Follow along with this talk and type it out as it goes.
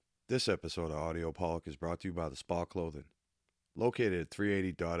This episode of Audio Pollock is brought to you by The Spa Clothing, located at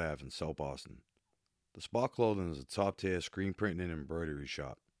 380 Dot Ave in South Boston. The Spa Clothing is a top-tier screen printing and embroidery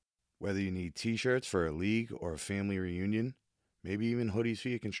shop. Whether you need t-shirts for a league or a family reunion, maybe even hoodies for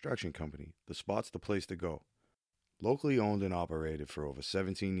your construction company, The Spot's the place to go. Locally owned and operated for over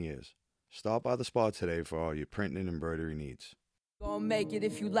 17 years. Stop by The Spot today for all your printing and embroidery needs. Gonna make it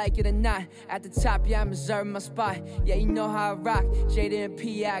if you like it or not. At the top, yeah, I'm reserving my spot. Yeah, you know how I rock. Jada and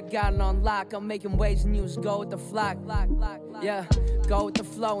P, I got it on lock. I'm making waves and you just go with the flock. Yeah, go with the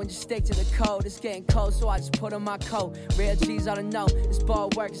flow and just stick to the code. It's getting cold, so I just put on my coat. Real G's ought to know. This ball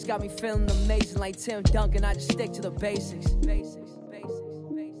work has got me feeling amazing. Like Tim Duncan, I just stick to the basics.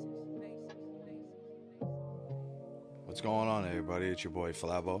 What's going on, everybody? It's your boy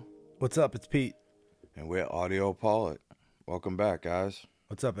Flabo, What's up? It's Pete. and we're Audio Pollock. Welcome back, guys.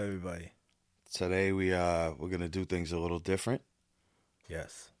 What's up, everybody? Today we're gonna do things a little different.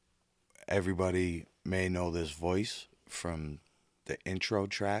 Yes. Everybody may know this voice from the intro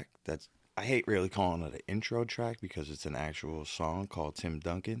track. I hate really calling it an intro track because it's an actual song called Tim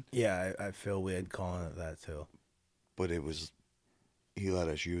Duncan. Yeah, I feel weird calling it that too. But he let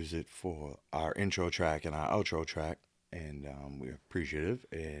us use it for our intro track and our outro track, and we're appreciative.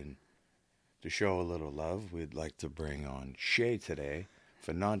 And to show a little love, we'd like to bring on Shea today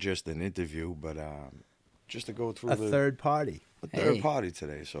for not just an interview, but just to go through A third party. a third party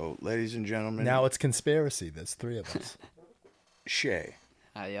today. So, ladies and gentlemen, Now it's conspiracy. There's three of us. Shea.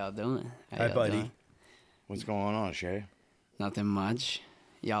 How y'all doing? Hi, y'all buddy. doing? What's going on, Shea? Nothing much.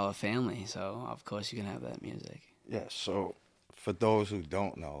 Y'all are family, so of course you can have that music. Yeah, so for those who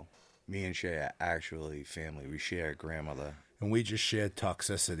don't know, me and Shea are actually family. We share a grandmother. And we just shared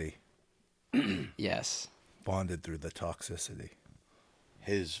toxicity. Yes. Bonded through the toxicity.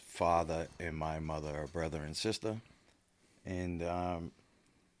 His father and my mother are brother and sister. And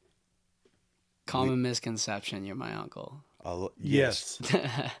Common misconception, you're my uncle. yes.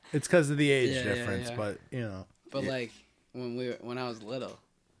 It's because of the age Yeah, difference, yeah. but, you know. But like when I was little,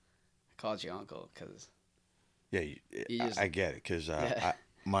 I called you uncle because Yeah, I get it, because Yeah.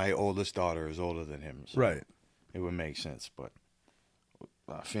 my oldest daughter is older than him. So Right. it would make sense, but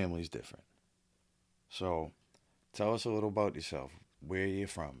family's different. So tell us a little about yourself. Where are you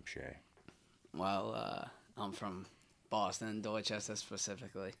from, Shea? I'm from Boston, Dorchester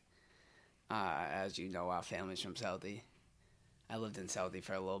specifically. As you know, our family's from Southie. I lived in Southie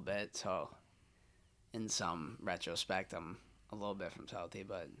for a little bit, so in some retrospect, I'm a little bit from Southie,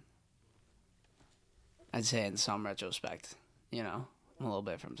 but I'd say in some retrospect, I'm a little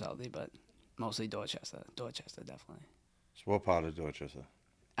bit from Southie, but mostly Dorchester. Dorchester, definitely. So what part of Dorchester?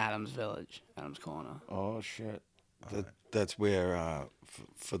 Adams Village, Adams Corner. Oh, shit. That's where,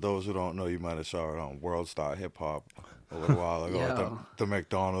 for those who don't know, you might have saw it on World Star Hip Hop a little while ago. Yo. The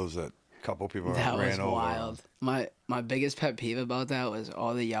McDonald's that a couple people That ran was over. wild. My biggest pet peeve about that was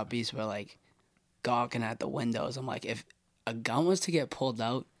all the yuppies were like gawking at the windows. I'm like, if a gun was to get pulled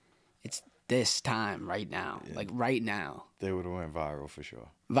out, it's this time right now. Yeah. Like right now. They would have went viral for sure.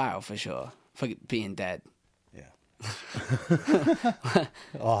 Viral for sure. For being dead. Yeah.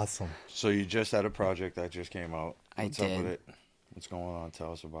 Awesome. So you just had a project that just came out. I What's up did. with it? What's going on?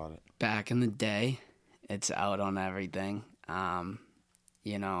 Tell us about it. Back in the day, it's out on everything.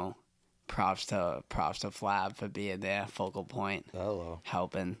 Props to Flab for being there, focal point. Hello.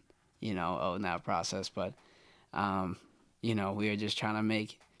 Helping, in that process. But, we were just trying to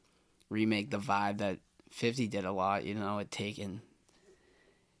remake the vibe that 50 did a lot, at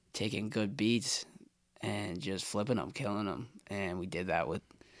taking good beats and just flipping them, killing them. And we did that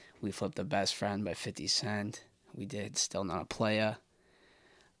we flipped The Best Friend by 50 Cent. We did Still Not a Player.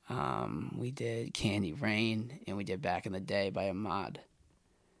 We did Candy Rain, and we did Back in the Day by Ahmad.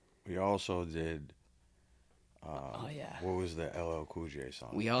 We also did. Oh, yeah. What was the LL Cool J song?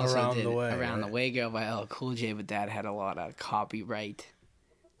 We also Around did the Way, Around right? the Way Girl by LL Cool J, but that had a lot of copyright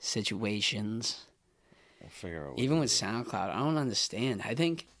situations. We'll figure out. Even with SoundCloud, I don't understand. I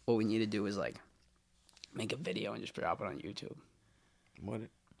think what we need to do is make a video and just drop it on YouTube. What?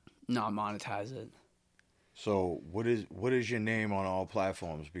 Not monetize it. So what is your name on all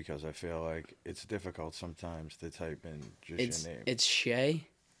platforms? Because I feel like it's difficult sometimes to type in just your name. It's Shea.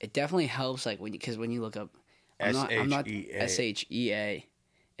 It definitely helps because when you look up I'm not SHEA.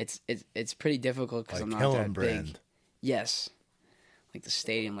 It's pretty difficult because Like I'm not that Hillenbrand. big. Yes. Like the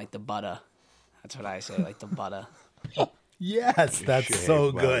stadium, like the butter. That's what I say, like the butter. Yes, that's Shea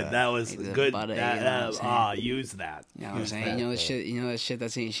so butter. good. That was Like the good. butter, you know what I'm saying? Use that. You know what I'm Use saying? that. You know that shit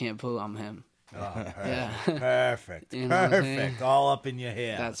that's in shampoo, I'm him. Oh, Yeah. perfect. You know what I'm saying? Perfect. All up in your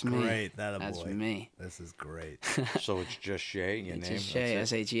hair. That's me. Great. That a That's boy. me. This is great. So it's just Shea, your It's name? just Shea,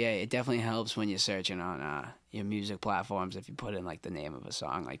 That's it? S-H-E-A. It definitely helps when you're searching on your music platforms if you put in like the name of a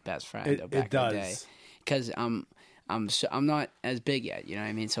song, like Best Friend or back It in the day. does. Because I'm not as big yet, you know what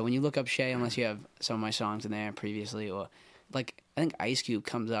I mean? So when you look up Shea, unless you have some of my songs in there previously, or like I think Ice Cube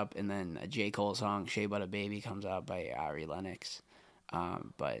comes up, and then a J. Cole song, Shea Butter Baby, comes up by Ari Lennox.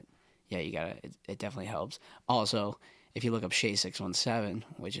 But yeah, you gotta. It definitely helps. Also, if you look up Shea 617,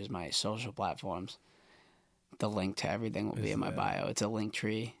 which is my social platforms, the link to everything will be in my bio. It's a link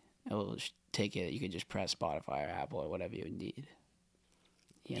tree. It will take it. You could just press Spotify or Apple or whatever you need.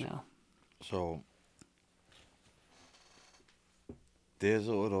 You know. So there's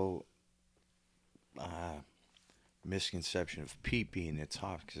a little misconception of Pete being a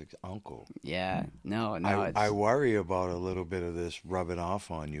toxic uncle. Yeah. No. I worry about a little bit of this rubbing off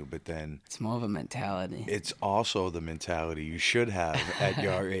on you, but then It's more of a mentality. it's also the mentality you should have at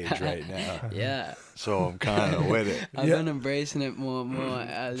your age right now. Yeah. So I'm kind of with it. I've been embracing it more and more.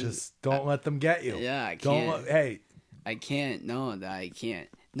 As, Just don't let them get you. yeah, I Don't can't. hey, I can't. No, I can't.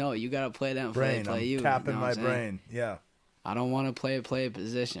 No, you gotta play them. brain. Play I'm you. tapping you know my what I'm saying? brain. Yeah. I don't want to play a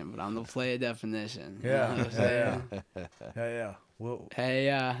position, but I'm the player definition. You know Yeah. what I'm Yeah. saying? Yeah. Well, Hey,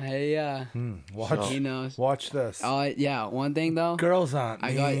 yeah. watch He knows. watch this. Oh, yeah. One thing though, Girls aren't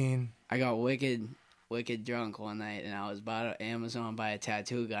I got- mean. I got wicked drunk one night, and I was about to Amazon buy a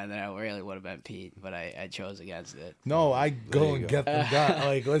tattoo gun that I really would have been Pete, but I chose against it. No, I go you and go. get them done.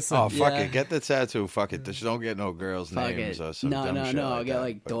 Like, listen. Oh, fuck Yeah. it. Get the tattoo. Fuck it. Just don't get no girls' Fuck names it. or some No, dumb no, shit no. I'll like get that.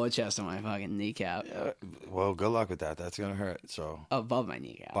 like Dorchester on my fucking kneecap. Well, good luck with that. That's going to hurt. So Above my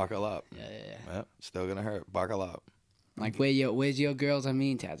kneecap. buckle up. Yeah. Yep. Still going to hurt. Buckle up. Like where's your girls I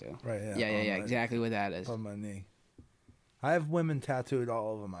mean tattoo? Right, yeah. Yeah. On my- Exactly what that is. on my knee. I have women tattooed all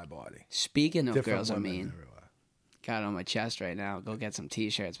over my body. Speaking of Different girls I women mean, everywhere. got it on my chest right now. Go get some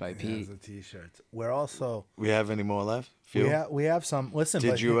t-shirts by Pete. Has the t-shirts. We're also We have any more left? Phil? we have some. Listen, Did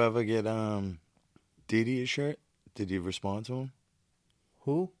but you ever get Didi a shirt? Did you respond to him?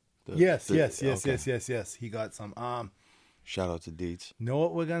 who? The- Yes. okay. He got some. Shout out to Deets. Know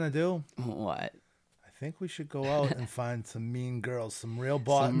what we're gonna do? What? I think we should go out and find some mean girls, some real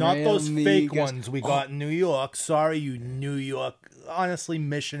boss, Some not real those mean fake girls. ones we got in New York. Sorry, you New York. Honestly,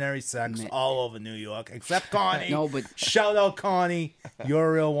 missionary sex all over New York, except Connie. No, but- shout out Connie, you're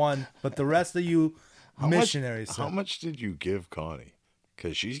a real one. But the rest of you, missionary sex. How much did you give Connie?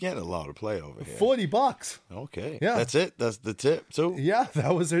 Because she's getting a lot of play over here. $40. Okay. Yeah. That's it? That's the tip, too? Yeah,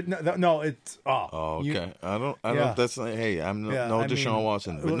 that was it. No, it's Oh, okay. you- I don't, Yeah. that's like, hey, I'm Yeah, no I Deshaun mean,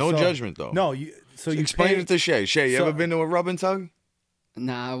 Watson, but no so- judgment, though. No, you Explain pay, it to Shea. Shea, you so- ever been to a rub and tug?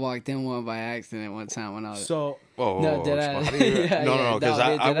 Nah, I walked in one by accident one time when I was. So Oh, No, did I? explain. Yeah, no, yeah, because no,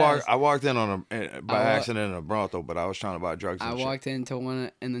 I did walked I? I walked in on a by I wa- accident in a brothel, but I was trying to buy drugs. And I shit. walked into one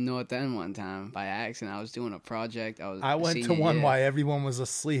in the North End one time by accident. I was doing a project. I went to senior one year. while everyone was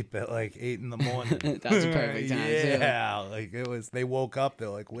asleep at like 8 in the morning. That's a perfect time, too. Yeah, like it was. They woke up. They're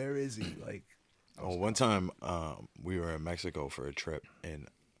like, "Where is he?" Like, Oh, one time we were in Mexico for a trip, and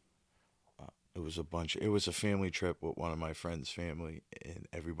it was a family trip with one of my friend's family, and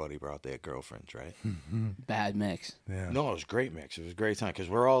everybody brought their girlfriends, right? Bad mix. yeah. No, it was a great mix. It was a great time because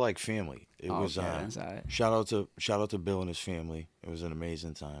we're all like family. It Oh, was okay, that's all right. shout out to Bill and his family. It was an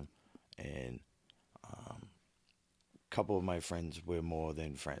amazing time, and a couple of my friends were more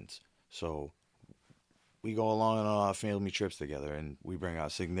than friends, so we go along on our family trips together, and we bring our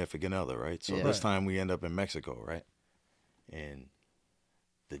significant other, right? So Yeah. this time we end up in Mexico, right? And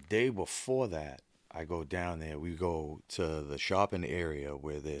the day before that, I go down there. We go to the shopping area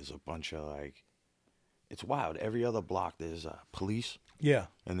where there's a bunch of like, it's wild. Every other block there's police, Yeah.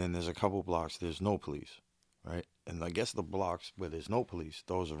 and then there's a couple blocks there's no police, right? And I guess the blocks where there's no police,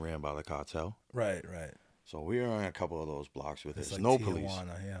 those are ran by the cartel. Right. So we were in a couple of those blocks where It's there's like no police.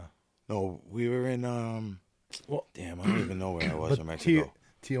 Tijuana, yeah. No, we were in Well, damn, I don't even know where I was in Mexico.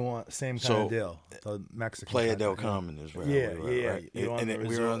 Tijuana, same kind So, of deal. The Mexican Playa type del of deal. Carmen is where Yeah, we were, yeah, right? you're on and the we were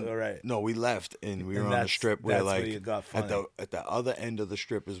resort, on, right. No, we left and we And were on the that's- strip where that's where like you got at funny. the other end of the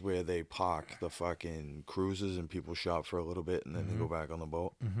strip is where they park the fucking cruises and people shop for a little bit and then they go back on the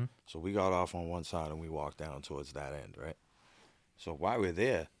boat. Mm-hmm. So we got off on one side and we walked down towards that end, right? So while we're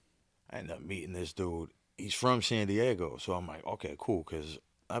there, I ended up meeting this dude. He's from San Diego, so I'm like, okay, cool, because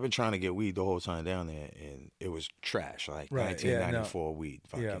I've been trying to get weed the whole time down there, and it was trash, like Right, yeah, 1994 weed,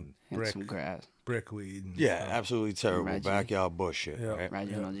 fucking. Yeah. And Brick. some grass. Brickweed. and Yeah, stuff. absolutely terrible. Reggie. Backyard bullshit, Yeah. right?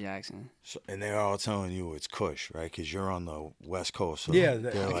 Reginald Jackson. So, and they're all telling you it's Kush, right? Because you're on the West Coast. So Yeah,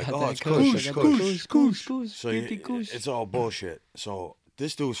 they're I like, got oh, that it's Kush, Kush, I got Kush. that Kush. So it's all bullshit. So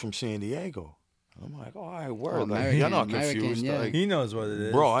this dude's from San Diego. I'm like, all right, word. Oh, Like, you're not American, confused. yeah. Like, He knows what it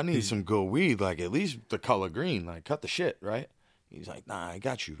is. bro, I need some good weed. Like, at least the color green. Like, cut the shit, right? He's like, nah, I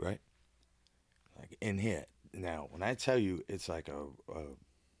got you, right? Like, in here. Now, when I tell you it's like a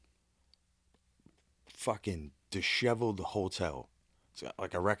fucking disheveled hotel. It's got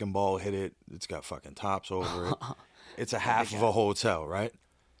like a wrecking ball hit it. It's got fucking tops over it. It's a half of a hotel, right?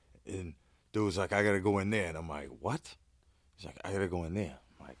 And dude's like, I got to go in there. And I'm like, what? He's like, I got to go in there.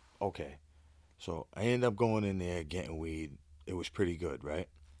 I'm like, okay. So I ended up going in there, getting weed. It was pretty good, right?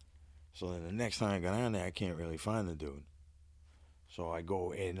 So then the next time I got in there, I can't really find the dude. So I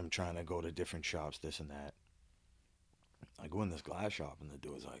go in, I'm trying to go to different shops, this and that. I go in this glass shop, and the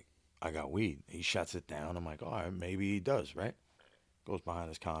dude's like, I got weed. He shuts it down. I'm like, all right, maybe he does, right? Goes behind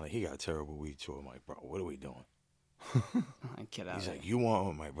his counter. He got terrible weed, too. I'm like, bro, what are we doing? Get out. He's like, you want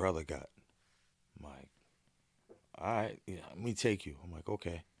what my brother got? I'm like, all right, yeah, let me take you. I'm like,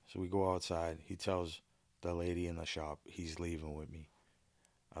 okay. So we go outside. He tells the lady in the shop he's leaving with me.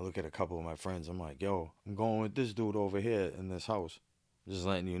 I look at a couple of my friends. I'm like, yo, I'm going with this dude over here in this house. Just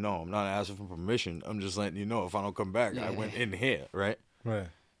letting you know. I'm not asking for permission. I'm just letting you know if I don't come back. Yeah, I went in here, right? Right.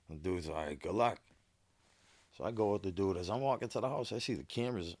 The dude's like, good luck. So I go with the dude. As I'm walking to the house, I see the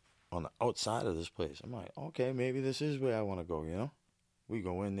cameras on the outside of this place. I'm like, okay, maybe this is where I want to go, you know? We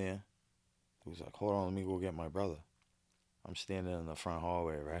go in there. Dude's like, hold on, let me go get my brother. I'm standing in the front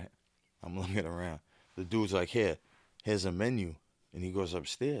hallway, right? I'm looking around. The dude's like, here's a menu. And he goes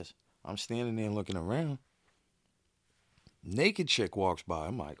upstairs. I'm standing there looking around. Naked chick walks by.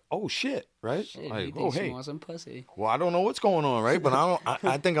 I'm like, oh shit, right? Shit, like, you oh think she hey. wants some pussy? Well, I don't know what's going on, right? But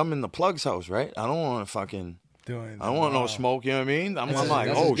I think I'm in the plug's house, right? I don't want to fucking. Doing. I don't want no smoke. You know what I mean? I'm like,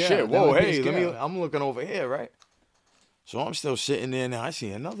 that's oh his shit, girl. whoa, That was his hey, let me. girl. I'm looking over here, right? So I'm still sitting there now. I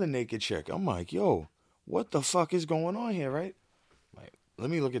see another naked chick. I'm like, yo, what the fuck is going on here, right? Like, let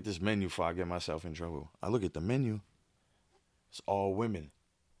me look at this menu before I get myself in trouble. I look at the menu. It's all women.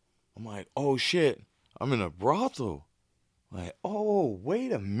 I'm like, oh shit, I'm in a brothel. Like, oh,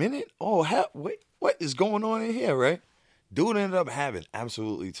 wait a minute. Oh, wait, what is going on in here, right? Dude ended up having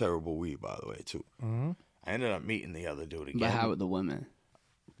absolutely terrible weed, by the way, too. Mm-hmm. I ended up meeting the other dude again. But how with the women?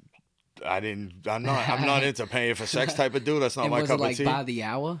 I'm not into paying for sex type of dude. That's not And my was cup it like of tea. by the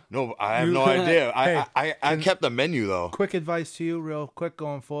hour? No, I have no idea. I kept the menu though. Quick advice to you, real quick,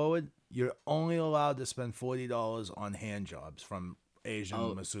 going forward. You're only allowed to spend $40 on hand jobs from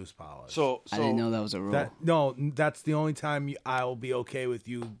Asian Massage Parlors. So I didn't know that was a rule. That's the only time I'll be okay with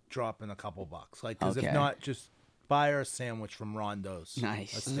you dropping a couple bucks. Like, because Okay. if not, just buy her a sandwich from Rondo's.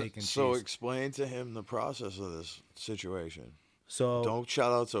 Nice. A steak and So cheese. explain to him the process of this situation. So Don't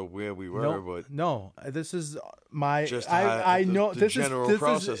shout out to where we were, but no, this is my. Just I know the this general is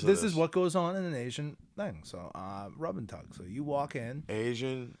process of this is this. what goes on in an Asian thing. So rub and tug. So you walk in.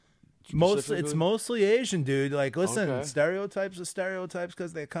 Asian. It's specifically? mostly Asian, dude. Like, listen, Okay. stereotypes are stereotypes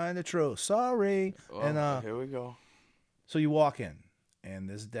because they're kind of true. Sorry. Oh, and here we go. so you walk in, and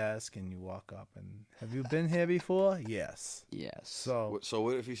this desk, and you walk up, and have you been here before? Yes. Yes. So So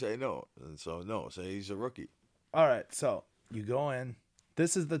what if you say no? And so no, say he's a rookie. all right, so you go in.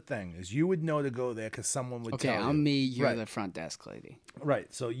 This is the thing: is you would know to go there because someone would Okay, tell you. I'm me. You're Right. the front desk lady.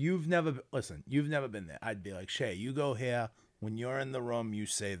 Right. So you've never been there. I'd be like, Shea, you go here. When you're in the room, you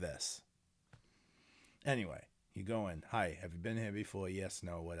say this. Anyway, you go in. Hi, have you been here before? Yes,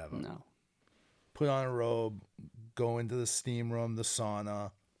 no, whatever. No. Put on a robe, go into the steam room, the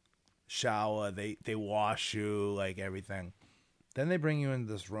sauna, shower. They wash you, like everything. Then they bring you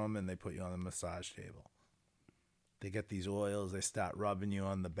into this room and they put you on the massage table. They get these oils. They start rubbing you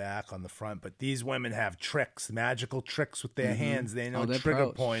on the back, on the front. But these women have tricks, magical tricks with their hands. They know Oh, they're trigger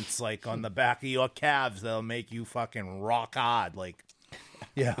pros. points, like on the back of your calves, that'll make you fucking rock hard. Like,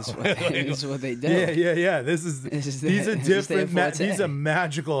 yeah, This is what they do. yeah. These are This is their different. forte. These are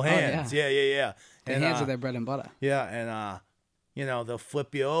magical hands. yeah. Yeah. The And, hands are their bread and butter. yeah, and they'll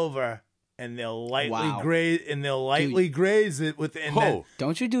flip you over and they'll lightly Wow. graze it with and then, Oh,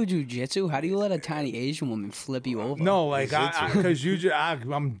 Don't you do jujitsu? How do you let a tiny Asian woman flip you over? no, like Zitsu.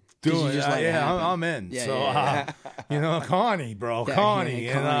 because I'm doing just let it yeah, happen. I'm in. Yeah, so yeah, Connie, bro, Yeah, Connie,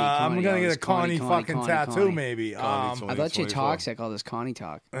 yeah, and I'm Connie, gonna all get this a Connie Connie, fucking Connie, tattoo Connie. maybe. Connie I 20. thought you 24. toxic, all this Connie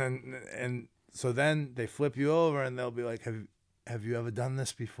talk. And so then they flip you over and they'll be like, have you ever done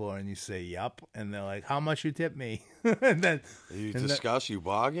this before? And you say, yup. And they're like, how much you tip me? And then, you and discuss, you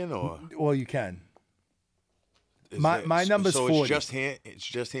bargain, or well, you can. is My number's so 40. It's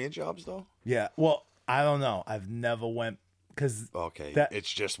just hand jobs though. Yeah. Well, I don't know. I've never went because Okay, That-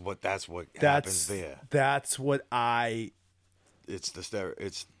 it's just that's what happens that's there. that's what I. It's the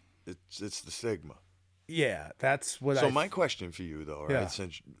it's the stigma. Yeah, that's what. So my question for you though, right? Yeah.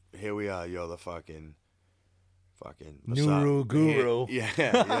 Since here we are, you're the fucking Nuru guru.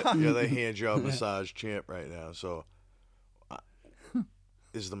 you're the hand job massage champ right now. So,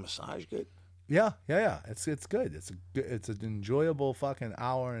 is the massage good? Yeah. It's good. It's an enjoyable fucking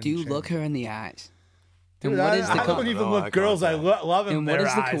hour. And Do you change. look her in the eyes? Dude, And what is the I don't even No, look I girls. I can't. love them. and Their what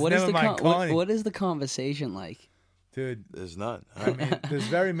is the eyes. what is Never the mind Connie. what is the conversation like? Dude, There's none. I mean, there's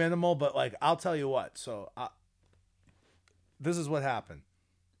very minimal, but like I'll tell you what. So this is what happened.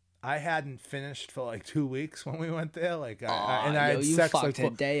 I hadn't finished for like 2 weeks when we went there. Like, I had you sex fucked like her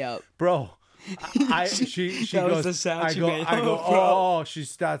day up. bro. She That was goes. the sound I she go. made. I go. Bro. Oh, she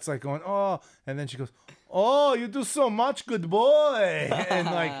starts like going. Oh, and then she goes. Oh, you do so much, good boy. And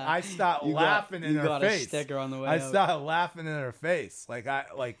like I start laughing in you her got face. a sticker on the way I out. started laughing in her face. Like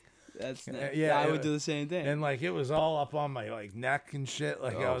That's yeah, I it- would do the same thing. and like it was all up on my like neck and shit.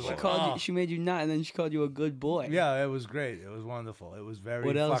 Like I was she like, called oh. you. She made you nut, and then she called you a good boy. Yeah, it was great. It was wonderful. It was very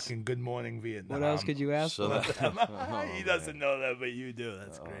What else? fucking good morning Vietnam. What else could you ask So for? that, He doesn't know that, but you do.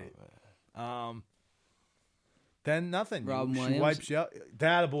 That's great. Then nothing. Robin She Williams? wipes you out.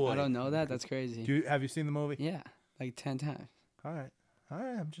 That boy. I don't know that. That's crazy. Have you seen the movie? Yeah, like 10 times. All right.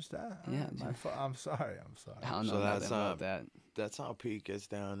 I'm just. Yeah, I'm sorry. I don't know So nothing that's about not- that. that's how Pete gets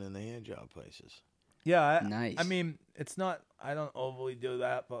down in the hand job places. Yeah. Nice. I mean, it's not. I don't overly do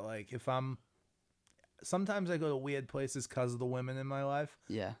that, but like if I'm. Sometimes I go to weird places because of the women in my life.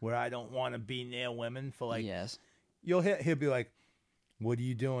 Yeah. Where I don't want to be near women for like. Yes. He'll be like, "What are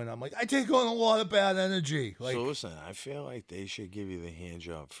you doing?" I'm like, "I take on a lot of bad energy." Like, So listen, I feel like they should give you the hand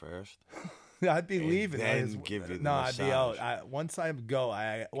job first. I'd be and leaving. then give you the no, I'd be out. massage. Once I go,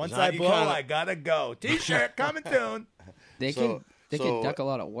 once now I you blow, kinda- I gotta go. T-shirt coming soon. They So- could duck a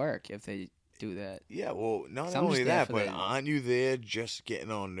lot of work if they do that. Yeah, well, not I'm only just there that, for but the- aren't you there just getting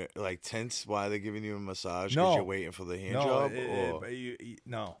on like tense while they're giving you a massage because No. you're waiting for the hand No, job? Or... but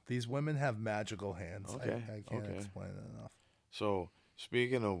no. These women have magical hands. Okay, I can't okay. explain it enough. So,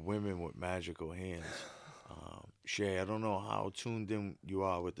 speaking of women with magical hands, Shea, I don't know how tuned in you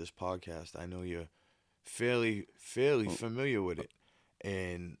are with this podcast. I know you're fairly familiar with it.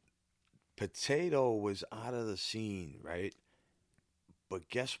 And Potato was out of the scene, right? But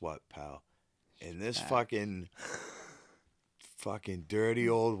guess what, pal? In this fucking dirty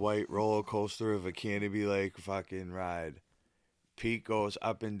old white roller coaster of a Canopy Lake fucking ride, Pete goes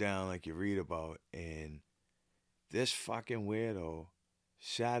up and down like you read about, and this fucking weirdo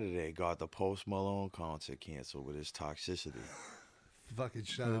Saturday got the Post Malone concert canceled with his toxicity. Fucking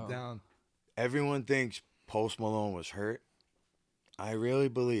shut it down. Everyone thinks Post Malone was hurt. I really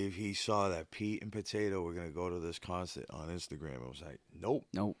believe he saw that Pete and Potato were going to go to this concert on Instagram. It was like, nope.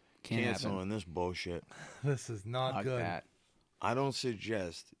 Nope. Can't happen. Canceling this bullshit. This is not Fuck good. that. I don't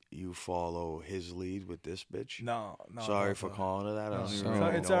suggest you follow his lead with this bitch. No. Sorry don't for do it. calling her that. I don't even sorry.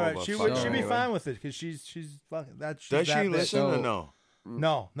 really It's know all her, right. but She fuck would. her She'd be anyway. fine with it because she's fucking that. Does that she bitch. listen or So-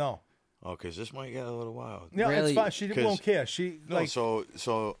 no? No. Oh, because this might get a little wild. Yeah, Really? it's fine. She 'Cause- won't care. She No, like so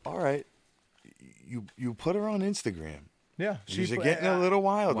all right. You put her on Instagram. yeah. She's put- getting a little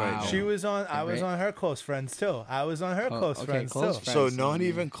wild Wow. right now. She was on. I was Great. on her close friends too. I was on her close okay, friends close too. friends. So friends, not you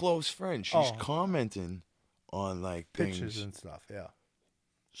even close friends. She's Oh. commenting on like things. Pictures and stuff. Yeah.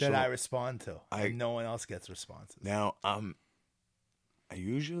 So That I respond to. I- And no one else gets responses. now I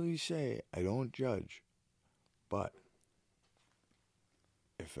usually say I don't judge, but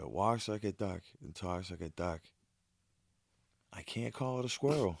if it walks like a duck and talks like a duck, I can't call it a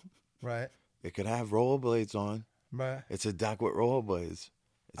squirrel. Right. It could have rollerblades on. Right. It's a duck with rollerblades.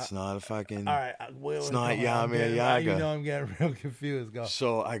 It's not a fucking. All right. It's not You Yami Yaga. know I'm getting real confused. Go.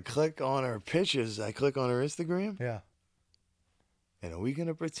 So I click on her pictures. I click on her Instagram. Yeah. And are we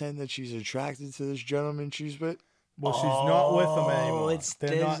gonna pretend that she's attracted to this gentleman she's with? Well, she's not with them anymore. it's they're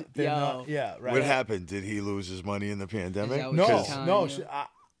this- not. They're yo. not. Yeah. Right. What happened? Did he lose his money in the pandemic? that what No. she's telling No. you?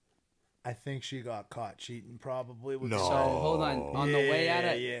 I think she got caught cheating. Probably. With No. So hold on the way out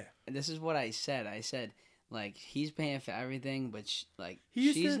of Yeah. and this is what I said. I said like he's paying for everything, but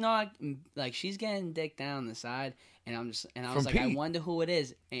He's she's the- not like she's getting dick down on the side, and I was From like I Pete. wonder who it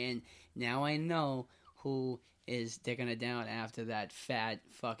is, and now I know who is dicking her down after that fat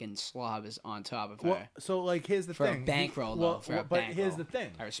fucking slob is on top of her. Well, so like, here's the for thing. a bankroll Well, though, for a but bankroll. here's the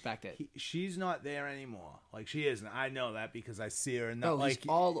thing. I respect it. She's not there anymore. Like she isn't. I know that because I see her. And Bro, like, he's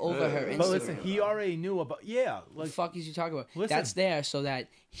all over her Instagram. but listen, he already knew about. Yeah. What Like, the fuck is you talking about? Listen. That's there so that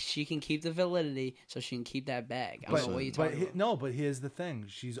she can keep the validity, so she can keep that bag. I don't know what you talking about. no. But here's the thing.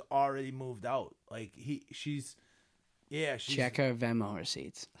 She's already moved out. Like she's. Yeah, Check her Venmo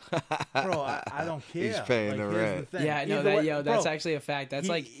receipts. Bro, I don't care. He's paying the here's rent. thing. Yeah, I know Either that. way- Yo, that's bro, actually a fact. That's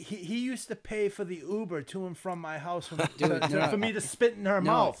he used to pay for the Uber to and from my house Dude, no. for me to spit in her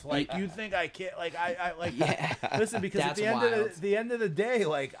No, mouth. Like, you think I can't? Like, I like. Yeah. Listen, because at That's the end wild. of the end of the day,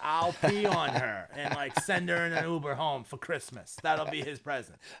 like, I'll pee on her and like send her in an Uber home for Christmas. That'll be his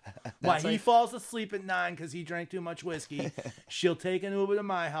present. Why he falls asleep at 9 because he drank too much whiskey. She'll take an Uber to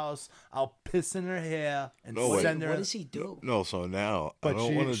my house. I'll piss in her hair and No, wait. send her. What does he do? No, so now But I don't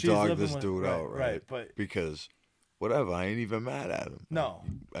she- want to she's dog living this with- dude right, out, right? right, but- because whatever, I ain't even mad at him. No.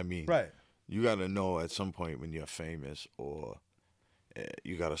 I mean, Right. you got to know at some point when you're famous or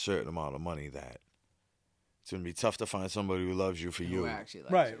you got a certain amount of money that it's gonna be tough to find somebody who loves you for Who you. actually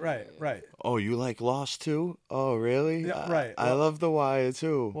likes Right, you. right, right. Oh, you like Lost too? Oh, really? Yeah, right. I love The Wire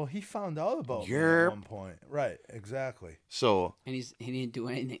too. Well, he found out about me Yerp. at one point. Right, exactly. So And he didn't do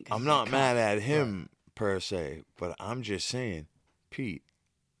anything. 'cause I'm he's not a mad cop. at him per se, but I'm just saying, Pete,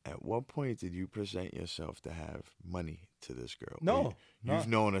 at what point did you present yourself to have money to this girl? No, You've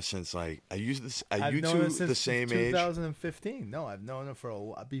known her since like are you I've you known two her since the same age? 2015. No, I've known her for a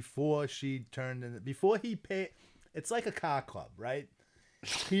while. Before she turned in, before he paid. It's like a car club, right?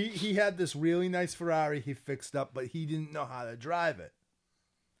 He had this really nice Ferrari he fixed up, but he didn't know how to drive it.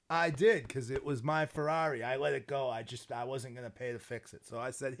 I did because it was my Ferrari. I let it go. I wasn't gonna pay to fix it, so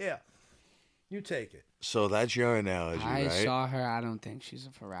I said, "Here, you take it." So that's your analogy, I right? saw her. I don't think she's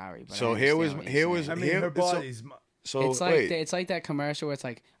a Ferrari. But So I here understand was- what here you're was- saying. I mean, Here- her so- body's. So It's like wait, it's like that commercial where it's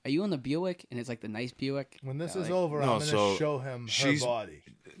like, "Are you on the Buick?" And it's like the nice Buick. When this Yeah, is like- over, No, I'm gonna so show him her she's- body.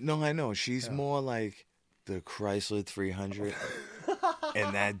 no, I know she's more like the Chrysler 300,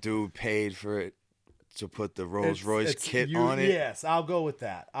 and that dude paid for it to put the Rolls Royce kit on it, Yes, I'll go with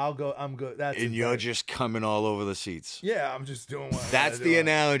that. I'm good. That's and it, you're right. just coming all over the seats. Yeah, I'm just doing what I That's gotta the do.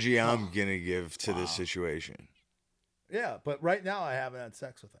 analogy I'm gonna give to this situation. Yeah, but right now I haven't had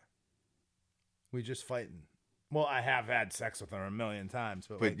sex with her. We just fighting. Well, I have had sex with her a million times,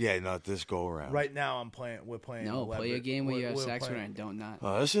 but But yeah, not this go around. right now we're playing. No, play a game where you have we're sex with her playing- and don't not.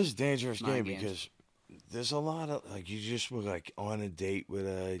 This is a dangerous My game games. because there's a lot of like you just were like on a date with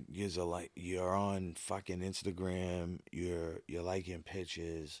a you're on fucking Instagram, you're liking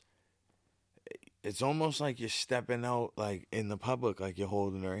pictures. It's almost like you're stepping out like in the public, like you're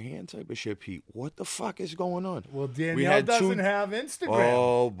holding her hand type of shit, Pete. What the fuck is going on? Well, We Danielle had doesn't two- have Instagram.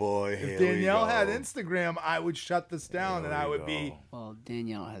 Oh boy, If here Danielle we go. had Instagram, I would shut this down Here and I we would be. go. Well,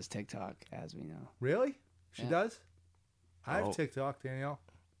 Danielle has TikTok, as we know. Really? She Yeah. does? I have Oh. TikTok, Danielle.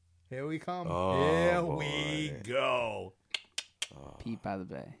 Here we come. Oh, Here we boy. go. Pete by the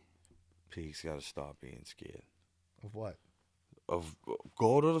Bay. Pete's got to stop being scared. Of what? Of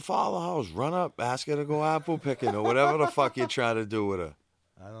go to the Fowler house, run up, ask her to go apple picking or whatever the fuck you're trying to do with her.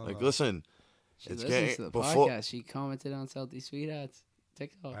 I don't Like, know. listen, She it's listens getting to the before podcast. She commented on Celtics Sweethearts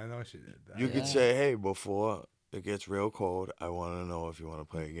TikTok. I know she did. you Yeah. could say, hey, before it gets real cold, I want to know if you want to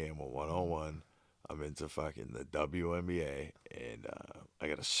play a game of 1-on-1. I'm into fucking the WNBA, and I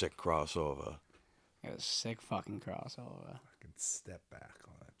got a sick crossover. It was a sick fucking crossover. I can step back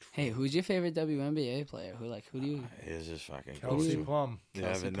on it. Hey, who's your favorite WNBA player? Who do you? Here's this fucking Kelsey go-to. Plum. You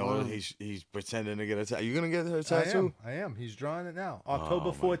Kelsey haven't noticed Plum. he's pretending to get a tattoo. You gonna get her tattoo? I am. He's drawing it now.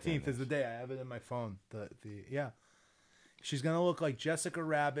 October my 14th goodness. is the day. I have it in my phone. Yeah. She's gonna look like Jessica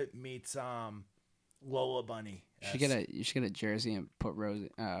Rabbit meets Lola Bunny. You should get a jersey and put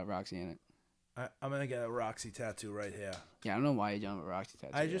Roxy in it. I'm gonna get a Roxy tattoo right here. Yeah, I don't know why you're doing a Roxy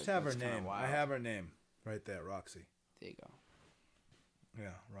tattoo. I just have her That's kinda name. wild. I have her name right there, Roxy. There you go.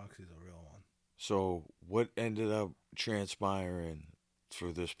 Yeah, Roxy's a real one. So what ended up transpiring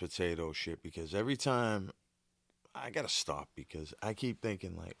through this potato shit? Because every time I gotta stop because I keep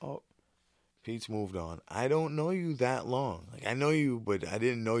thinking like, oh, Pete's moved on. I don't know you that long. Like I know you, but I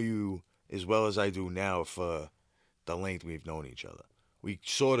didn't know you as well as I do now for the length we've known each other. We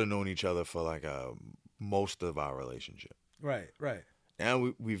sort of known each other for like most of our relationship. Right.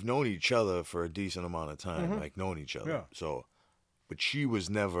 Now we've known each other for a decent amount of time, like known each other. Yeah. So, but she was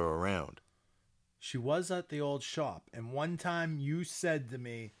never around. She was at the old shop, and one time you said to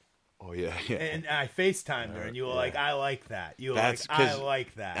me, Oh yeah. and I FaceTimed her, and you were like, "I like that." You were That's like, "I 'cause-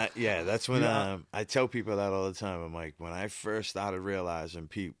 like that." Yeah, that's when Yeah. I tell people that all the time. I'm like, when I first started realizing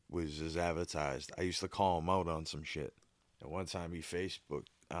Pete was as advertised, I used to call him out on some shit. And one time he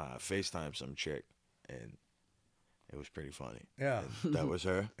FaceTimed some chick, and it was pretty funny. Yeah. And that was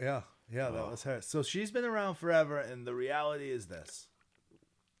her. Yeah, that was her. So she's been around forever, and the reality is this.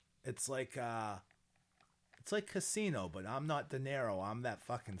 It's like It's like Casino, but I'm not De Niro. I'm that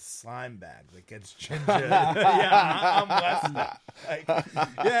fucking slime bag that gets ginger. Yeah, I'm Lester. Like,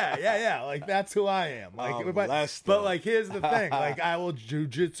 yeah. Like, that's who I am. Like, but like, here's the thing. Like, I will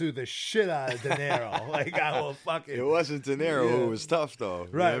jujitsu the shit out of De Niro. Like, I will fucking. It wasn't De Niro who was tough, though.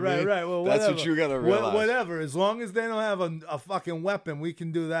 Right. Well, that's whatever. what you gotta realize. Whatever. As long as they don't have a fucking weapon, we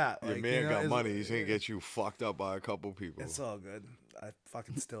can do that. Your like, man got money. He's gonna get you fucked up by a couple people. It's all good. I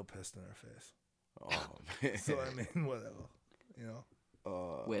fucking still pissed in her face. Oh man. So I mean, whatever. You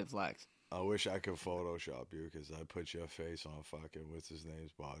know. With flex. I wish I could Photoshop you because I put your face on fucking what's his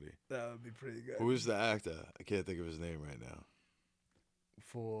name's body. That would be pretty good. Who is the actor? I can't think of his name right now.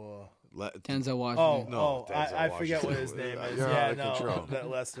 For Denzel Washington. I forget what his name is. You're out of no, control. That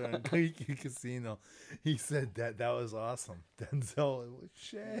Lester in Casino. He said that was awesome. Denzel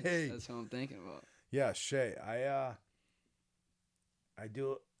Shea. That's what I'm thinking about. Yeah, Shea.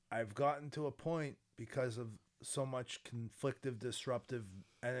 I've gotten to a point because of so much conflictive, disruptive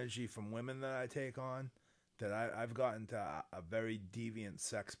energy from women that I take on that I've gotten to a very deviant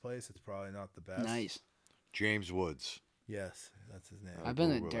sex place. It's probably not the best. Nice. James Woods. Yes, that's his name. I've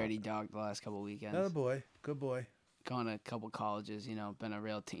been a dirty dog the last couple weekends. Another boy. Good boy. Gone to a couple colleges, been a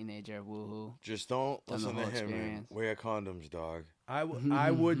real teenager. Woohoo. Just don't Done the listen to whole him. And experience. wear condoms, dog. I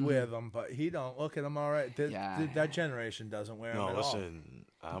would wear them, but he don't. Look at him all right. That generation doesn't wear them at listen,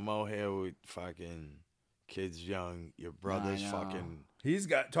 I'm out here with fucking kids young. Your brother's fucking... He's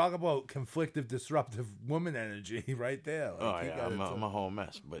got... Talk about conflictive, disruptive woman energy right there. Like, I'm a whole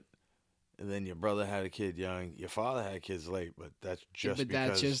mess. But and then your brother had a kid young. Your father had kids late, but that's just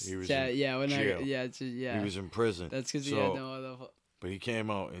because he was in jail. He was in prison. That's because he had no other... But he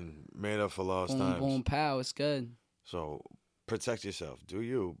came out and made up for lost boom, times. Boom, pow, it's good. So... protect yourself. Do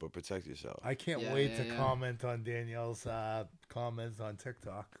you, but protect yourself. I can't wait to comment on Danielle's comments on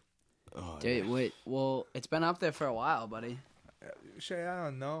TikTok. Oh, Dude, wait. Well, it's been up there for a while, buddy. Shea, I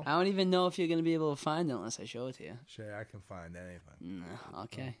don't know. I don't even know if you're going to be able to find it unless I show it to you. Shea, I can find anything. No,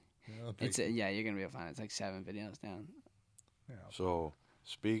 okay. You're going to be able to find it. It's like 7 videos down. Yeah, so,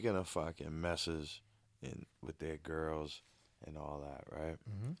 speaking of fucking messes with their girls and all that, right?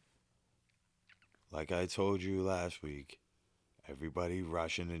 Mm-hmm. Like I told you last week, everybody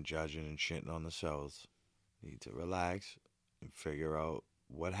rushing and judging and shitting on themselves need to relax and figure out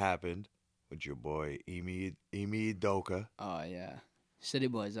what happened with your boy Emi Udoka. Oh, yeah. City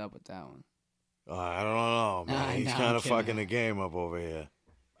Boy's up with that one. I don't know, man. He's kind of fucking the game up over here.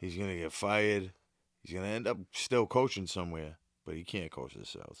 He's going to get fired. He's going to end up still coaching somewhere, but he can't coach the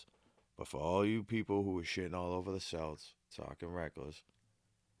Celtics. But for all you people who are shitting all over the Celtics, talking reckless,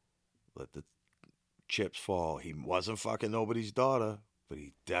 let the chips fall. He wasn't fucking nobody's daughter, but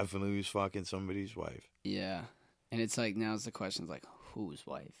he definitely was fucking somebody's wife. Yeah. And it's like, now's the question, like, whose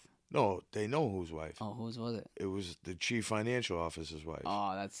wife? No, they know whose wife. Oh, whose was it? It was the chief financial officer's wife.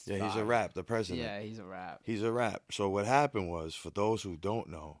 Oh, that's... Yeah, he's a rap, the president. Yeah, he's a rap. He's a rap. So what happened was, for those who don't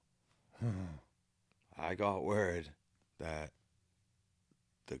know, I got word that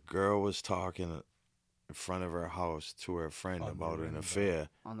the girl was talking in front of her house to her friend about an affair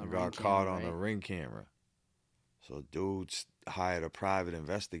and got caught on the Ring camera. So dudes hired a private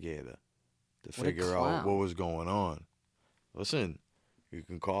investigator to figure out what was going on. Listen, you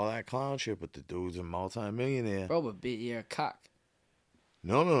can call that clown shit, but the dude's a multi-millionaire. Bro, but you're a cock.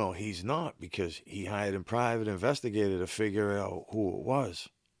 No, he's not, because he hired a private investigator to figure out who it was.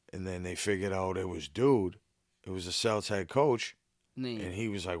 And then they figured out it was dude. It was the Celtics head coach. And he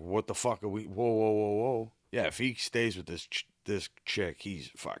was like, what the fuck are we... Whoa. Yeah, if he stays with this chick, he's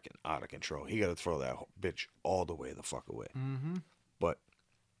fucking out of control. He got to throw that bitch all the way the fuck away. Mm-hmm. But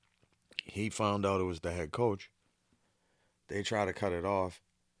he found out it was the head coach. They tried to cut it off.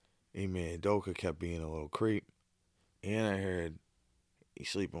 Emi Udoka kept being a little creep. And I heard he's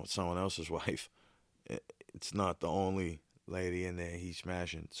sleeping with someone else's wife. It's not the only lady in there he's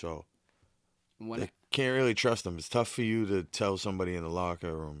smashing. So they can't really trust him. It's tough for you to tell somebody in the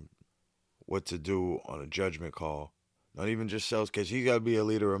locker room what to do on a judgment call. Not even just Celtics, because he got to be a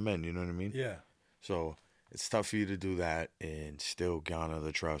leader of men, you know what I mean? Yeah. So it's tough for you to do that and still garner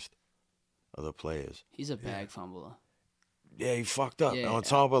the trust of the players. He's a bag fumbler. Yeah, he fucked up. On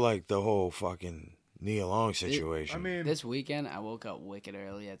top of, like, the whole fucking Nia Long situation. This weekend, I woke up wicked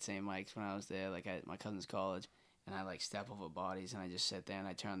early at St. Mike's when I was there, like, at my cousin's college, and I, like, step over bodies, and I just sit there, and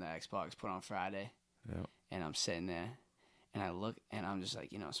I turn the Xbox, put on Friday, and I'm sitting there, and I look, and I'm just, like,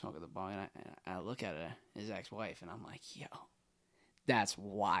 smoking the bong, and I look at her, his ex-wife, and I'm like, yo, that's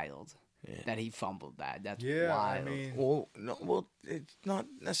wild. Yeah. That he fumbled that. That's wild. It's not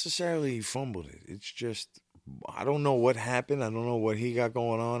necessarily he fumbled it. It's just, I don't know what happened. I don't know what he got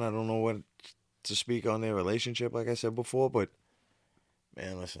going on. I don't know what to speak on their relationship, like I said before, but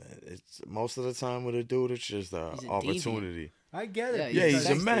man, listen, it's most of the time with a dude, it's just an opportunity. I get it. Yeah, he's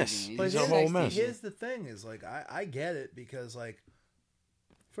a mess. He's a whole mess. Here's the thing: is like I get it because like.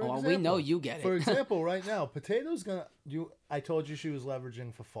 For example, we know you get it. For example, right now, Potato's gonna. I told you she was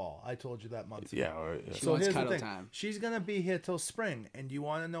leveraging for fall. I told you that months ago. Yeah. She wants here's the cuddle thing: time. she's gonna be here till spring, and you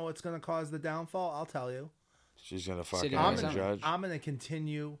want to know what's gonna cause the downfall? I'll tell you. She's gonna fucking judge. I'm gonna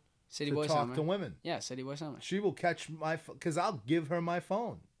continue City to Boy talk Summer. to women. Yeah, City Boy Summer. She will catch my because I'll give her my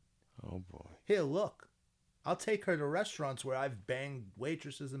phone. Oh boy. Here, look. I'll take her to restaurants where I've banged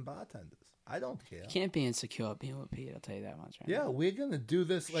waitresses and bartenders. I don't care. You can't be insecure being with Pete. I'll tell you that much. Right Yeah, now. we're gonna do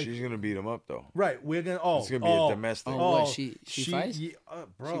this. Like she's gonna beat him up though. Right, we're gonna. It's gonna be a domestic. What, she fights?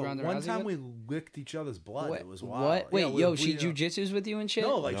 Bro, one time we licked each other's blood. What? It was wild. What? Wait, yeah, she jujitsus with you and shit?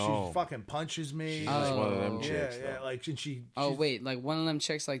 No, like she fucking punches me. She's just one of them chicks. Yeah, like and she. Wait, like one of them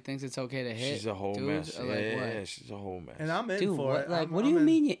chicks like thinks it's okay to hit. She's a whole dudes? mess. Or, like, Yeah, she's a whole mess. And I'm in Dude, for what, it. like, what do you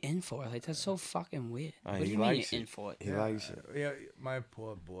mean you're in for it? Like that's so fucking weird. What do you mean you're in for it? He likes it. Yeah, my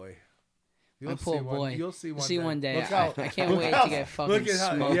poor boy. My poor boy. You'll see one day. Look how, I can't wait to get fucking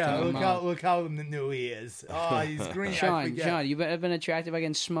smoked. Look how new he is. Oh, he's green. Sean, you ever been attracted by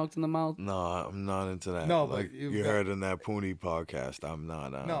getting smoked in the mouth? No, I'm not into that. No, like but you heard in that Poonie podcast, I'm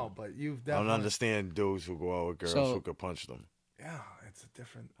not. No, but you've definitely. I don't understand dudes who go out with girls who could punch them. Yeah, it's a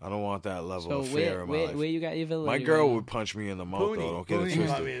different. I don't want that level of fear in my life. Where you got your village? My girl would punch me in the mouth, though. Don't get it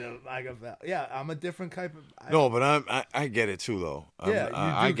twisted. Yeah, I'm a different type of. No, but I get it too, though.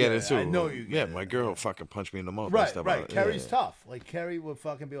 I get it too. I know you. Yeah, my girl will fucking punch me in the mouth. Right. Carrie's tough. Like Carrie would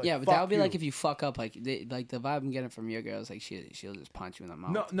fucking be like. Yeah, but that would be like if you fuck up. Like the vibe I'm getting from your girl is like she'll just punch you in the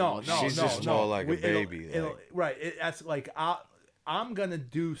mouth. No. She's just more like a baby. Right. That's like I'm gonna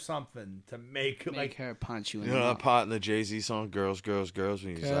do something to make her punch you. You know that part in the Jay-Z song "Girls, Girls, Girls"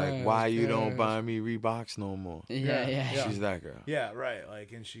 when he's like, "Why you don't buy me Reeboks no more?" Yeah. She's that girl. Yeah, right.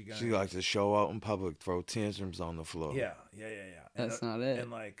 Like, and she likes to show out in public, throw tantrums on the floor. Yeah. That's not it. And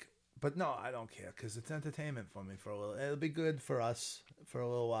like, but no, I don't care because it's entertainment for me for a little. It'll be good for us for a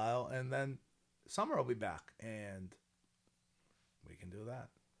little while, and then summer will be back, and we can do that.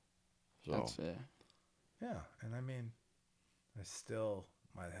 So, that's fair. Yeah, and I mean. I still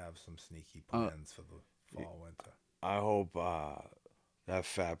might have some sneaky plans for the fall, winter. I hope that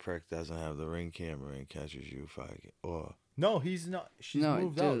fat prick doesn't have the Ring camera and catches you or no, he's not. She's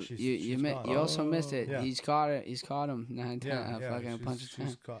moved out. You also missed it. Yeah. He's caught him 9 times. Fucking punch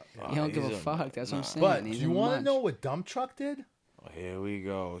him. He don't give a fuck. That's what I'm saying. But do you want to know what Dump Truck did? Oh, here we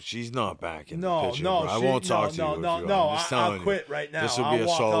go. She's not back in the picture. No, I won't talk to you. No. I'll quit right now. This will be a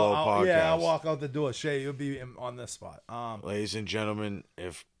solo podcast. Yeah, I'll walk out the door. Shea, you'll be on this spot. Ladies and gentlemen,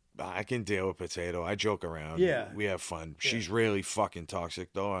 if I can deal with Potato, I joke around. Yeah, we have fun. Yeah. She's really fucking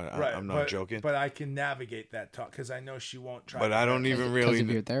toxic, though. I'm not joking. But I can navigate that talk because I know she won't try. But I don't even really because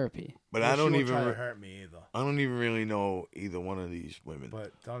of your therapy. But I don't even try to hurt me either. I don't even really know either one of these women.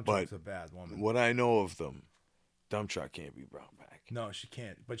 But Dump Truck's a bad woman. What I know of them, Dump Truck can't be brought back. No, she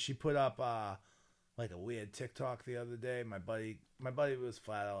can't. But she put up like a weird TikTok the other day. My buddy was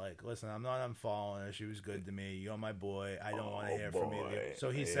flat out like, "Listen, I'm not unfollowing her. She was good to me. You're my boy. I don't want to hear from you." So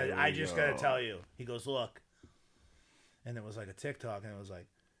he said, "I just gotta tell you." He goes, "Look," and it was like a TikTok, and it was like,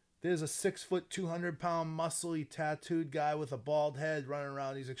 "There's a 6 foot, 200-pound, muscly, tattooed guy with a bald head running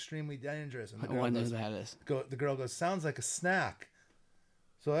around. He's extremely dangerous." And the girl goes, the girl goes, "Sounds like a snack."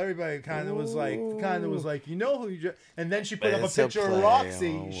 So everybody kind of was like, you know who you just... And then she put up a picture of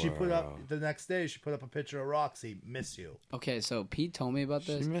Roxy. She put up, the next day, she put up a picture of Roxy. Miss you. Okay, so Pete told me about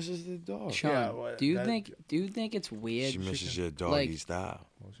this. She misses the dog. Sean, do you think it's weird? She misses your doggy style.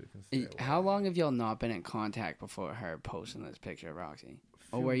 How long have y'all not been in contact before her posting this picture of Roxy?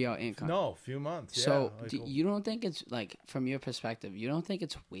 Or were y'all in contact? No, a few months. So you don't think it's like, from your perspective, you don't think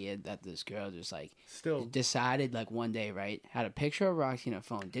it's weird that this girl just like decided like one day, right, had a picture of Roxy on her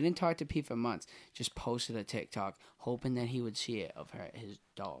phone, didn't talk to Pete for months, just posted a TikTok hoping that he would see it of his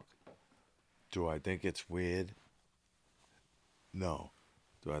dog? Do I think it's weird? No.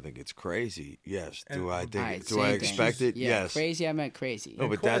 Do I think it's crazy? Yes. Do I expect it? Yes. Crazy, I meant crazy. No,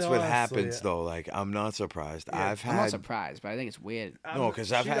 but that's what happens, though. Like, I'm not surprised. Yeah, I'm not surprised, but I think it's weird. No,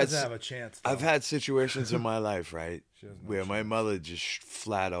 because I've had situations in my life, right, where my mother just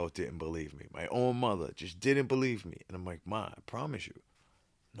flat out didn't believe me. My own mother just didn't believe me. And I'm like, Ma, I promise you,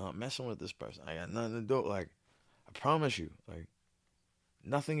 I'm not messing with this person. I got nothing to do. Like, I promise you. Like,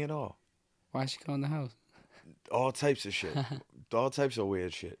 nothing at all. Why she go in the house? All types of shit. All types of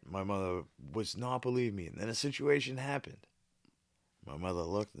weird shit. My mother was not believe me. And then a situation happened. My mother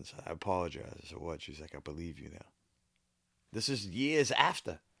looked and said, I apologize. I said, what? She's like, I believe you now. This is years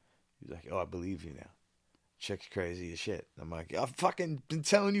after. He's like, oh, I believe you now. Chick's crazy as shit. I'm like, I've fucking been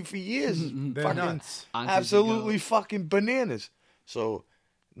telling you for years. They're fucking nuts. absolutely fucking bananas. So,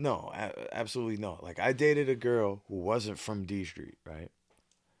 no, absolutely no. Like, I dated a girl who wasn't from D Street, right?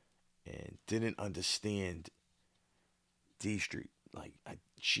 And didn't understand D Street. Like,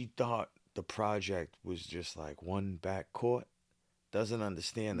 she thought the project was just like one back court. Doesn't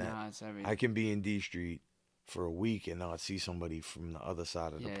understand that. Nah, it's everything. I can be in D Street for a week and not see somebody from the other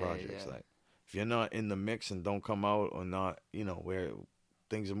side of the projects. Yeah. Like, if you're not in the mix and don't come out or not, you know, where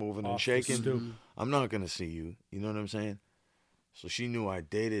things are moving and Off the shaking, stoop. I'm not going to see you. You know what I'm saying? So she knew I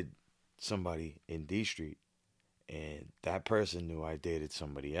dated somebody in D Street, and that person knew I dated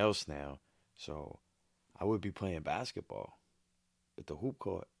somebody else now. So I would be playing basketball at the hoop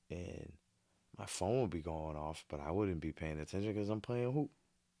court, and my phone would be going off, but I wouldn't be paying attention because I'm playing hoop.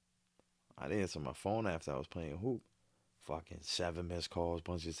 I'd answer my phone after I was playing hoop. Fucking 7 missed calls,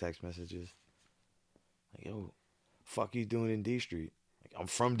 bunch of text messages. Like, yo, fuck you doing in D Street? Like, I'm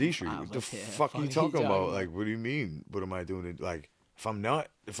from D Street. What the fuck you talking about? Like, what do you mean? What am I doing? Like, if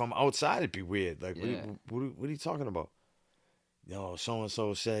I'm outside, it'd be weird. Like, what are you talking about? No, so and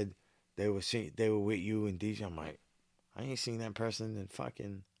so said they were with you in D Street. I'm like, I ain't seen that person in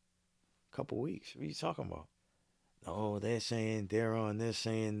fucking couple weeks. What are you talking about? No, they're saying they're on this,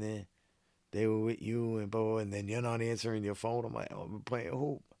 saying they were with you and blah, and then you're not answering your phone. I'm like, oh, I'm playing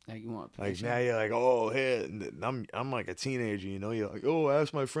hoop. Like, you want like now you're like, oh, here. I'm like a teenager, you know. You're like, oh,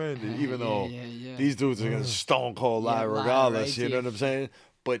 ask my friend. And even though these dudes are gonna stone cold lie regardless, you know what I'm saying?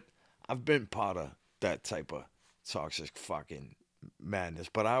 But I've been part of that type of toxic fucking madness.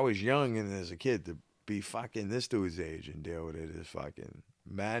 But I was young and as a kid to be fucking this dude's age and deal with it is fucking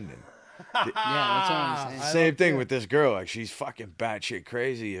maddening. Yeah, that's what I'm saying. Same thing with this girl. Like, she's fucking batshit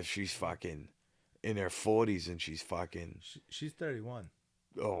crazy if she's fucking in her 40s and she's fucking... She's 31.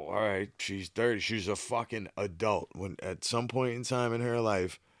 Oh, all right. She's 30. She's a fucking adult. When at some point in time in her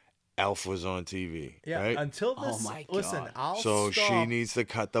life, Elf was on TV. Yeah, right? until this... Oh, my God. Listen, So she needs to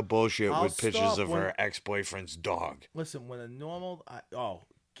cut the bullshit with pictures of when- her ex-boyfriend's dog. Listen, when a normal...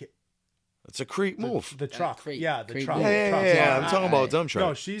 It's a creep move. The truck. creep. Yeah, the Creep truck. move. Yeah. I'm talking about dump truck.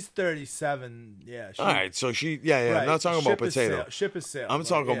 No, she's 37. Yeah. All right, so I'm not talking about potato. Ship is sale. I'm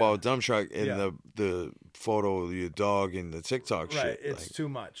talking about dump truck and the photo of your dog and the TikTok shit. Right, it's like, too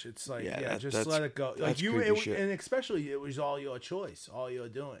much. It's like, just that's- let it go. Like that's you, creepy shit. and especially it was all your choice, all you're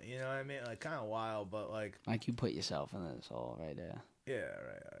doing. You know what I mean? Like kind of wild, but like. Like, you put yourself in this hole right there. Yeah,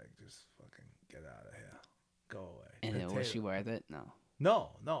 right. Like, just fucking get out of here, go away. And was she worth it? No.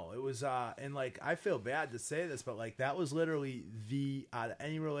 No, it was, and like, I feel bad to say this, but like, that was literally out of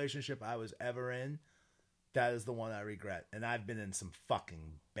any relationship I was ever in, that is the one I regret. And I've been in some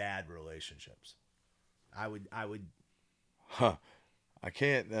fucking bad relationships. I would. I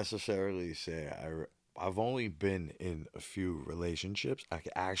can't necessarily say I've only been in a few relationships, like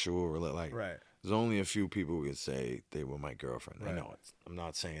right. There's only a few people who could say they were my girlfriend. Right. I know I'm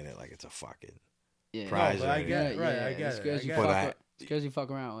not saying it like it's a fucking prize. No, but I get it. Right, I get it. It's girls you fuck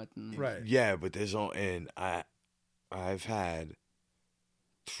around with. Right. Yeah, but I've had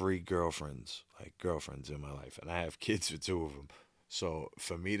 3 girlfriends in my life, and I have kids with 2 of them. So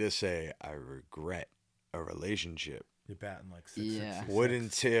for me to say I regret a relationship, you're batting like 666. would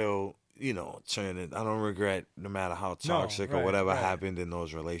until turning. I don't regret no matter how toxic or whatever happened in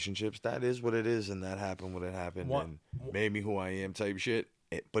those relationships. That is what it is, and that happened what it happened, and made me who I am type shit.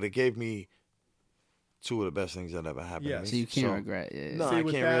 But it gave me 2 of the best things that ever happened to me. So you can't regret. No, I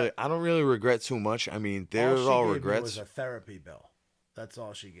can't really. I don't really regret too much. I mean, there's all regrets. Me was a therapy bill. That's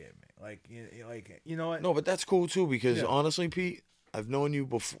all she gave me. Like you know what? No, but that's cool too because honestly, Pete, I've known you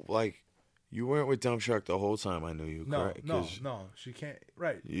before. Like, you weren't with Dump Truck the whole time I knew you, correct? No, she can't.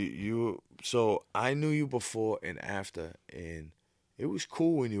 Right. So I knew you before and after, and it was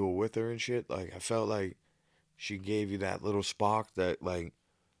cool when you were with her and shit. Like, I felt like she gave you that little spark that, like,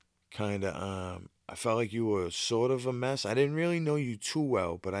 kind of, I felt like you were sort of a mess. I didn't really know you too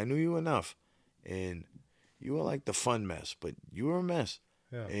well, but I knew you enough. And you were like the fun mess, but you were a mess.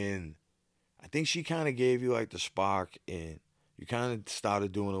 Yeah. And I think she kind of gave you like the spark, and you kind of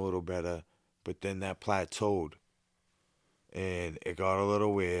started doing a little better, but then that plateaued. And it got a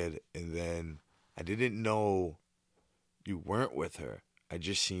little weird, and then I didn't know you weren't with her. I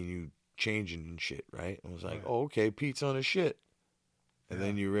just seen you changing and shit, right? I was like, oh, okay, Pete's on his shit. And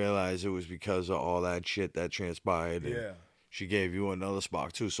then you realize it was because of all that shit that transpired. And she gave you another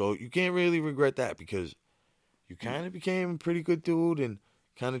spark, too. So you can't really regret that because you kind of became a pretty good dude and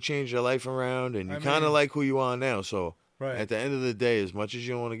kind of changed your life around. And you kind of like who you are now. So Right. At the end of the day, as much as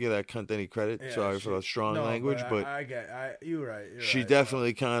you don't want to give that cunt any credit, sorry for the strong language, but you're right. She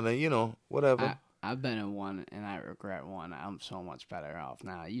definitely kind of, whatever. I've been in one, and I regret one. I'm so much better off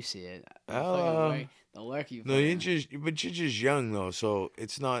now. You see it. The work you No, you're just young, though, so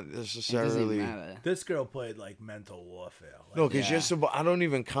it's not necessarily... It doesn't matter. This girl played, like, mental warfare. Like, no, because I don't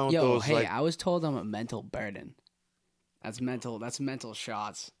even count those, hey, like... I was told I'm a mental burden. That's mental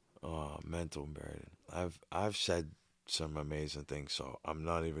shots. Oh, mental burden. I've said some amazing things, so I'm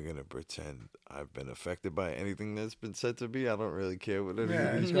not even going to pretend I've been affected by anything that's been said to me. I don't really care what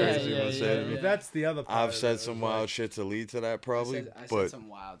anybody's crazy people say to me. That's the other part. I've said some wild shit to lead to that, probably. I said some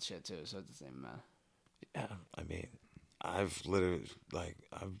wild shit, too, so it doesn't matter. Yeah, I mean, I've literally,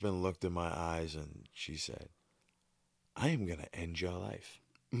 I've been looked in my eyes, and she said, I am going to end your life.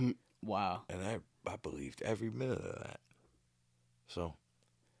 Wow. And I believed every minute of that. So,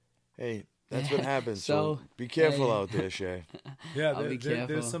 hey, that's what happens. So be careful out there, Shea. Yeah, I'll be careful.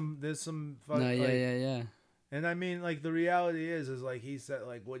 There's some. No, yeah. And I mean, like, the reality is like he said,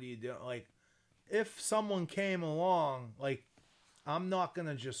 like, what do you do? Like, if someone came along, like, I'm not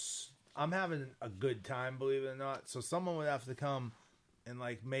gonna just. I'm having a good time, believe it or not. So someone would have to come and,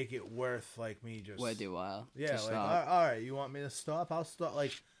 like, make it worth, like, me just. What do while? Yeah, like, all right, you want me to stop? I'll stop.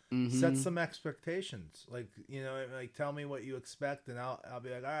 Like. Set some expectations, like, like, tell me what you expect, and I'll be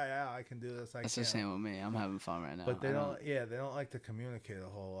like, all right, yeah, I can do this. That's the same with me. I'm having fun right now. But they don't like to communicate a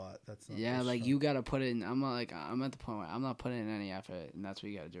whole lot. That's not like, you gotta put it in. I'm at the point where I'm not putting in any effort, and that's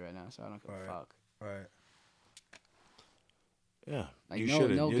what you gotta do right now. So I don't give a fuck. Right. Yeah. Like, you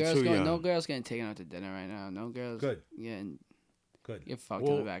no girls young. No girls getting taken out to dinner right now. No girls. Good. Get fucked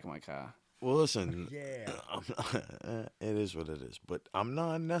in the back of my car. Well, listen, yeah, it is what it is. But I'm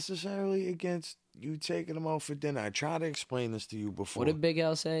not necessarily against you taking them out for dinner. I tried to explain this to you before. What did Big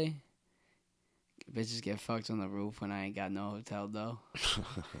L say? Bitches get fucked on the roof when I ain't got no hotel, though.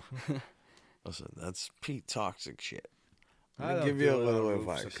 Listen, that's Pete toxic shit. I'm going to give you a little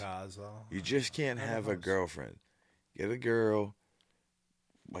advice. You just can't have a girlfriend. Get a girl,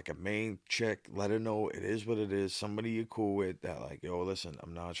 like a main chick, let her know it is what it is. Somebody you're cool with that, like, yo, listen,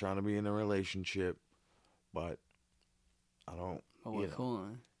 I'm not trying to be in a relationship, but I don't. But we're cool,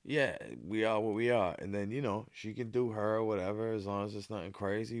 huh? Yeah, we are what we are. And then, she can do her or whatever as long as it's nothing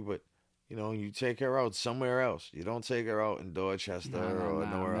crazy. But, you take her out somewhere else. You don't take her out in Dorchester or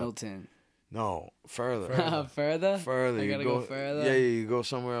nowhere Milton. else. No, further. Further? Further. I gotta go further? Yeah, you go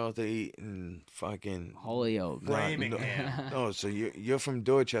somewhere else to eat and fucking... Holyoke. No, so you're from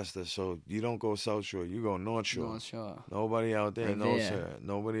Dorchester, so you don't go South Shore. You go North Shore. North Shore. Nobody out there knows her.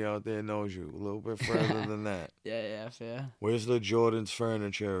 Nobody out there knows you. A little bit further than that. Yeah, fair. Where's the Jordan's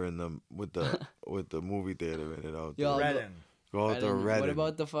furniture with the movie theater in it out there? Redding. Go out to Redding. What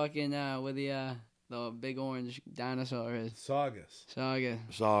about the fucking, where the big orange dinosaur is? Saugus.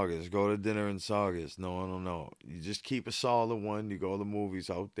 Go to dinner in Saugus. No. You just keep a solid one. You go to the movies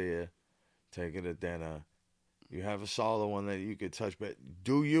out there. Take it to dinner. You have a solid one that you could touch. But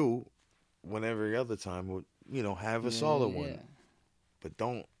do you, when every other time, would have a solid one. But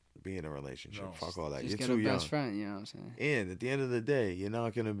don't be in a relationship. No. Fuck all that. Just you're get too a young. best friend, you know what I'm saying? And at the end of the day, you're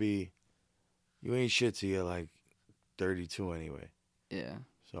not going to be... You ain't shit till you're like 32 anyway. Yeah.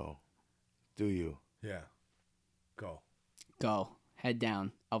 So... Do you? Yeah. Go. Head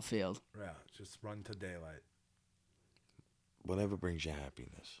down. Upfield. Yeah. Just run to daylight. Whatever brings you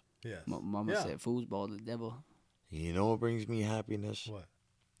happiness. Yes. Mama said foosball the devil. You know what brings me happiness? What?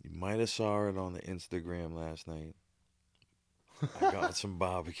 You might have saw it on the Instagram last night. I got some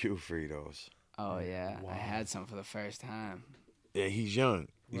barbecue Fritos. Oh, yeah. Wow. I had some for the first time. Yeah, he's young.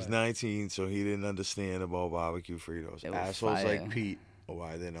 He's 19, so he didn't understand about barbecue Fritos. Assholes fire. like Pete,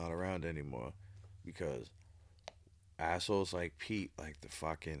 why they're not around anymore. Because assholes like Pete like the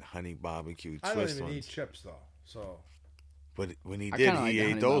fucking honey barbecue twist ones. I don't even eat chips, though, so... But when he did, he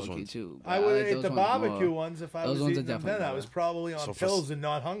ate those ones. Too, I would have ate the barbecue ones if I was eating them then. I was probably on pills and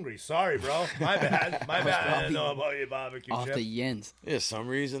not hungry. Sorry, bro. My bad. I didn't know about your barbecue off chips. The yens. Yeah, some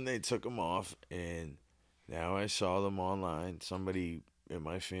reason they took them off, and now I saw them online. Somebody in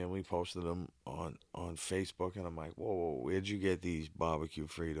my family posted them on Facebook, and I'm like, whoa, where'd you get these barbecue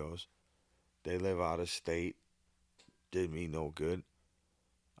Fritos? They live out of state. Did me no good.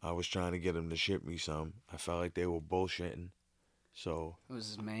 I was trying to get them to ship me some. I felt like they were bullshitting. So it was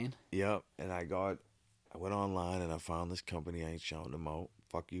his main. Yep, and I went online and I found this company. I ain't shouting them out.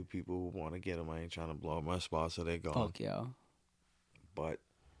 Fuck you people who want to get them. I ain't trying to blow up my spot, so they're gone. Fuck yo. But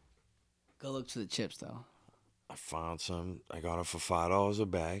go look for the chips though. I found some. I got them for $5 a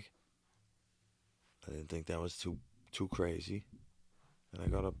bag. I didn't think that was too crazy, and I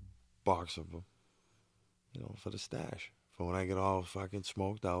got a box of them. for the stash. For when I get all fucking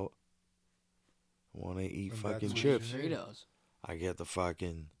smoked out, I want to eat And fucking that's chips. Fritos. I get the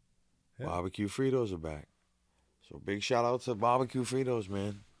fucking Yeah. barbecue Fritos are back. So big shout out to barbecue Fritos,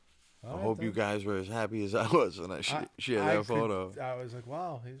 man. All I right, hope then. you guys were as happy as I was when I shared that photo. I was like,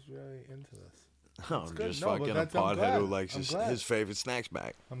 wow, he's really into this. I'm good. just No, but fucking a that's- I'm pothead glad. who likes I'm his, glad. his favorite snacks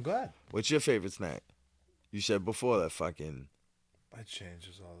back. I'm glad. What's your favorite snack? You said before that fucking... That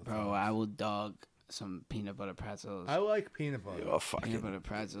changes all the time. Bro, I will dog some peanut butter pretzels. I like peanut butter. Oh, fucking... Peanut butter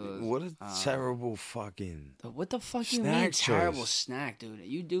pretzels. What a terrible fucking... What the fuck you snack mean terrible choice. snack, dude?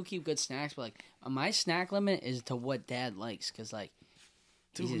 You do keep good snacks, but like my snack limit is to what Dad likes, cause like,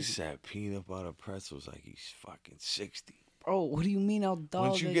 Dude he's just- said peanut butter pretzels like he's fucking 60. bro, what do you mean I'll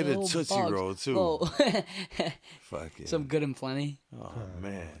dog? Once you like get a little Tootsie bugs? Roll, too. Oh. Fucking... Some good and plenty. Oh,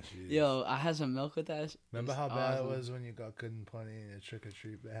 man. Jeez. Yo, I had some milk with that. Remember how It's bad awesome. it was when you got good and plenty in your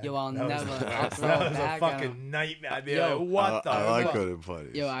trick-or-treat bag? Yo, I'll That was never- the I'll worst. throw That it was a back at fucking him. nightmare. I'd be Yo, like, what the I like fuck? good and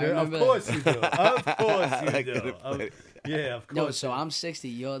plenty. Yo, I Yeah, remember. of course you do. Of course you like do. good and plenty. Yeah, of course. No, so I'm 60.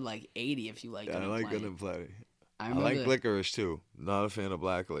 You're like 80 if you like good I and like plenty. good and plenty. I I remember like licorice too. Not a fan of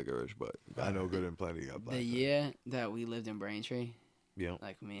black licorice, but I know good and plenty got black. the year that we lived in Braintree. Yeah.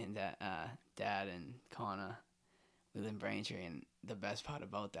 Like me and Dad and Connor, we lived in Braintree, and the best part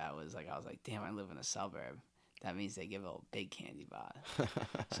about that was like I was like, damn, I live in a suburb. That means they give out big candy bars.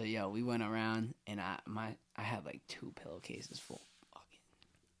 So yo, we went around, and I had like 2 pillowcases full of fucking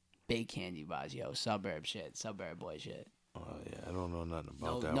big candy bars. Yo, suburb shit, suburb boy shit. Oh yeah, I don't know nothing No,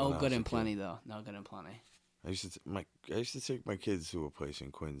 about that. no when I good was a and kid. plenty though. No good and plenty. I used to take my kids to a place in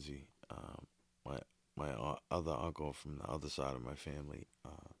Quincy. My other uncle from the other side of my family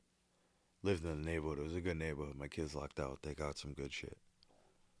lived in the neighborhood. It was a good neighborhood. My kids lucked out. They got some good shit.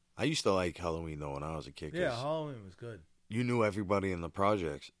 I used to like Halloween though when I was a kid. 'Cause yeah, Halloween was good. you knew everybody in the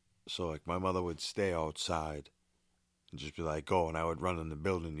projects. So like my mother would stay outside and just be like, go, and I would run in the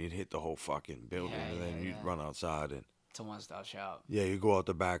building. You'd hit the whole fucking building, Yeah, and then yeah, you'd yeah. run outside and It's a one-stop shop. yeah, you go out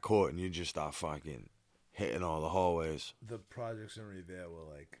the back court and you just start fucking hitting all the hallways. The projects in Revere were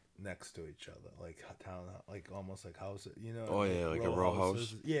like next to each other, like town, like almost like houses. You know? Oh, yeah, like a row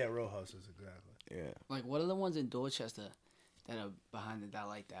house? Yeah, row houses, exactly. Yeah. Like, what are the ones in Dorchester that are behind it that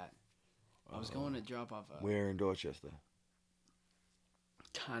like that? I was going to drop off a Where in Dorchester?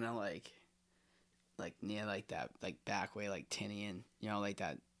 kind of like near like that, like back way, like Tinian, you know, like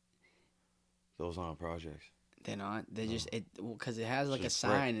that. Those aren't projects. They're not. They're just because it has like a just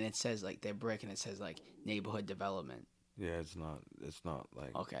brick. sign and it says like they're brick and it says like neighborhood development. Yeah, it's not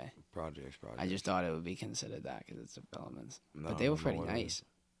like Okay, projects. I just thought it would be considered that because it's developments. No, But they I were don't know pretty what it nice. is.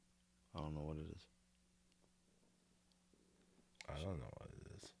 I don't know what it is. I don't know what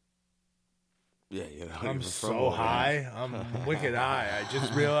it is. Yeah, you know. I'm so high. I'm wicked high. I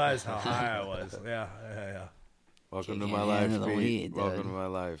just realized how high I was. Yeah. Welcome to Kicking my it life, into the Pete. weed, Welcome dude. to my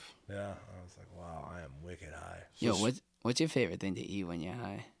life. Yeah. I was like, wow, I am wicked high. Yo, what's your favorite thing to eat when you're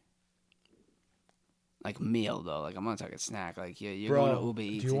high? Like meal though, like I'm not talking snack. Like you're going to Uber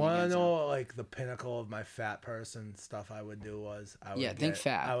Eats. do you want to know what, like the pinnacle of my fat person stuff I would do was? Think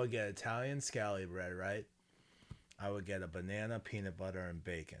fat. I would get Italian scally bread, right? I would get a banana, peanut butter, and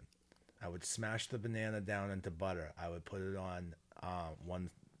bacon. I would smash the banana down into butter. I would put it on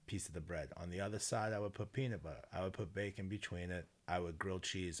one piece of the bread. On the other side, I would put peanut butter. I would put bacon between it. I would grilled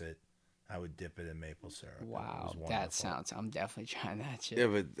cheese it. I would dip it in maple syrup. It Wow, was that wonderful. sounds. I'm definitely trying that shit. Yeah,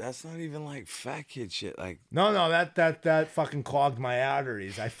 but that's not even like fat kid shit. Like No, that fucking clogged my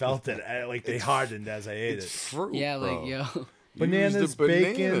arteries. I felt it. Like they hardened as I ate it's it. fruit. Yeah, bro. like yo. Use Bananas, the banana,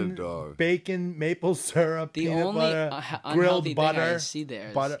 bacon, dog. bacon, maple syrup, The peanut only butter, unhealthy grilled thing butter. I see there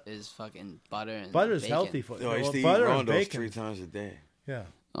is, butter. is fucking butter and Butter's bacon. healthy for Yo, I used to eat butter and Rondos bacon. 3 times a day. Yeah.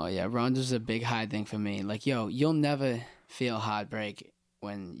 Oh yeah, Rondo's a big high thing for me. Like yo, you'll never feel heartbreak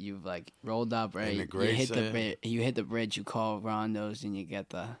when you've like rolled up, right? And the You grace, hit the yeah. you hit the bridge. You call Rondo's and you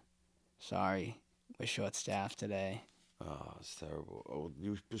get the, sorry, we're short staffed today. Oh, it's terrible. Oh,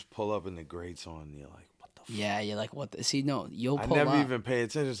 you just pull up and the grates on, and you're like, what the fuck? Yeah, you're like, what? See, no, you'll I pull never up. even pay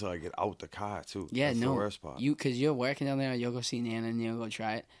attention until I get out the car, too. Yeah, That's no, the worst part. because you're working down there. You'll go see Nana and you'll go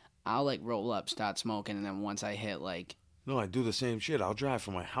try it. I'll like roll up, start smoking, and then once I hit like, No, I do the same shit. I'll drive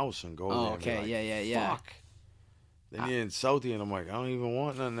from my house and go Oh, there and be okay, like, yeah. Fuck. Then you're in Southie, and I'm like, I don't even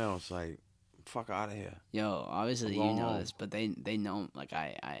want nothing else. Like, fuck out of here. yo, obviously I'm you know going this, but they know like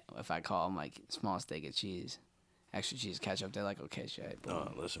I if I call them like small steak of cheese, extra cheese ketchup, they're like, okay, shit. boom.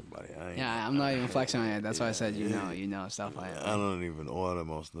 No, listen, buddy. I ain't, Yeah, I'm not even flexing on it. That's why I said you know stuff like I that. don't even order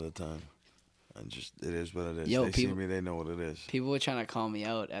most of the time. It is what it is. Yo, they people- see me, they know what it is. People were trying to call me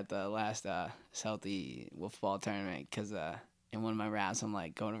out at the last Celtic football tournament because in one of my raps I'm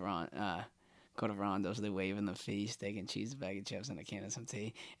like, go Go to Rondo's, they wave in the face, steak and cheese, a bag of chips, and a can of some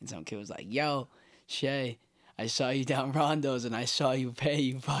tea. And some kid was like, "Yo, Shea, I saw you down Rondo's, and I saw you pay,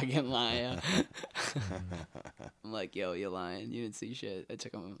 you fucking liar." I'm like, "Yo, you're lying. You didn't see shit." I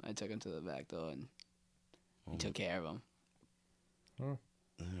took him to the back door, and he took care of him.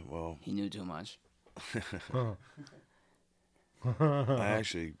 Well, he knew too much. I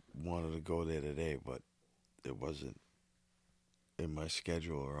actually wanted to go there today, but it wasn't in my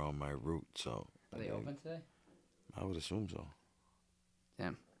schedule or on my route, so... Are they open today? I would assume so.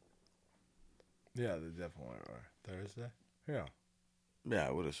 Damn. Yeah, they definitely are. Thursday? Yeah. Yeah,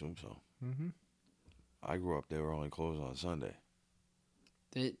 I would assume so. Mm-hmm. I grew up, they were only closed on Sunday.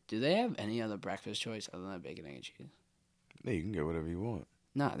 Do they have any other breakfast choice other than bacon, egg, and cheese? Yeah, you can get whatever you want.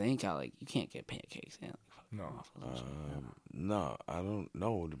 No, they ain't got, like, you can't get pancakes. They No. No, I don't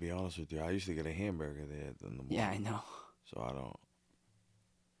know, to be honest with you. I used to get a hamburger there in the morning. Yeah, I know. So I don't...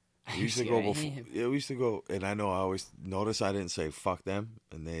 I We used to go before. Yeah, we used to go, and I know I always notice I didn't say fuck them,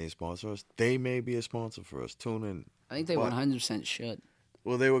 and they ain't sponsor us. They may be a sponsor for us. Tune in. I think they 100% should.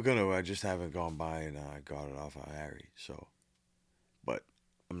 Well, they were gonna. I just haven't gone by and got it off of Harry. So, but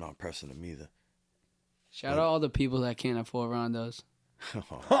I'm not pressing them either. Shout out all the people that can't afford Rondos.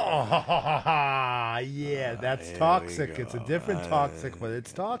 Yeah, that's toxic. It's a different toxic, but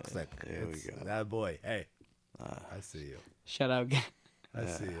it's toxic. There we go. That boy. Hey, I see you. Shout out. I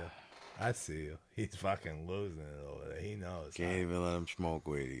see you. I see you. He's fucking losing it over there. He knows. Can't even let him smoke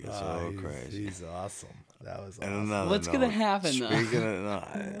with you. It's so crazy. He's awesome. That was And awesome. another What's gonna happen though? Speaking of,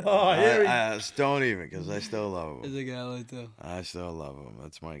 no, here he- don't even, because I still love him. There's a guy like that. I still love him.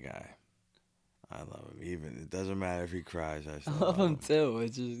 That's my guy. I love him. Even it doesn't matter if he cries. I I still love him too.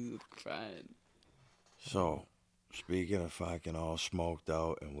 It's just crying. So, speaking of fucking all smoked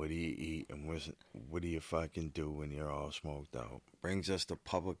out, and what do you eat, and what do you fucking do when you're all smoked out? Brings us to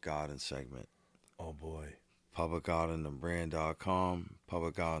Public Garden segment. Oh boy. PublicGardenTheBrand.com,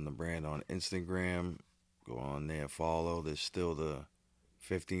 Public Garden the Brand on Instagram. Go on there, follow. There's still the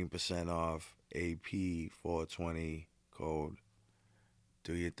 15% off AP420 code.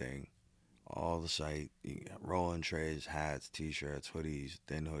 Do your thing. All the site. You got rolling trays, hats, t-shirts, hoodies,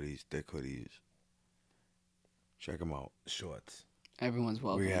 thin hoodies, thick hoodies. Check them out. Shorts. Everyone's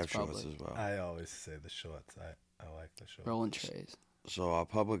welcome. We have It's shorts public. as well. I always say the shorts. I like the shorts. Rolling trays. So our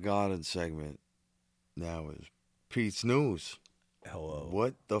Public Garden segment now is Pete's News. Hello.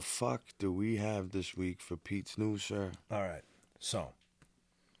 What the fuck do we have this week for Pete's News, sir? All right. So,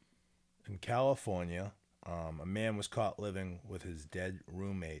 in California, a man was caught living with his dead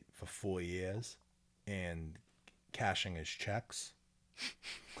roommate for 4 years and cashing his checks.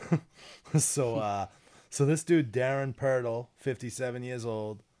 So this dude, Darren Pirtle, 57 years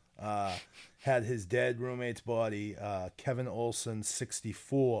old, had his dead roommate's body, Kevin Olson,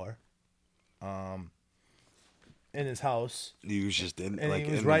 64, in his house. He was just in, And like,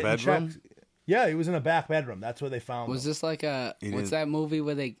 he was in the writing bedroom? checks. Yeah, he was in a back bedroom. That's where they found him. Was this like a He what's didn't- that movie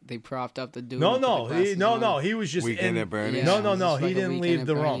where they propped up the dude? No, and put no, the glasses no. on? He was just Weekend in. at Bernie's? Yeah. No, was this he like a didn't Weekend leave at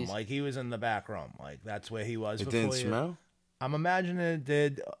the room. Bernie's? Like he was in the back room. Like that's where he was. It for didn't 4 years. smell? I'm imagining it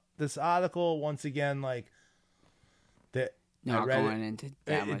did. This article once again, like that. Not I read going it. into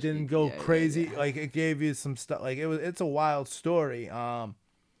that It much didn't detail. go Yeah, crazy. yeah. Like it gave you some stuff. Like it's a wild story.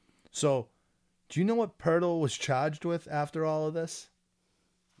 So do you know what Pirtle was charged with after all of this?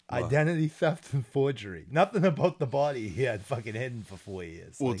 What? Identity theft and forgery. Nothing about the body he had fucking hidden for 4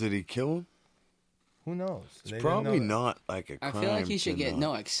 years. Well, Like, did he kill him? who knows? It's They didn't probably know that. not like a I crime. feel like he should to get not-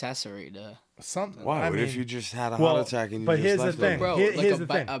 no accessory to. Something. Why? I What if mean, you just had a well, heart attack and you but just here's the left thing. him? Bro, Here- like here's a,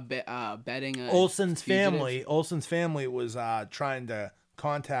 the thing. betting a Olson's fugitive. family was trying to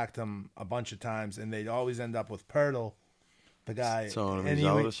contact him a bunch of times, and they'd always end up with Pirtle, the guy. Telling him and he's he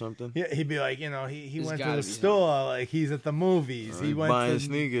out would- or something? Yeah, he'd be like, he He's went to gotta the be store, like he's at the movies. He went buying to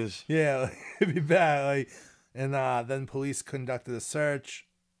sneakers. Yeah, it'd be bad. Like, and then police conducted a search,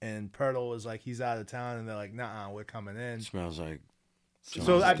 and Pirtle was like, he's out of town, and they're like, nah, we're coming in. It smells like...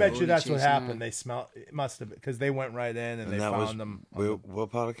 So I bet you that's what Chasing happened. that. They smelled. It must have because they went right in and they that was... found them. What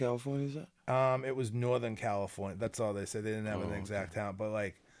part of California is that? It was Northern California. That's all they said. They didn't have an Oh, exact town, but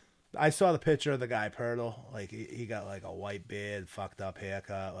like, I saw the picture of the guy Pirtle. Like he got like a white beard, fucked up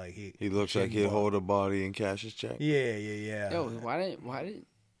haircut. Like He looks like he'd hold a body and cash his check. Yeah. Yo,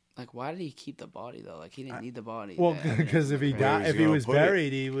 why did he keep the body though? Like he didn't need the body. Well, there. because if he Where died, was if he he gonna was put it?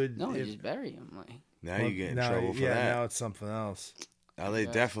 buried, he would. No, you if- just bury him. Like Now well, you get in now- trouble for yeah, that. now it's something else. Now they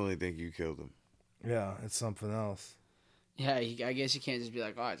definitely think you killed him. Yeah, it's something else. yeah, I guess you can't just be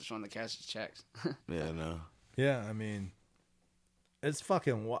like, oh, I just wanted to cash his checks. Yeah, no. Yeah, I mean, it's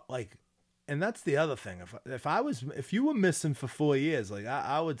fucking like And that's the other thing. If you were missing for 4 years, like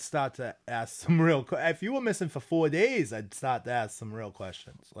I would start to ask some real. If you were missing for 4 days, I'd start to ask some real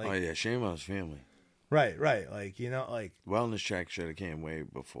questions. Like, Oh yeah, shame on his family. right. Like like Wellness check should have came way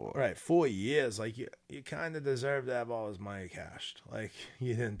before. right. 4 years, like you kind of deserve to have all his money cashed. Like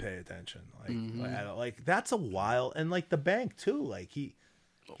you didn't pay attention. Like that's a while, and like the bank too. Like he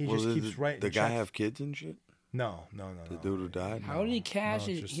just keeps writing. The guy checks. have kids and shit. No. The dude who died. How did he cash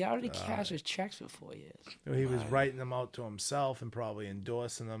his? just, How did he cash his checks for 4 years? He was writing them out to himself and probably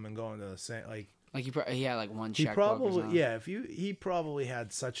endorsing them and going to the same like. Like he had like one He checkbook. probably he probably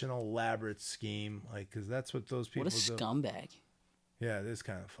had such an elaborate scheme, like because that's what those people What a do. scumbag! Yeah, it is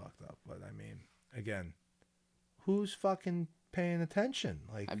kind of fucked up, but I mean, again, who's fucking paying attention?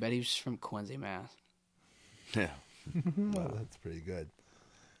 Like, I bet he was from Quincy, Mass. Yeah. well, that's pretty good.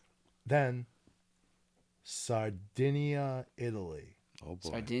 Then, Sardinia, Italy. Oh boy.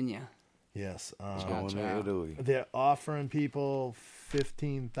 Sardinia. Yes, Going to Ciao. Italy. they're offering people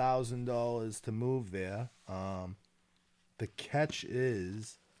 $15,000 to move there. The catch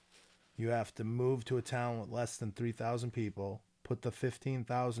is you have to move to a town with less than 3,000 people, put the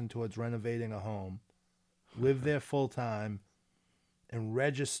 $15,000 towards renovating a home, live there full time, and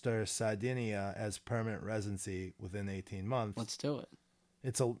register Sardinia as permanent residency within 18 months. Let's do it.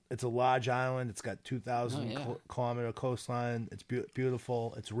 It's a large island. It's got 2,000 Oh, yeah. kilometer coastline. It's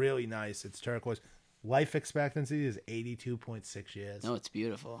beautiful. It's really nice. It's turquoise. Life expectancy is 82.6 years. No, it's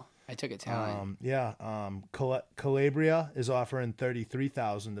beautiful. I took Italian. Calabria is offering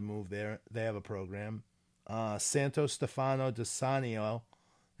 33,000 to move there. They have a program. Santo Stefano de Sanio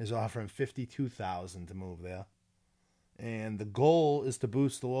is offering 52,000 to move there. And the goal is to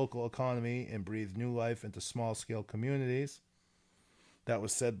boost the local economy and breathe new life into small scale communities. That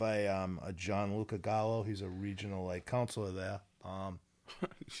was said by a Gianluca Gallo. He's a regional counselor there.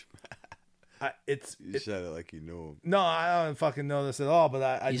 You said it like you knew him. No, I don't fucking know this at all.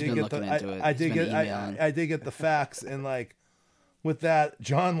 But I He's did been get looking the into it. I He's did been get emailing. I did get the facts and with that,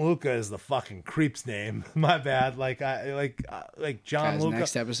 John Luca is the fucking creep's name. My bad. Like John Guys, Luca.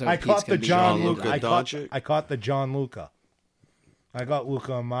 next episode, I Pete's caught the gonna be John John Luca. Luca Doncic? I caught the John Luca. I got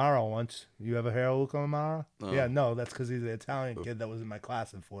Luca Amaro once. You ever hear of Luca Amaro? No. Yeah, no, that's because he's the Italian kid that was in my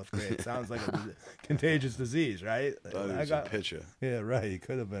class in 4th grade. Sounds like a contagious disease, right? Thought he was a pitcher. Yeah, right. He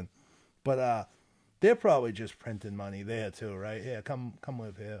could have been, but they're probably just printing money there too, right? Yeah, come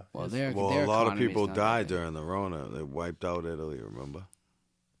live here. Well, Yes. their A lot of economy's people not died that during the Rona. They wiped out Italy, remember?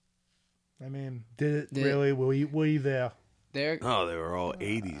 I mean, did it really? Were you there? good. Their No, they were all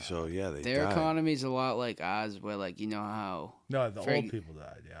 80, so yeah, they their died. economy's a lot like ours, where you know how No, the Very- old people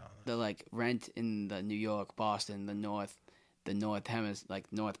died. Yeah. the rent in the New York, Boston, the north hemisphere,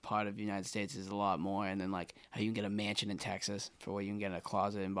 north part of the United States is a lot more, and then how you can get a mansion in Texas for what you can get a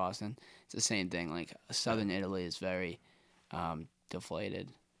closet in Boston. It's the same thing. Southern Italy is very deflated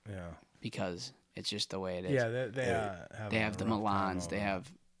Yeah. because it's just the way it is. Yeah, They have the Milans. They have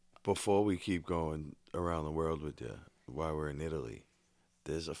Before we keep going around the world with you, while we're in Italy,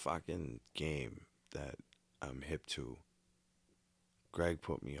 there's a fucking game that I'm hip to. Greg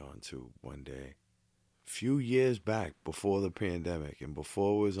put me on to one day. Few years back, before the pandemic and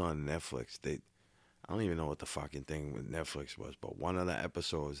before it was on Netflix, I don't even know what the fucking thing with Netflix was, but one of the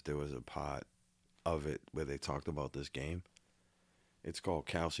episodes, there was a part of it where they talked about this game. It's called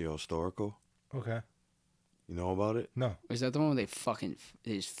Calcio Storico. Okay. You know about it? No. is that the one where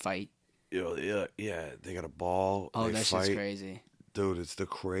they just fight? Yeah, they got a ball. Oh, they that's fight. just crazy. Dude, it's the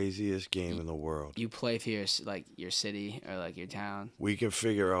craziest game in the world. You play for your city or your town. We can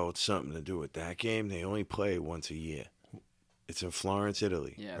figure out something to do with that game. They only play once a year. It's in Florence,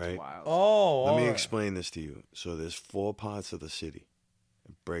 Italy. Yeah, it's right? wild. Oh, Let me alright. explain this to you. So there's 4 parts of the city.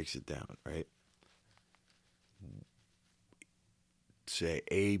 It breaks it down, right? Say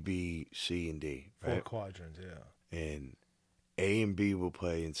A, B, C, and D, 4 right? quadrants. Yeah. And A and B will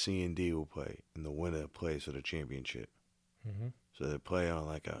play, and C and D will play, and the winner plays for the championship. Mm-hmm. So they play on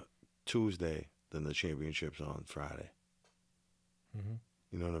a Tuesday, then the championship's on Friday. Mm-hmm.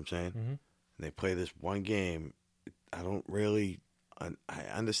 You know what I'm saying? Mm-hmm. And they play this one game. I don't really, I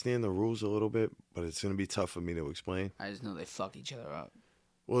understand the rules a little bit, but it's going to be tough for me to explain. I just know they fuck each other up.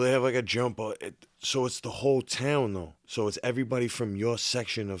 Well, they have a jump, so it's the whole town though. So it's everybody from your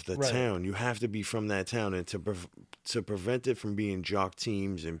section of the Right. town. You have to be from that town, and to prevent it from being jock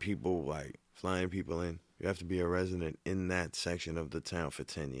teams and people flying people in, you have to be a resident in that section of the town for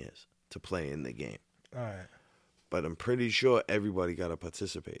 10 years to play in the game. All right. But I'm pretty sure everybody got to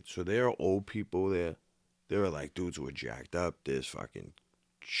participate. So there are old people there. There are dudes who are jacked up. There's fucking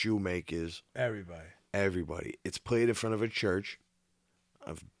shoemakers. Everybody. Everybody. It's played in front of a church.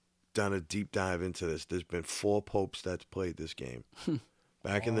 done a deep dive into this. There's been 4 popes that's played this game.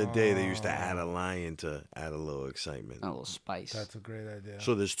 Back in the day, they used to add a lion to add a little excitement. A little spice. That's a great idea.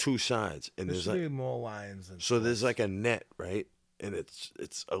 So there's 2 sides, and There should be more lions. Than so there's like a net, right? And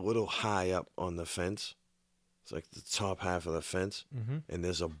it's a little high up on the fence. It's like the top half of the fence, and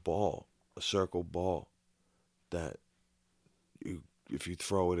there's a ball, a circle ball, that if you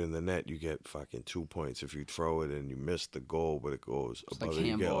throw it in the net, you get fucking 2 points. If you throw it and you miss the goal, but it goes It's above like it,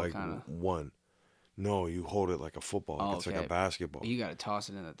 you get handball, like kinda. 1. No, you hold it like a football. Oh, It's like okay. a basketball. You got to toss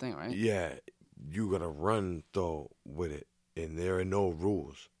it in the thing, right? Yeah, you gotta run though with it, and there are no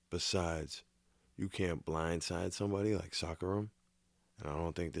rules besides you can't blindside somebody like soccer 'em, and I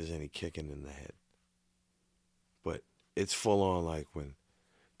don't think there's any kicking in the head. But it's full on like when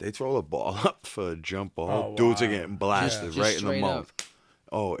they throw the ball up for a jump ball, dudes are getting blasted Just right in the straight mouth. up.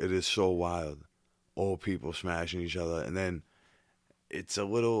 Oh, it is so wild. Old people smashing each other, and then it's a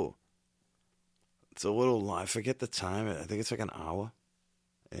little. I forget the time. I think it's like an hour.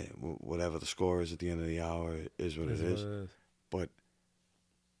 And whatever the score is at the end of the hour is what it is. But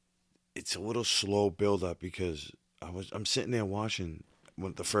it's a little slow build up because I'm sitting there watching.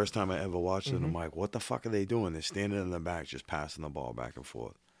 The first time I ever watched it, I'm like, what the fuck are they doing? They're standing in the back just passing the ball back and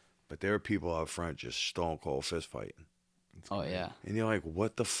forth. But there are people out front just stone cold fist fighting. Oh, yeah. And you're like,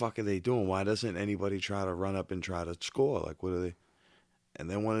 what the fuck are they doing? Why doesn't anybody try to run up and try to score? Like, what are they? And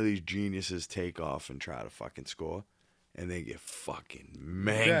then one of these geniuses take off and try to fucking score. And they get fucking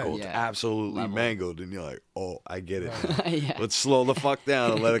mangled. Yeah. Absolutely Leveled. mangled. And you're like, oh, I get it now. Yeah. Let's slow the fuck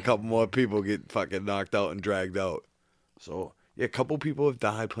down and let a couple more people get fucking knocked out and dragged out. So, yeah, a couple people have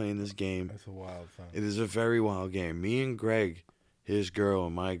died playing this game. That's a wild thing. It is a very wild game. Me and Greg, his girl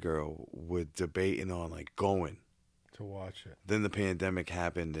and my girl, were debating on, like, going. To watch it. Then the pandemic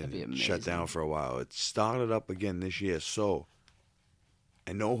happened That'd be and shut amazing. down for a while. It started up again this year. So,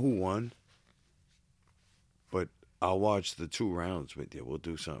 I know who won, but I'll watch the 2 rounds with you. We'll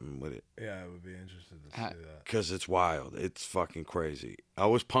do something with it. Yeah, I would be interested to see that. Because it's wild. It's fucking crazy. I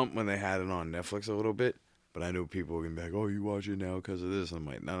was pumped when they had it on Netflix a little bit, but I knew people were going to be like, oh, you watch it now because of this? I'm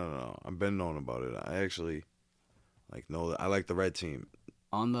like, no. I've been known about it. I actually know that. I like the red team.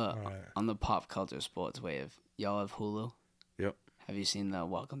 On the pop culture sports wave, y'all have Hulu? Yep. Have you seen the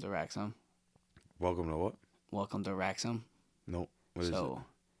Welcome to Wrexham? Welcome to what? Welcome to Wrexham? Nope. What is it? So,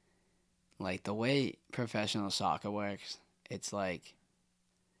 like, the way professional soccer works, it's like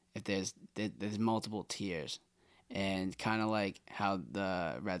if there's multiple tiers, and kind of like how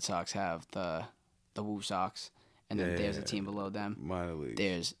the Red Sox have the Woo Sox, and then there's a team below them. Minor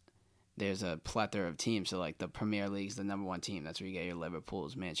leagues. There's a plethora of teams. So, like, the Premier League's the number 1 team. That's where you get your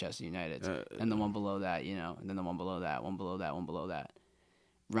Liverpool's, Manchester United's, and the one below that, and then the one below that, one below that, one below that.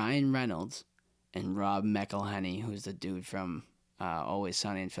 Ryan Reynolds and Rob McElhenney, who's the dude from Always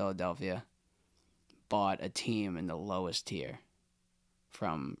Sunny in Philadelphia, bought a team in the lowest tier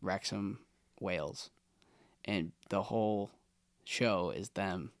from Wrexham, Wales. And the whole show is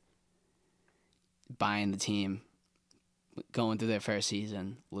them buying the team, going through their first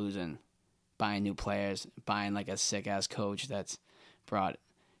season, losing, buying new players, buying like a sick-ass coach that's brought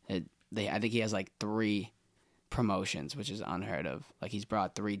it. I think he has like 3 promotions, which is unheard of. Like, he's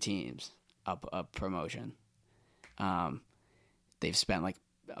brought 3 teams up a promotion. They've spent like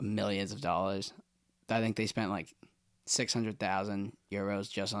millions of dollars. I think they spent like 600,000 euros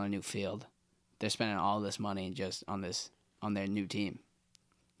just on a new field. They're spending all this money just on their new team.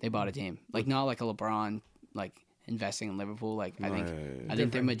 They bought a team, like not like a LeBron, like investing in Liverpool. Like I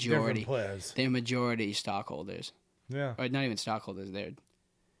think they're majority stockholders. Yeah. Or not even stockholders. They're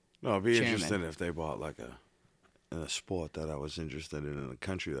It'd be chairman. interesting if they bought like in a sport that I was interested in a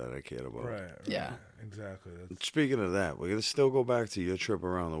country that I cared about. Right. Yeah. Exactly. Speaking of that, we're going to still go back to your trip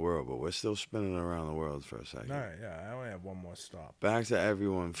around the world, but we're still spinning around the world for a second. All right, yeah. I only have one more stop. Back to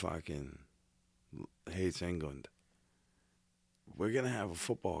everyone fucking hates England. We're going to have a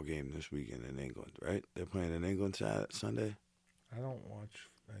football game this weekend in England, right? They're playing in England Sunday? I don't watch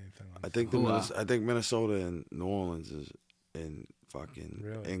anything on I think Minnesota and New Orleans is in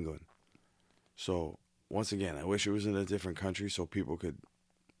fucking England. So, once again, I wish it was in a different country so people could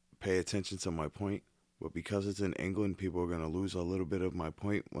pay attention to my point. But because it's in England, people are going to lose a little bit of my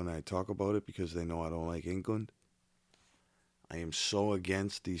point when I talk about it because they know I don't like England. I am so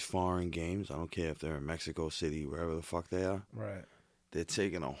against these foreign games. I don't care if they're in Mexico City, wherever the fuck they are. Right. They're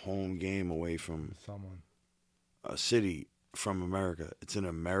taking a home game away from someone. A city from America. It's an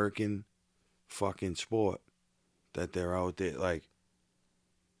American fucking sport that they're out there. Like,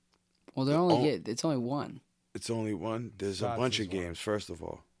 well, it's only one. It's only one. There's a bunch of games, first of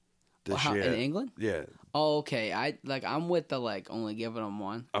all. In England? Yeah. Oh, okay. I'm with the only giving them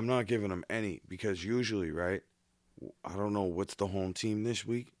one. I'm not giving them any because usually, right? I don't know what's the home team this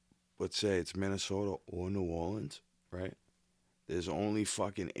week. Let's say it's Minnesota or New Orleans, right? There's only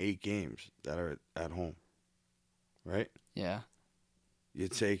fucking 8 games that are at home, right? Yeah. You're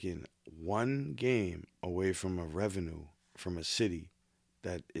taking one game away from a revenue from a city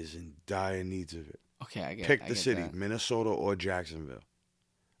that is in dire needs of it. Okay, I get it. Pick the city, that. Minnesota or Jacksonville.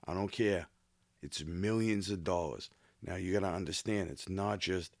 I don't care. It's millions of dollars. Now, you got to understand, it's not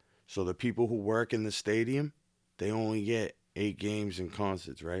just... So the people who work in the stadium, they only get 8 games and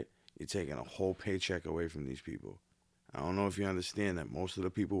concerts, right? You're taking a whole paycheck away from these people. I don't know if you understand that most of the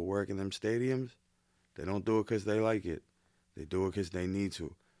people who work in them stadiums, they don't do it because they like it. They do it because they need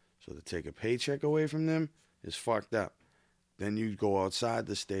to. So to take a paycheck away from them is fucked up. Then you go outside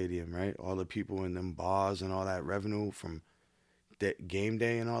the stadium, right? All the people in them bars and all that revenue from game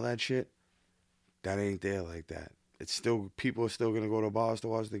day and all that shit, that ain't there like that. It's still, people are still going to go to bars to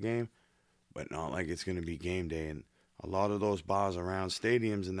watch the game, but not like it's going to be game day. And a lot of those bars around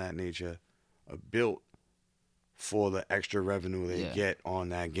stadiums and that nature are built for the extra revenue they get on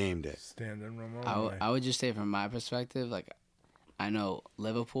that game day. Standing room only. I would just say from my perspective, I know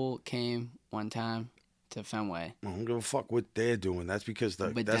Liverpool came one time to Fenway. I don't give a fuck what they're doing. That's because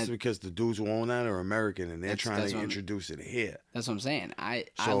because the dudes who own that are American and they're trying to introduce it here. That's what I'm saying. I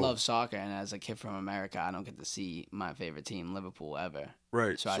love soccer, and as a kid from America, I don't get to see my favorite team, Liverpool, ever.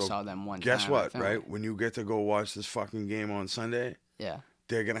 Right. So I saw them one time. Guess what, right? When you get to go watch this fucking game on Sunday,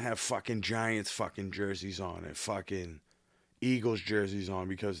 they're going to have fucking Giants fucking jerseys on and fucking Eagles jerseys on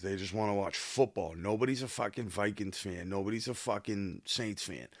because they just want to watch football. Nobody's a fucking Vikings fan. Nobody's a fucking Saints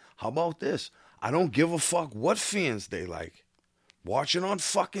fan. How about this? I don't give a fuck what fans they like. Watch it on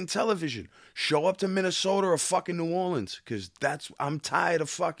fucking television. Show up to Minnesota or fucking New Orleans because I'm tired of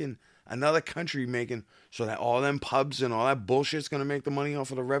fucking another country making so that all them pubs and all that bullshit's going to make the money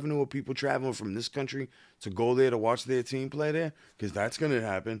off of the revenue of people traveling from this country to go there to watch their team play there because that's going to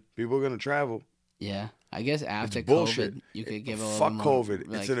happen. People are going to travel. Yeah. I guess after COVID, you could give a little fuck more.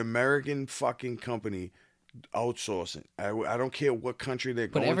 COVID. It's an American fucking company outsourcing. I don't care what country they're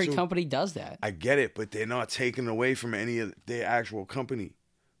going to. But every company does that. I get it, but they're not taking away from any of their actual company.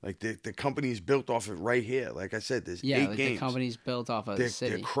 Like the company's built off of right here. Like I said, there's 8 games. The company's built off of the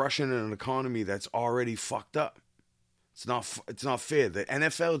city. They're crushing an economy that's already fucked up. It's not fair. The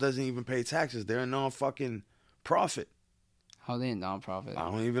NFL doesn't even pay taxes. They're a non-fucking profit. How are they a non-profit?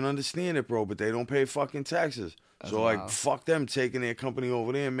 I don't even understand it, bro, but they don't pay fucking taxes. That's so, wild. Fuck them taking their company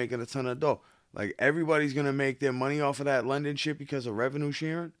over there and making a ton of dough. Like, everybody's going to make their money off of that London shit because of revenue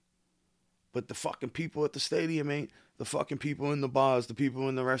sharing. But the fucking people at the stadium ain't. The fucking people in the bars, the people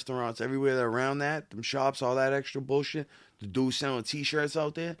in the restaurants, everywhere that around that, them shops, all that extra bullshit. The dudes selling T-shirts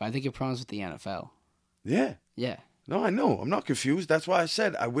out there. But I think your problem's with the NFL. Yeah. Yeah. No, I know. I'm not confused. That's why I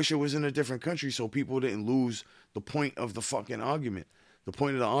said I wish it was in a different country so people didn't lose the point of the fucking argument. The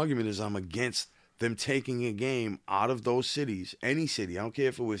point of the argument is I'm against them taking a game out of those cities, any city. I don't care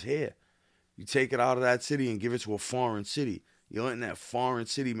if it was here. You take it out of that city and give it to a foreign city. You're letting that foreign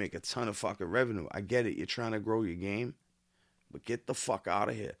city make a ton of fucking revenue. I get it. You're trying to grow your game. But get the fuck out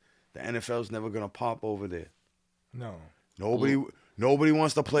of here. The NFL's never going to pop over there. No. Nobody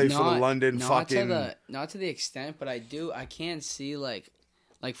wants to play for the London fucking... Not to the extent, but I can't see, like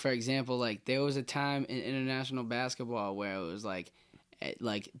for example, there was a time in international basketball where it was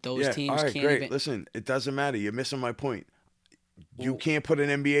those teams all right, can't great. even... Listen, it doesn't matter. You're missing my point. You can't put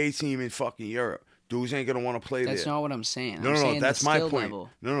an NBA team in fucking Europe. Dudes ain't going to want to play there. That's not what I'm saying. No, that's my point.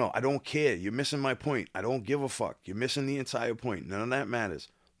 No, I don't care. You're missing my point. I don't give a fuck. You're missing the entire point. None of that matters.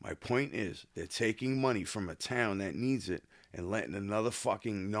 My point is they're taking money from a town that needs it and letting another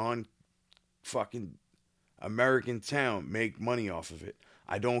fucking non-fucking American town make money off of it.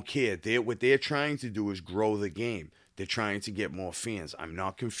 I don't care. What they're trying to do is grow the game. They're trying to get more fans. I'm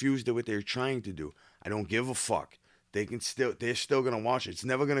not confused at what they're trying to do. I don't give a fuck. They're still going to watch it. It's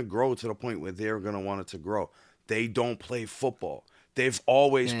never going to grow to the point where they're going to want it to grow. They don't play football. They've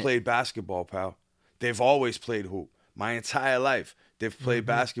always played basketball, pal. They've always played hoop. My entire life, they've played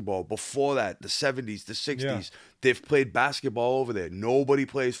basketball. Before that, the 70s, the 60s, they've played basketball over there. Nobody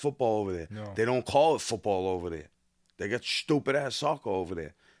plays football over there. No. They don't call it football over there. They got stupid-ass soccer over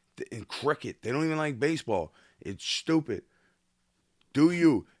there. And cricket. They don't even like baseball. It's stupid. Do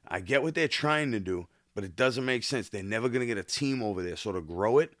you? I get what they're trying to do. But it doesn't make sense. They're never going to get a team over there. So to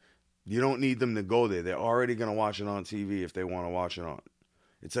grow it, you don't need them to go there. They're already going to watch it on TV if they want to watch it on.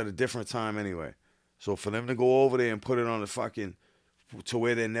 It's at a different time anyway. So for them to go over there and put it on the fucking, to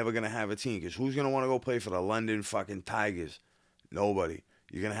where they're never going to have a team. Because who's going to want to go play for the London fucking Tigers? Nobody.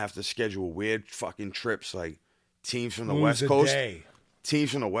 You're going to have to schedule weird fucking trips like teams from the West Coast.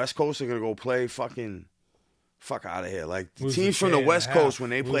 Teams from the West Coast are going to go play fuck out of here. Like the teams from the West Coast, when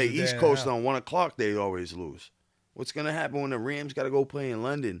they play East Coast on 1 o'clock, they always lose. What's going to happen when the Rams got to go play in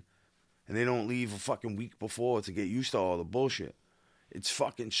London and they don't leave a fucking week before to get used to all the bullshit? It's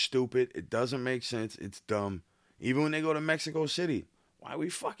fucking stupid. It doesn't make sense. It's dumb. Even when they go to Mexico City, why are we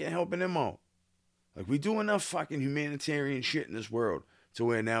fucking helping them out? Like, we do enough fucking humanitarian shit in this world to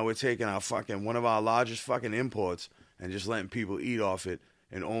where now we're taking our fucking, one of our largest fucking imports and just letting people eat off it,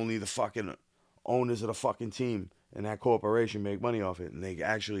 and only the fucking owners of the fucking team and that corporation make money off it. And they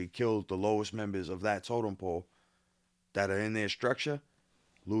actually killed the lowest members of that totem pole that are in their structure,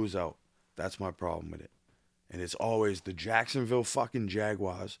 lose out. That's my problem with it. And it's always the Jacksonville fucking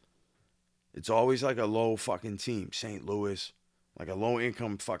Jaguars. It's always like a low fucking team. St. Louis, like a low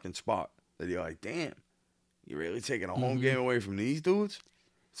income fucking spot. That you're like, damn, you really taking a home game away from these dudes?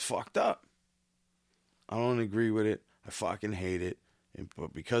 It's fucked up. I don't agree with it. I fucking hate it.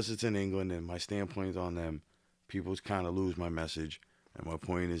 But because it's in England and my standpoint's on them, people kind of lose my message. And my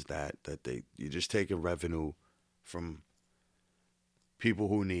point is that you're just taking revenue from people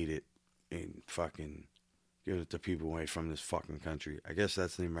who need it and fucking give it to people away from this fucking country. I guess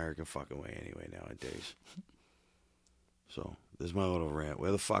that's the American fucking way anyway nowadays. So, there's my little rant.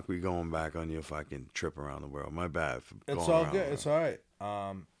 Where the fuck we going back on your fucking trip around the world? My bad. It's all good. It's all right.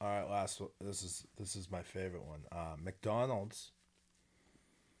 All right, last. This is my favorite one. McDonald's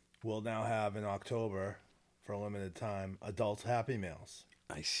will now have in October, for a limited time, adult Happy Meals.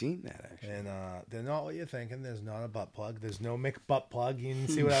 I seen that actually. And they're not what you're thinking. There's not a butt plug. There's no McButt plug. You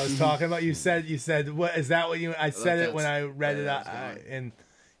didn't see what I was talking about. You said what is that? What you? I said it when I read it out. And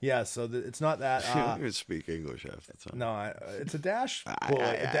yeah, so it's not that. You don't even speak English half the time. No, it's a dash.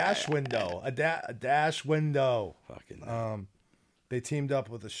 A dash window. A dash window. Fucking. They teamed up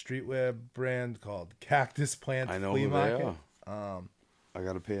with a streetwear brand called Cactus Plant Flea Market. I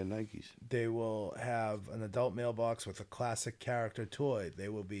got a pair of Nikes. They will have an adult mailbox with a classic character toy. They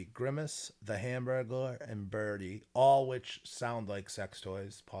will be Grimace, the Hamburglar, and Birdie, all which sound like sex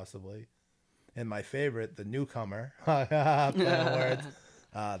toys, possibly. And my favorite, the newcomer, words,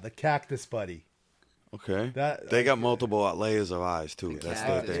 the Cactus Buddy. Okay. They got multiple layers of eyes, too. That's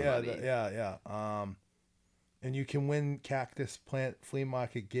their thing. Yeah. And you can win Cactus Plant Flea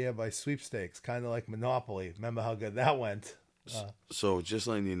Market gear by sweepstakes, kind of like Monopoly. Remember how good that went? So just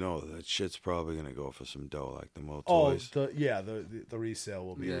letting you know, that shit's probably gonna go for some dough, like the more toys. The resale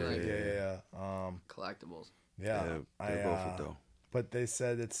will be collectibles. Yeah, they'll go for dough. But they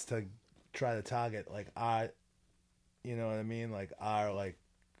said it's to try to target like our, you know what I mean, like our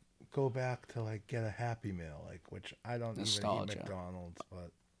go back to get a Happy Meal, which I don't Nostalgia. even eat McDonald's,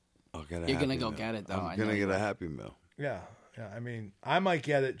 but you're gonna go get it though. I'm gonna get a Happy Meal. Yeah. I mean, I might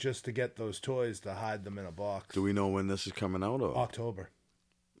get it just to get those toys to hide them in a box. Do we know when this is coming out? Or October.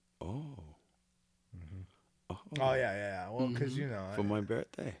 Oh. Oh yeah. Well, because for my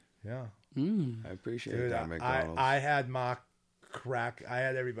birthday. Yeah. I appreciate that, McDonald's. I had I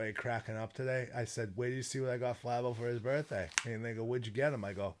had everybody cracking up today. I said, "Wait, do you see what I got Flabo for his birthday?" And they go, "What'd you get him?"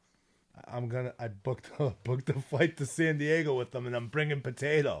 I go, I booked a flight to San Diego with them, and I'm bringing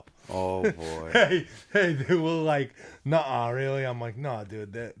potato. Oh boy! hey, they were like, "Nuh-uh, really?" I'm like, "No,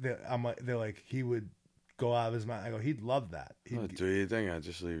 dude." They're like, he would go out of his mind. I go, he'd love that. Do your thing. I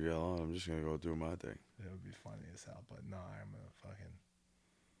just leave you alone. I'm just gonna go do my thing. It would be funny as hell, but no, I'm gonna fucking.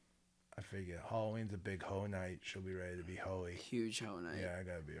 I figure Halloween's a big hoe night. She'll be ready to be hoey. Huge hoe night. Yeah, I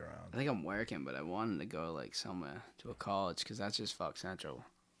gotta be around. I think I'm working, but I wanted to go somewhere to a college because that's just fuck central.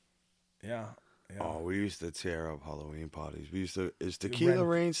 Yeah. Oh, we used to tear up Halloween parties. Is Tequila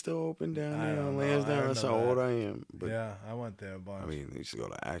Rain still open down there on Lansdowne? That's how old I am. But yeah, I went there a bunch. I mean, they used to go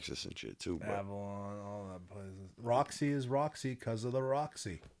to Axis and shit too. Avalon, all that places. Roxy is Roxy because of the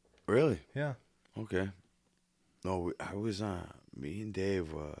Roxy. Really? Yeah. Okay. No, I was me and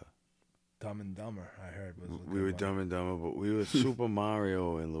Dave were Dumb and Dumber. I heard we were Dumb and Dumber, but we were Super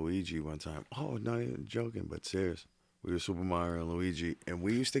Mario and Luigi one time. Oh, not even joking, but serious. We were Super Mario and Luigi, and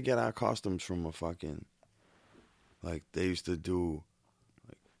we used to get our costumes from a fucking, they used to do,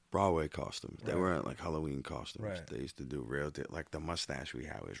 Broadway costumes. They weren't, Halloween costumes. Right. They used to do real, the mustache we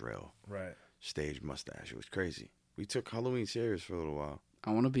had was real. Right. Stage mustache. It was crazy. We took Halloween serious for a little while.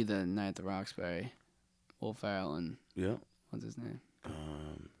 I want to be the Night at the Roxbury, Will Ferrell and, what's his name?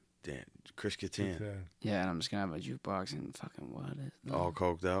 Chris Kattan. Yeah, and I'm just going to have a jukebox and fucking what is that? All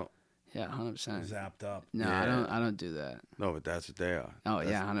coked out? Yeah, 100%. Zapped up. No, yeah. I don't do that. No, but that's what they are. Oh,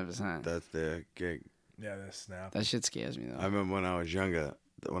 yeah, 100%. That's their gig. Yeah, they're snap. That shit scares me, though. I remember when I was younger,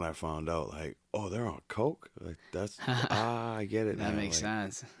 when I found out, like, oh, they're on coke. Like that's I get it now. That makes like,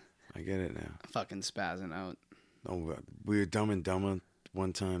 sense. I get it now. Fucking spazzing out. No, we were Dumb and Dumber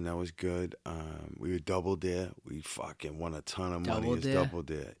one time. That was good. We were Double Dare. We fucking won a ton of money. Double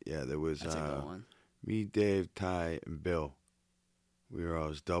Dare. Yeah, there was That's a good one. me, Dave, Ty, and Bill. We were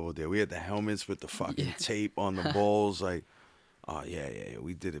always Double Dare. We had the helmets with the fucking tape on the balls. Like, oh yeah.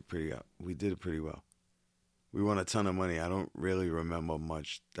 We did it pretty up. We did it pretty well. We won a ton of money. I don't really remember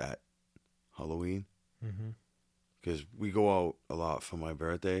much that Halloween. Because we go out a lot for my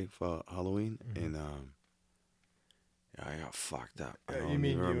birthday for Halloween, and I got fucked up. You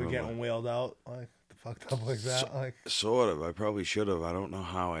mean you were getting wheeled out, like fucked up like that? Like sort of. I probably should have. I don't know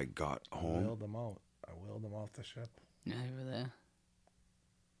how I got home. Wheeled them out. I wheeled them off the ship. Yeah, you were there.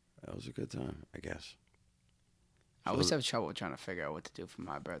 That was a good time, I guess. I always have trouble trying to figure out what to do for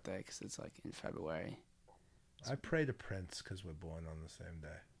my birthday because it's like in February. I pray to Prince because we're born on the same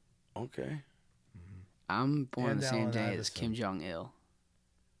day. Okay. I'm born And the same Allen day as Iverson. Kim Jong-il.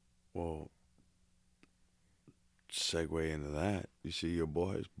 Well, segue into that. You see your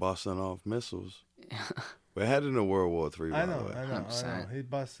boys busting off missiles. We're heading to World War III, by the way. I know. 100%. He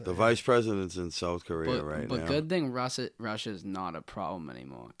busted. The vice president's in South Korea right now. But good thing Russia's not a problem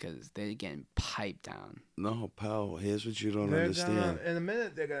anymore because they're getting piped down. No, pal, here's what you don't They're understand. in a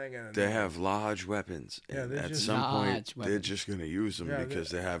minute, they're gonna get. They have large weapons. Yeah, And they're at just some point, large they're weapons. just going to use them Yeah, because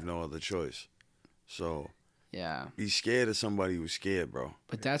they have no other choice. So, Yeah. be scared of somebody who's scared, bro.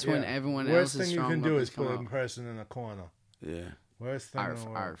 But that's when everyone Worst else's thing you strong can do weapons is put come a out. person in a corner. Yeah. Worst thing in Arf, the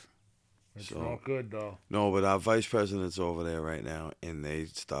world. arf. It's So- not good though. No, but our vice president's over there right now, and they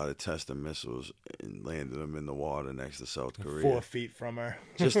started testing missiles and landed them in the water next to South Korea. 4 feet from her.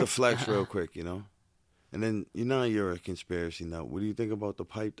 Just to flex real quick, you know? And then, you know you're a conspiracy nut. What do you think about the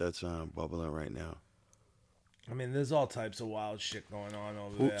pipe that's bubbling right now? I mean, there's all types of wild shit going on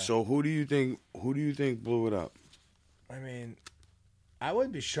over there. So who do you think blew it up? I mean, I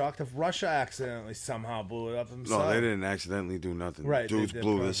wouldn't be shocked if Russia accidentally somehow blew it up themselves. No, they didn't accidentally do nothing. Right, they Dudes did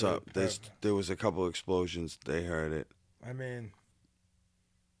blew this probably- up. There was a couple explosions. They heard it. I mean,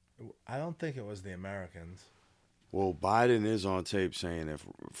 I don't think it was the Americans. Well, Biden is on tape saying if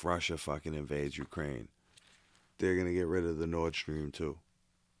Russia fucking invades Ukraine, they're going to get rid of the Nord Stream too.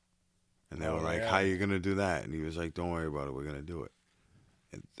 And they were like, yeah. how you going to do that? And he was like, don't worry about it. We're going to do it.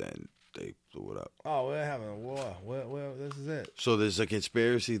 And then they blew it up. Oh, we're having a war. This is it. So there's a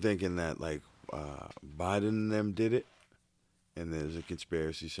conspiracy thinking that like Biden and them did it. And there's a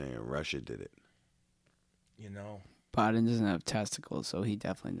conspiracy saying Russia did it. You know, Biden doesn't have testicles, so he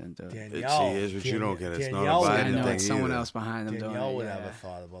definitely didn't do it. Danielle. See, here's what you don't get. It's not a Danielle would Biden I know thing it's someone either. else behind him doing Danielle it. would Yeah. have a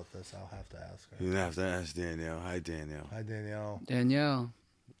thought about this. I'll have to ask her. You have to ask Danielle. Hi, Danielle. Hi, Danielle. Danielle,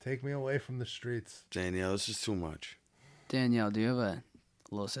 Take me away from the streets. Danielle, this is too much. Danielle, do you have a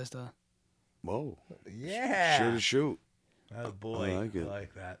little sister? Whoa. Yeah. Shoot or shoot. Oh, boy. I like it. I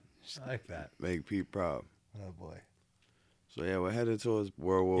like that. I like that. Make Pete proud. Oh, boy. So yeah, we're headed towards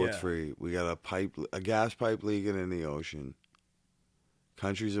World War Yeah. III. We got a gas pipe leaking in the ocean.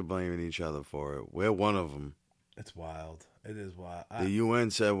 Countries are blaming each other for it. We're one of them. It's wild. It is wild. The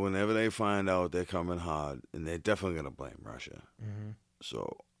UN said whenever they find out, they're coming hard, and they're definitely gonna blame Russia. Mhm.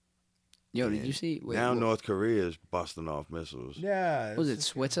 So Yo, yeah. did you see? Wait, now North Korea is busting off missiles. Yeah. was it's it just-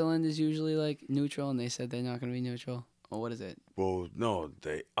 Switzerland is usually like neutral, and they said they're not going to be neutral? Or what is it? Well, no,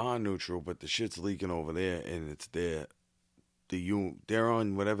 they are neutral, but the shit's leaking over there, and it's there. They're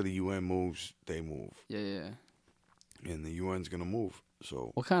on whatever the UN moves, they move, Yeah. and the UN's gonna move.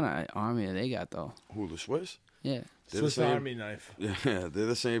 So What kind of army do they got though? who, the Swiss? Yeah. They're Swiss the same, Army knife. Yeah, they're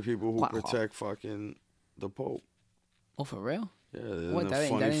the same people who Wow. protect fucking the Pope. Oh, for real? Yeah, they're What, in the that ain't-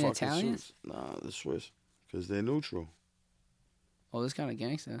 funny that ain't fucking Italian? suits. Nah, the Swiss, because they're neutral. Oh, this kind of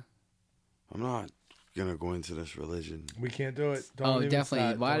gangster. I'm not gonna go into this religion. We can't do it. Don't Oh, even definitely.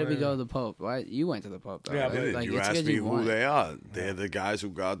 start. Why Don't did we even- go to the Pope? Why you went to the Pope? Though, Yeah, right? but Like, like you it's asked 'cause me you who won. they are. They're the guys who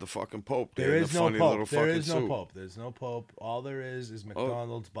guard the fucking Pope. They're There in is the no funny little Pope. There fucking is no suit. Pope. There's no Pope. All there is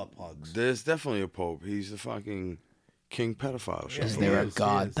McDonald's butt plugs. There's definitely a Pope. He's the fucking king pedophile. Shut Is the there fuck a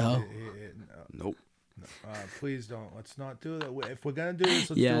up. God, though? No, Nope. please don't. Let's not do that. If we're gonna do this,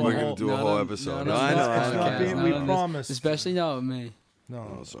 let's Yeah, do We're a gonna whole. do a whole episode. No, not I on know, this I know, podcast, I know. not We on this- promised. Especially not with me.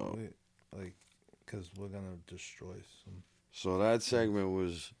 No, so- because we're gonna destroy some. So that segment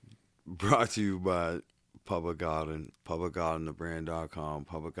was brought to you by Public Garden, publicgardenthebrand.com,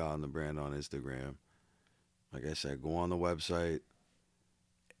 Public Garden the Brand on Instagram. Like I said, go on the website,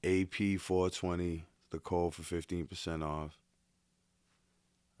 AP420, the code for 15% off.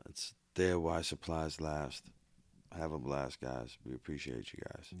 That's there while supplies last. Have a blast, guys. We appreciate you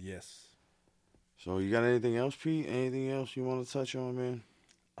guys. Yes. So you got anything else, Pete? Anything else you want to touch on, man?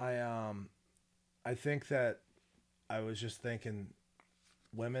 I think that I was just thinking,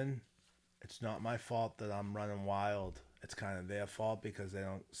 women, it's not my fault that I'm running wild. It's kind of their fault because they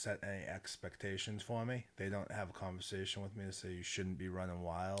don't set any expectations for me. They don't have a conversation with me to say you shouldn't be running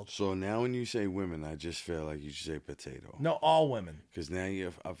wild. So now when you say women, I just feel like you should say potato. No, all women. Because now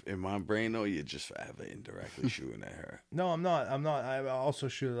in my brain, though, you're just forever indirectly shooting at her. No, I'm not. I also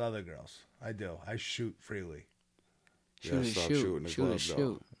shoot at other girls. I do. I shoot freely. You gotta stop shooting the glove,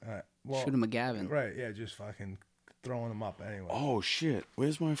 though. All right. Well, Shoot a McGavin. Right, yeah, just fucking throwing them up anyway. Oh, shit.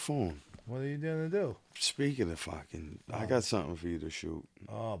 Where's my phone? What are you going to do? Speaking of fucking, I got something for you to shoot.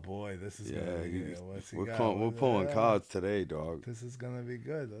 Oh, boy, this is Yeah, going to be good. we're pulling cards today, dog. This is going to be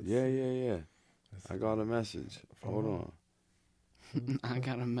good. Yeah. I got a message. Hold on. I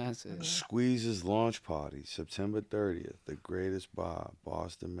got a message. Squeeze's launch party, September 30th, the greatest bar,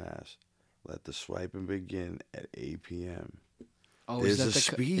 Boston, Mass. Let the swiping begin at 8 p.m. Oh, There's a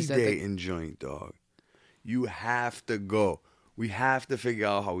speed dating joint, dog. You have to go. We have to figure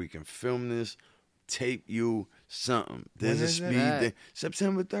out how we can film this, tape you, something. There's a speed date.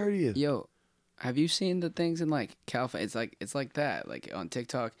 September 30th. Yo, have you seen the things in like California? It's like that. Like on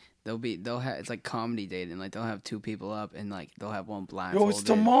TikTok, they'll have it's like comedy dating. Like they'll have two people up and like they'll have one blindfolded. Yo, it's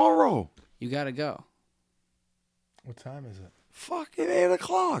tomorrow. You gotta go. What time is it? Fucking 8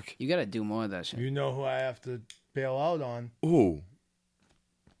 o'clock. You gotta do more of that shit. You know who I have to bail out on? Ooh.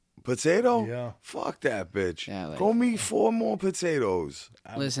 Potato? Yeah. Fuck that bitch. Yeah, like- Go meet 4 more potatoes.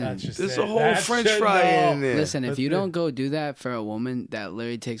 Listen, There's a whole French fry in there. Listen, if you don't go do that for a woman, that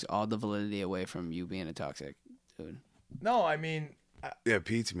literally takes all the validity away from you being a toxic dude. No, I mean, Yeah,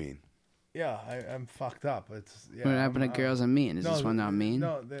 Pete's mean. yeah, I'm fucked up. It's yeah. What happened to girls and mean? Is this one not mean?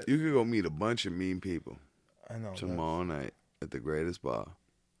 No, You could go meet a bunch of mean people I know. tomorrow night at the greatest bar.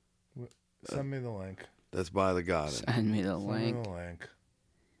 Send me the link. That's by the garden. Send me the Send link. me the link.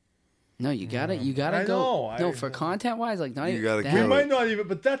 No, you gotta I go. know, No, for content wise, like not You even gotta that. kill We it. might not even,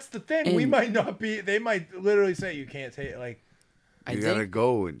 but that's the thing. We And- might not be. They might literally say you can't take it. Like, I You gotta think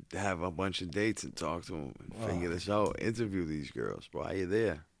go and have a bunch of dates and talk to them and figure this out. Interview these girls while you're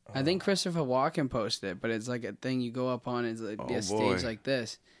there. I think Christopher Walken posted it, but it's like a thing you go up on. It's like be Oh, a stage boy. like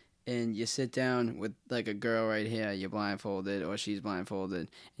this, and you sit down with like a girl right here. You're blindfolded or she's blindfolded,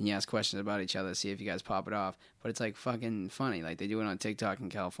 and you ask questions about each other, see if you guys pop it off. But it's like fucking funny. Like they do it on TikTok in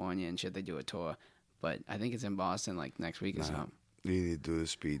California and shit. They do a tour, but I think it's in Boston like next week or something. You need to do the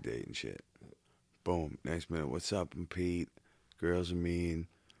speed date and shit. Boom. Next minute, what's up? I'm Pete. Girls are mean.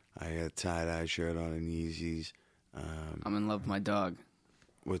 I got a tie-dye shirt on and Yeezys. I'm in love with my dog.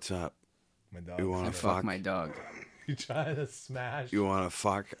 What's up? my dog. You want I to fuck fuck? my dog You trying to smash? You want to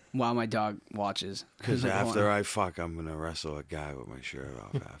fuck? while my dog watches. Because Like, after I fuck, I'm going to wrestle a guy with my shirt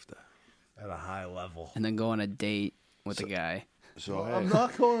off after. At a high level. and then go on a date with a guy, So, I'm hey,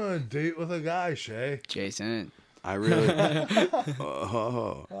 not going on a date with a guy, Shay. Jason. I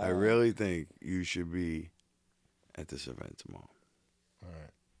really think you should be at this event tomorrow. All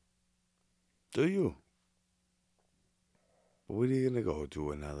right. Do you? But what are you going to go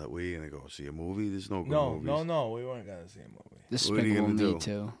do another? Where are you going to go? See a movie? There's no good movies. No. We weren't gonna see a movie. This What are you Despicable gonna Me do?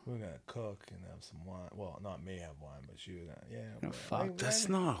 too. We were gonna cook and have some wine. Well, not me have wine, but she was gonna. Yeah. Gonna but- fuck. That's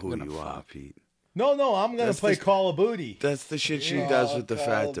not who Gonna you are, fuck. Pete. No, I'm gonna That's play the- Call of Booty. That's the shit she does with the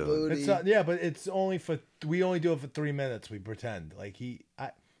fat dude. It's not, yeah, but it's only for we only do it for 3 minutes. We pretend like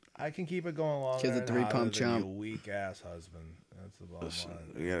I can keep it going longer. Kid's a and three-pump harder than chump. your weak ass husband. That's the bottom Listen,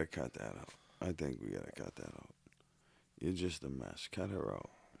 line. we got to cut that out. I think we got to cut that out. You're just a mess. Cut her out.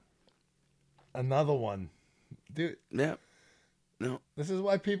 Another one, dude. Yep. No. This is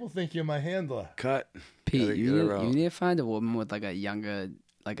why people think you're my handler. Cut. Pete, Gotta you get her out. need to find a woman with like a younger,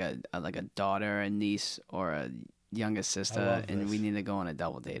 like a daughter, a niece, or a younger sister, love and this. we need to go on a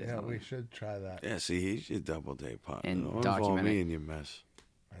double date or Yeah, something. we should try that. Yeah, see, he's your double date partner. And Don't involve document me it. in your mess.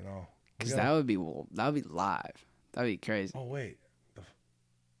 I know. We Because gotta- that would be live. That'd be crazy. Oh wait,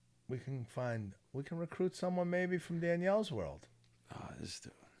 we can recruit someone maybe from Danielle's world. Oh, this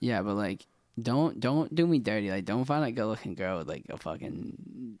dude. Yeah, but like, don't do me dirty. Like, don't find a good looking girl with like a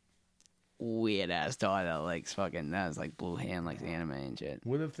fucking weird ass daughter that likes fucking that is like blue hand like anime and shit.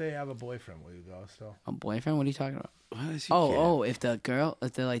 What if they have a boyfriend? Will you go still? A boyfriend? What are you talking about? Why does he care? Oh, if the girl,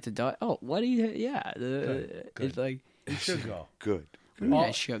 if they like the daughter. Oh, what do you? Yeah, Good. it's like You should go. Good.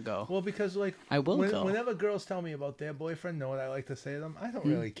 I should go. Well, because like I will go. Whenever girls tell me about their boyfriend, know what I like to say to them? I don't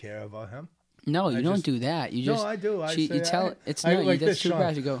really care about him. No, you I don't just- do that. You just no, I do. I you say, tell it's I no. like That's this, too Sean.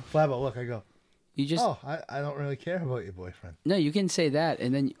 bad. You go. Flabo, look, I go. You just Oh, I don't really care about your boyfriend. no. You can say that,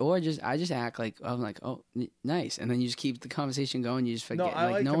 and then or just I just act like I'm like nice, and then you just keep the conversation going. You just forget No,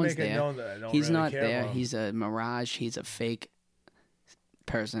 I like no to one's make it there. known that I don't He's really not care there. about him. He's a mirage. He's a fake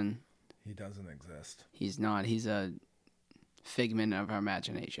person. He doesn't exist. He's not. He's a figment of our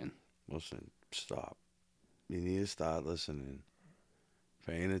imagination. Listen, stop. You need to start listening,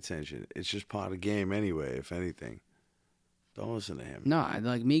 paying attention. It's just part of the game anyway, if anything. Don't listen to him. No,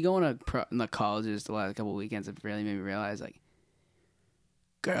 like me going to the colleges the last couple of weekends have really made me realize, like,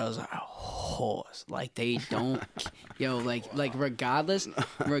 girls are whores. Like, they don't, like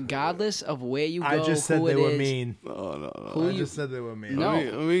regardless of where you go, I just said they were mean. No. I just said they were mean. No.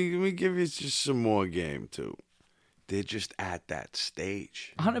 Let me give you just some more game, too. They're just at that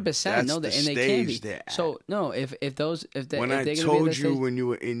stage. 100%. No, That's and the they can be. stage they're at. So no, if When I they're told gonna be you when you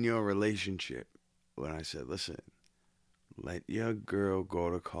were in your relationship, when I said, listen, let your girl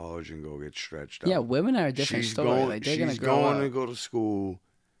go to college and go get stretched out. yeah, women are a different story. Like they're gonna grow going up. to go to school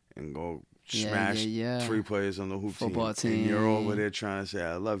and go smash yeah. 3 players on the hoop Football team. And you're over team. there trying to say,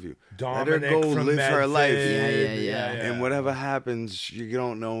 I love you. Dominic Let her go from live her life. Medford. Yeah. And whatever happens, you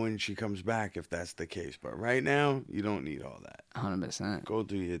don't know when she comes back if that's the case. But right now, you don't need all that. 100%. Go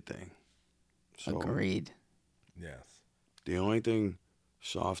do your thing. So, Agreed. Yes. the only thing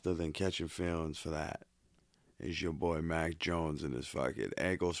softer than catching feelings for that is your boy Mac Jones and his fucking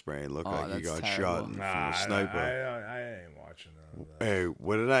ankle sprain. Looked like he that's got terrible. shot from a sniper. I ain't watching that. Hey,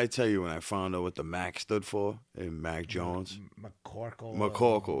 what did I tell you when I found out what the Mac stood for in Mac Jones? McCorkle.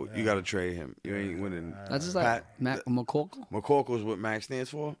 McCorkle. You got to trade him. You ain't winning. That's just like McCorkle. McCorkle is what Mac stands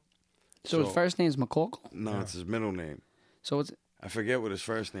for? So his first name's McCorkle. No, it's his middle name. So it's I forget what his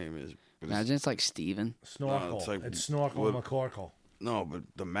first name is. But imagine it's like Steven. Snorkel. it's like- it's Snorkel what- McCorkle. No, but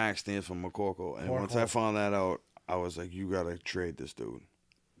the Mac stands for McCorkle. And once I Corkle. found that out, I was like, you got to trade this dude.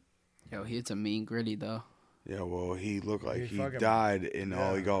 Yo, he's a mean gritty though. Yeah, well, he looked like He he fucking- died, and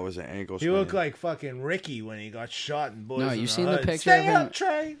all he yeah. got was an ankle He sprain. looked like fucking Ricky when he got shot in Boys No, in you the seen the Hood. picture Stay of him- up,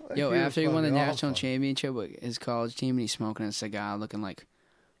 Trey. Like, Yo, was after he won the fucking national awful. championship with his college team, and he's smoking a cigar, looking like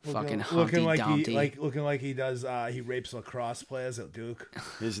fucking Humpty looking like Dumpty. looking like he does. He rapes lacrosse players at Duke.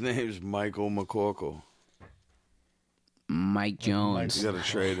 His name's Michael McCorkle. Mike Jones. You got to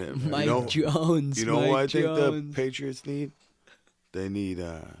trade him. Mike you know, Jones. You know Mike what I think the Jones. Patriots need? They need.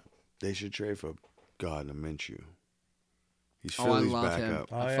 They should trade for Gardner Minshew. He's Oh, I Philly's love him.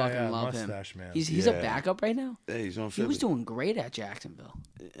 backup. I fucking love him. Mustache man. He's a Yeah. backup right now. Hey, he's on He Philly. was doing great at Jacksonville.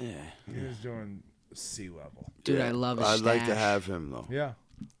 Yeah. He was doing sea level. Dude, Yeah. I love his I'd like to stash. have him though. Yeah.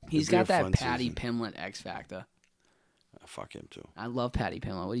 He's It'd be got a that fun Patty season. Pimlet X factor. Fuck him too. I love Patty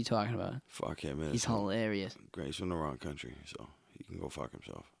Pimlet. What are you talking about? Fuck him. Man. He's hilarious. He's from the wrong country, so he can go fuck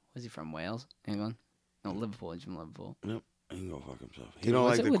himself. Was he from Wales? England? No, Liverpool. He's from Liverpool. Nope. He can go fuck himself. He Dude, don't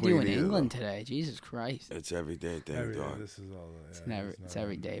what's like it the with Queen you in either, England though. today? Jesus Christ. It's everyday thing, dog. This is all. It's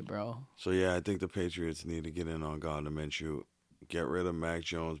every day, bro. So yeah, I think the Patriots need to get in on Gardner Minshew, get rid of Mac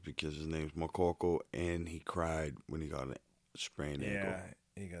Jones because his name's McCorkle, and he cried when he got a sprained ankle. Yeah,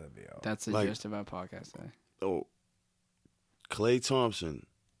 he gotta be out. That's the Like- gist of our podcast today. Oh, Klay Thompson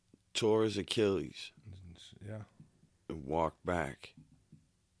tore his Achilles Yeah. and walked back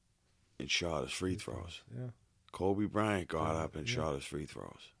and shot his free throws. Yeah. Kobe Bryant got up and Yeah. shot his free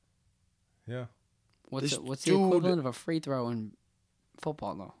throws. Yeah. This What's the dude- equivalent of a free throw in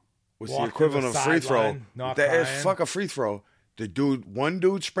football, though? What's Walked the equivalent to of the free throw? sideline, not That is crying. fuck a free throw. One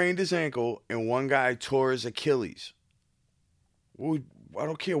dude sprained his ankle and one guy tore his Achilles. Well, I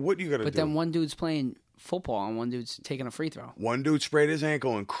don't care what you got to do. But then one dude's playing football and one dude's taking a free throw. One dude sprained his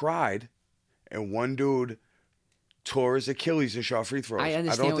ankle and cried, and one dude tore his Achilles and shot free throws. I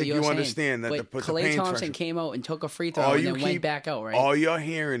understand don't what think you're you saying. understand that but the puts a Klay pain Thompson threshold. came out and took a free throw All and you then went keep- back out, right? All you're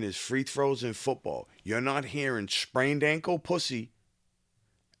hearing is free throws in football. You're not hearing sprained ankle, pussy,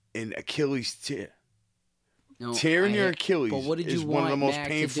 and Achilles tear. No, Tearing I your hate- Achilles but what did is you one of the want most Mac to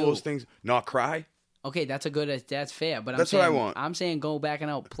painful do? things. Not cry. Okay, that's fair. But That's I'm what I saying, want. I'm saying go back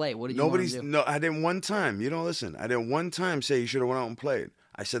and outplay. What did you Nobody's want to do? no. I didn't one time. You don't listen. I didn't one time say he should have went out and played.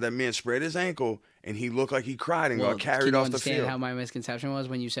 I said that man sprained his ankle and he looked like he cried and Well, got carried can you off the understand field. how my misconception was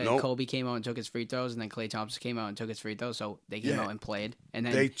when you said Nope. Kobe came out and took his free throws, and then Klay Thompson came out and took his free throws, so they came Yeah. out and played, and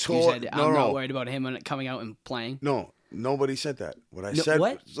then They you tore- said no, I'm no. not worried about him coming out and playing. No, nobody said that. What I No, said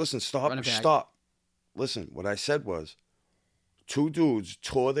what? was, listen, Run it back. stop. Listen, what I said was, two dudes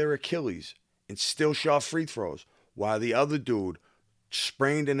tore their Achilles and still shot free throws, while the other dude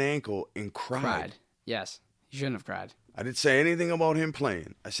sprained an ankle and cried. Yes, you shouldn't have cried. I didn't say anything about him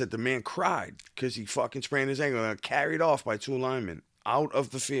playing. I said the man cried because he fucking sprained his ankle and got carried off by two linemen out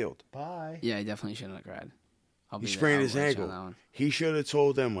of the field. Bye. Yeah, he definitely shouldn't have cried. He sprained his I'll let you ankle. on that one. He should have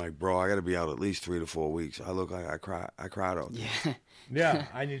told them, like, bro, I got to be out at least 3 to 4 weeks. I look like I cried out there. Yeah, Yeah,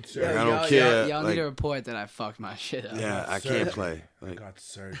 I need Like, surgery. I don't y'all, care. Y'all like, need to report that I fucked my shit up. yeah, I surgery. can't play. I Like, got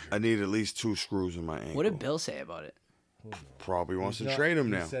surgery. I need at least 2 screws in my ankle. What did Bill say about it? Probably wants to trade him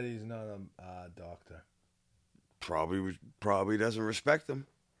now. He said he's not a doctor. Probably doesn't respect him.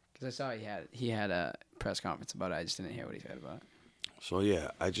 Because I saw he had a press conference about it. I just didn't hear what he said about it. So,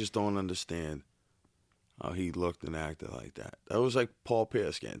 yeah, I just don't understand how he looked and acted like that. That was like Paul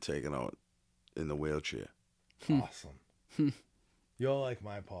Pierce getting taken out in the wheelchair. Awesome. You're like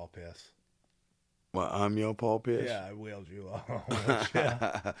my Paul Pierce. Well, I'm your Paul Pierce? Yeah, I wheeled you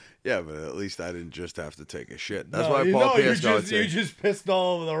out. Yeah, but at least I didn't just have to take a shit. That's why Paul Pierce you just pissed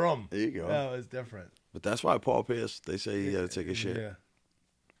all over the room. There you go. Yeah, it was different. But that's why Paul Pierce, they say he had to take a shit. Yeah.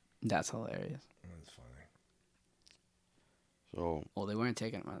 That's hilarious. That's funny. So. Well, they weren't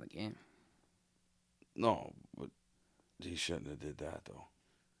taking him out of the game. No, but he shouldn't have did that, though.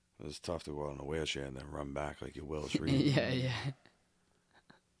 It's tough to go out in a wheelchair and then run back like you will. Yeah.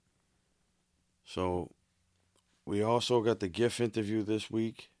 So, we also got the Giff interview this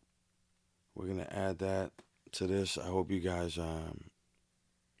week. We're going to add that to this. I hope you guys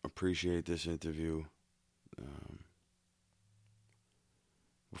appreciate this interview.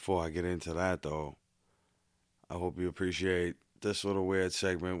 Before I get into that, though, I hope you appreciate this little weird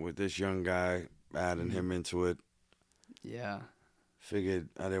segment with this young guy, adding him into it. Yeah. Figured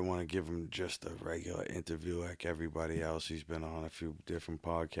I didn't want to give him just a regular interview like everybody else. He's been on a few different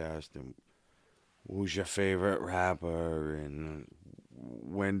podcasts. And who's your favorite rapper? And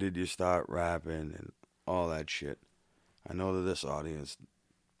when did you start rapping? And all that shit. I know that this audience,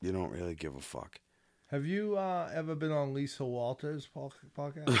 you don't really give a fuck. Have you ever been on Lisa Walters'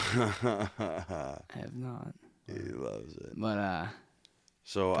 podcast? I have not. He loves it. But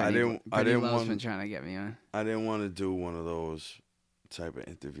so Penny, I didn't Love's want. been trying to get me on. I didn't want to do one of those type of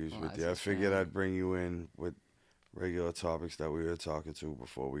interviews with you. I that's figured fair. I'd bring you in with regular topics that we were talking to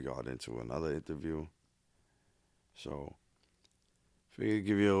before we got into another interview. So, figured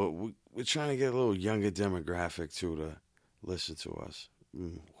give you we're trying to get a little younger demographic too to listen to us.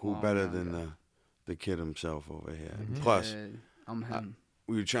 Who better than the kid himself over here? Mm-hmm. Plus, I'm him.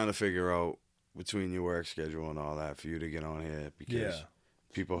 we were trying to figure out between your work schedule and all that for you to get on here because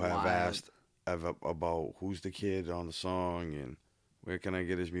people have Wild. asked about who's the kid on the song and where can I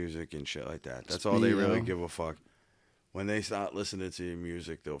get his music and shit like that. That's all they really give a fuck. When they start listening to your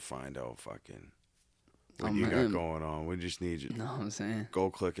music, they'll find out fucking what you got going on. We just need you. Know what I'm saying? Go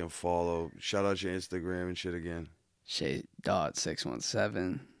click and follow. Shout out your Instagram and shit again.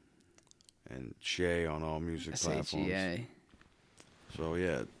 Shea.617. And Shea on all music platforms. SHEA. So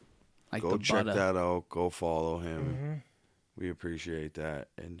yeah, Like go the check butter. that out. Go follow him. We appreciate that.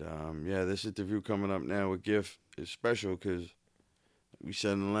 And yeah, this interview coming up now with Giff is special because we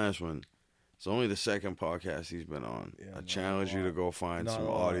said in the last one, it's only the second podcast he's been on. Yeah, I challenge you to go find some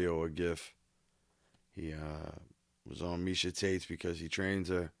audio of Giff. He was on Misha Tate's because he trains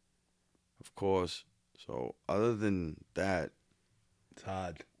her, of course. So other than that, It's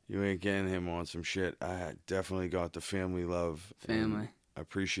hard. you ain't getting him on some shit. I definitely got the family love. Family. I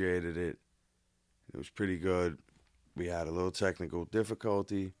appreciated it. It was pretty good. We had a little technical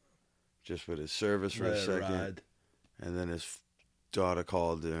difficulty just with his service for a second. And then his daughter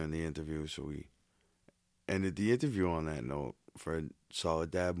called during the interview, so we ended the interview on that note for a solid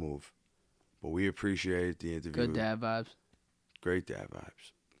dad move. But we appreciate the interview. Good dad vibes. Great dad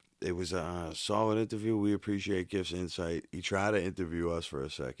vibes. It was a solid interview. We appreciate Giff's insight. He tried to interview us for a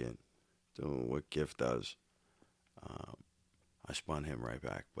second, doing what Giff does. I spun him right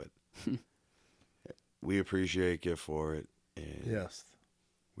back, but we appreciate Giff for it. And Yes.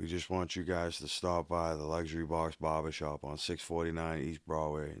 we just want you guys to stop by the Luxury Box Barbershop on 649 East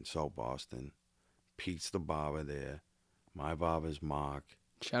Broadway in South Boston. Pete's the barber there. My barber's Mark.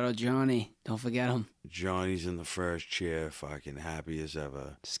 Shout out Johnny. Don't forget him. Johnny's in the first chair, fucking happy as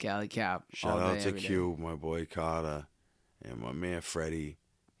ever. Scally Cap. Shout out to Cube, my boy Carter, and my man Freddie.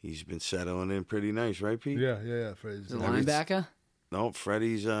 He's been settling in pretty nice, right, Pete? Yeah. Freddie's The linebacker? No,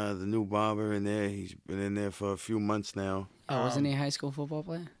 Freddie's the new barber in there. He's been in there for a few months now. Oh, wasn't he a high school football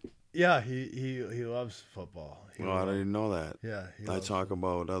player? Yeah, he loves football. I didn't know that. Yeah, I talk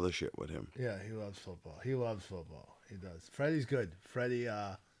about other shit with him. Yeah, he loves football. He does. Freddie's good. Freddie.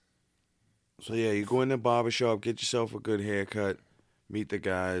 So yeah, you go in the barbershop, get yourself a good haircut, meet the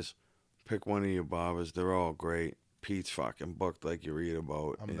guys, pick one of your barbers. They're all great. Pete's fucking booked like you read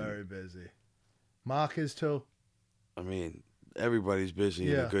about. I'm very busy. Mark is too. I mean, everybody's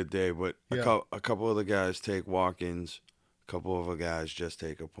busy in a good day, but a couple of the guys take walk-ins. A couple of the guys just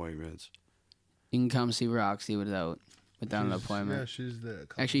take appointments. You can come see Roxy without an appointment. Yeah, she's there.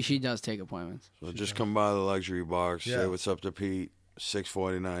 Actually, she does take appointments. So just come by the Luxury Box, say what's up to Pete,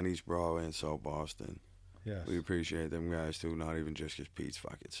 649 East Broadway in South Boston. Yes. We appreciate them guys too, not even just because Pete's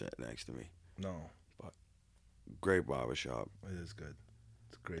fucking sitting next to me. No. But Great barbershop. It is good.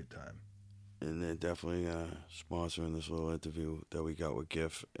 It's a great time. And they're definitely sponsoring this little interview that we got with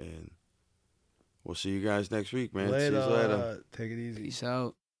Giff. And we'll see you guys next week, man. See you later. Take it easy. Peace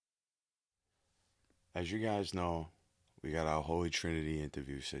out. As you guys know, we got our Holy Trinity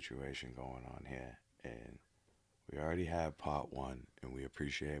interview situation going on here. And we already had part 1, and we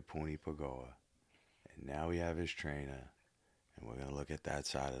appreciate Puni Pagoa. And now we have his trainer, and we're going to look at that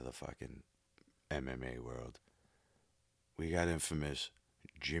side of the fucking MMA world. We got infamous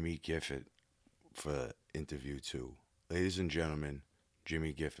Jimmy Gifford for interview 2. Ladies and gentlemen,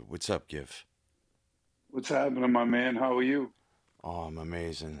 Jimmy Gifford. What's up, Giff? What's happening, my man? How are you? Oh, I'm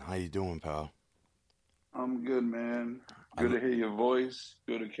amazing. How you doing, pal? I'm good, man. Good to hear your voice.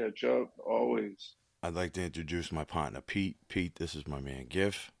 Good to catch up, always. I'd like to introduce my partner, Pete. Pete, this is my man,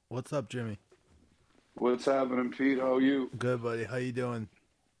 Giff. What's up, Jimmy? What's happening, Pete? How are you? Good, buddy. How you doing?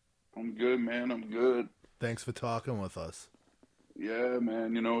 I'm good, man. I'm good. Thanks for talking with us. Yeah,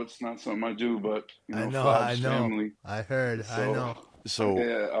 man. You know, it's not something I do, but, you know, I know. family. I heard. So, I know. So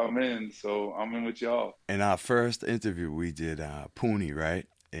yeah, I'm in. So I'm in with y'all. in our first interview, we did Puni, right?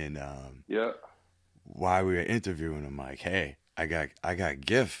 And Yeah. while we were interviewing him, like, hey, I got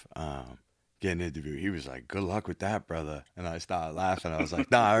Giff getting interviewed. He was like, good luck with that, brother. And I started laughing. I was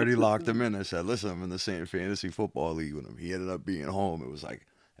like, nah, I already locked him in. I said, listen, I'm in the same fantasy football league with him. He ended up being home. It was like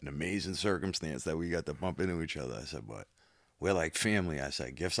an amazing circumstance that we got to bump into each other. I said, but we're like family. I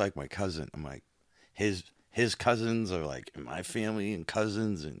said, Giff's like my cousin. I'm like, his cousins are like my family and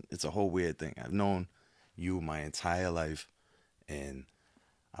cousins, and it's a whole weird thing. I've known you my entire life, and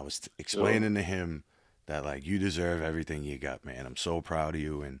I was explaining to him that, like, you deserve everything you got, man. I'm so proud of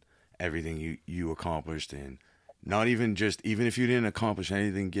you and everything you accomplished, and not even if you didn't accomplish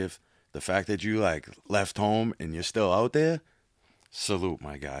anything, Giff, the fact that you, like, left home and you're still out there, salute,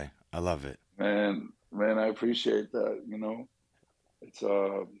 my guy. I love it. Man, I appreciate that. You know, it's,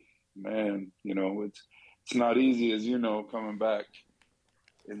 man, you know, it's not easy, as you know, coming back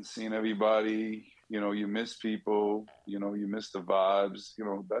and seeing everybody. You know, you miss people, you know, you miss the vibes. You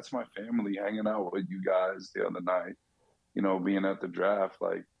know, that's my family hanging out with you guys the other night, you know, being at the draft.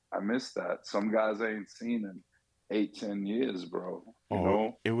 Like, I miss that. Some guys I ain't seen in 8-10 years, bro. You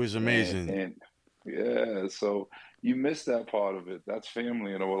know? It was amazing. And yeah, so you miss that part of it. That's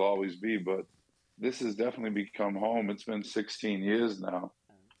family, and it will always be. But this has definitely become home. It's been 16 years now.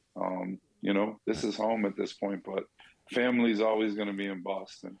 You know, this is home at this point, but family's always going to be in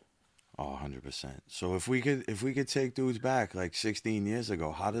Boston. Oh, 100%. So if we could take dudes back like 16 years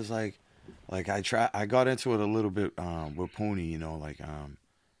ago, how does I got into it a little bit with Puni, you know, like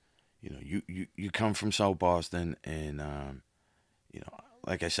you know, you come from South Boston, and you know,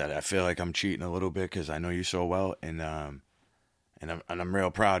 like I said, I feel like I'm cheating a little bit because I know you so well, and I'm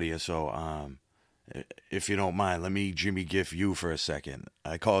real proud of you. So if you don't mind, let me Jimmy Giff you for a second.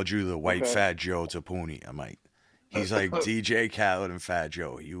 I called you the white Fat Joe to Puni. I'm like, he's like DJ Khaled and Fat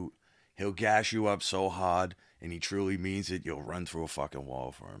Joe. He'll gas you up so hard, and he truly means it. You'll run through a fucking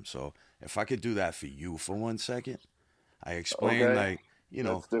wall for him. So if I could do that for you for 1 second, I explained, like, you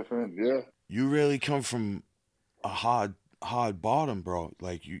know, that's different. Yeah, you really come from a hard bottom, bro.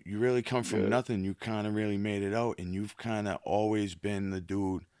 Like, you really come from nothing. You kind of really made it out, and you've kind of always been the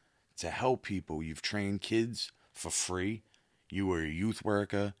dude to help people. You've trained kids for free. You were a youth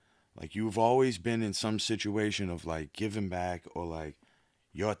worker. Like, you've always been in some situation of, like, giving back, or, like,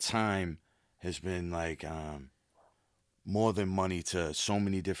 your time has been, like, more than money to so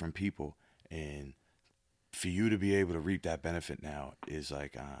many different people. And for you to be able to reap that benefit now is,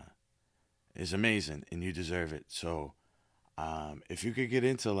 like, is amazing, and you deserve it. So if you could get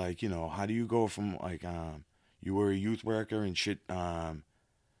into, like, you know, how do you go from, like, you were a youth worker and shit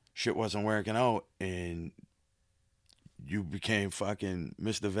wasn't working out, and you became fucking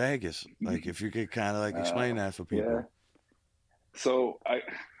Mr. Vegas. Like, if you could kind of, like, explain that for people. Yeah. So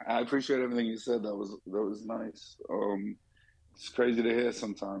I appreciate everything you said. That was nice. It's crazy to hear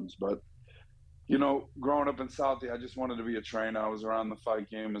sometimes, but, you know, growing up in Southie, I just wanted to be a trainer. I was around the fight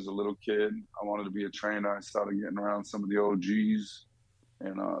game as a little kid. I wanted to be a trainer. I started getting around some of the OGs,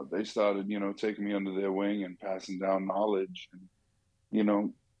 and they started, you know, taking me under their wing and passing down knowledge. And, you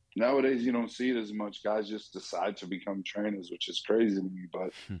know, nowadays you don't see it as much. Guys just decide to become trainers, which is crazy to me.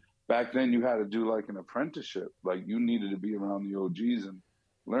 But back then you had to do like an apprenticeship. Like, you needed to be around the OGs and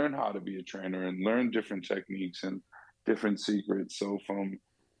learn how to be a trainer and learn different techniques and different secrets. So from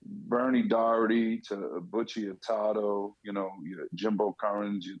Bernie Doherty to Butchie Atato, you know, your Jimbo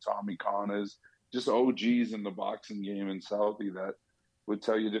Currens, your Tommy Connors, just OGs in the boxing game in Southie that would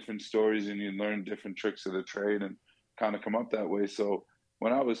tell you different stories, and you learn different tricks of the trade and kind of come up that way. So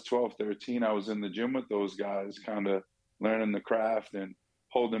when I was 12, 13, I was in the gym with those guys, kind of learning the craft and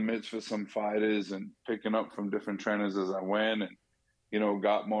holding mitts for some fighters and picking up from different trainers as I went, and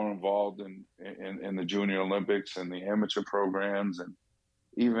got more involved in the Junior Olympics and the amateur programs, and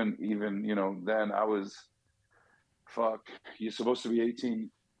even then I was you're supposed to be 18.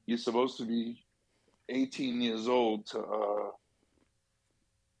 You're supposed to be 18 years old to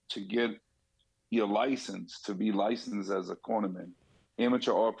get your license, to be licensed as a cornerman,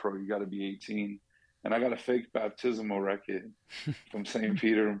 amateur or pro. You got to be 18. And I got a fake baptismal record from St.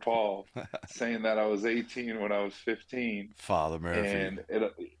 Peter and Paul saying that I was 18 when I was 15. Father Murphy. And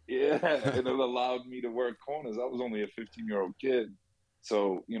it allowed me to work corners. I was only a 15-year-old kid.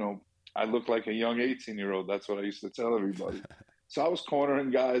 So, I looked like a young 18-year-old. That's what I used to tell everybody. So I was cornering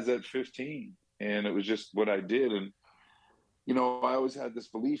guys at 15, and it was just what I did. And, I always had this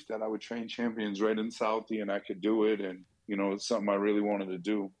belief that I would train champions right in Southie and I could do it. And, it's something I really wanted to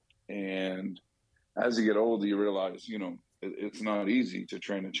do. And as you get older, you realize, it's not easy to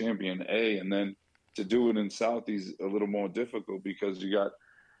train a champion, and then to do it in Southie is a little more difficult because you got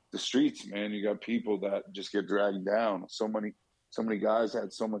the streets, man. You got people that just get dragged down. So many guys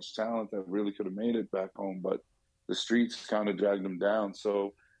had so much talent that really could have made it back home, but the streets kind of dragged them down.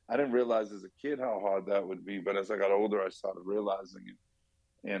 So I didn't realize as a kid how hard that would be, but as I got older, I started realizing it.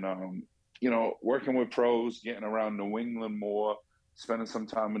 And, working with pros, getting around New England more, spending some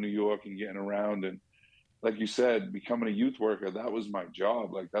time in New York and getting around. And like you said, becoming a youth worker, that was my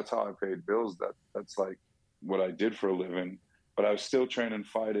job. Like, that's how I paid bills. That's like what I did for a living. But I was still training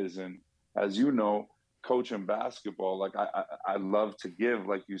fighters. And as you know, coaching basketball, like I love to give,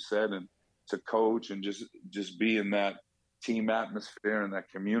 like you said, and to coach and just be in that team atmosphere and that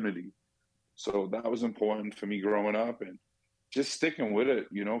community. So that was important for me growing up, and just sticking with it,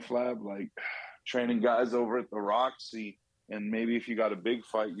 Flab, like training guys over at the Roxy. And maybe if you got a big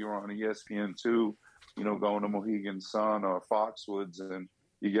fight, you're on ESPN2, going to Mohegan Sun or Foxwoods, and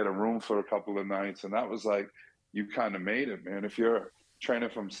you get a room for a couple of nights. And that was like, you kind of made it, man. If you're training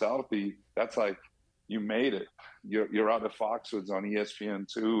from Southie, that's like, you made it. You're out of Foxwoods on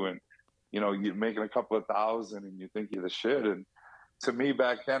ESPN2, and, you're making a couple of thousand and you think you're the shit. And to me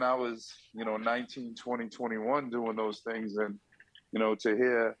back then, I was, 19, 20, 21 doing those things. And, to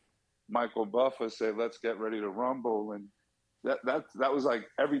hear Michael Buffer say, let's get ready to rumble. And that was like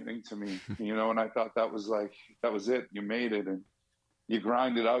everything to me, and I thought that was it. You made it, and you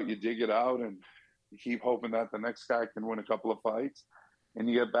grind it out, you dig it out, and you keep hoping that the next guy can win a couple of fights and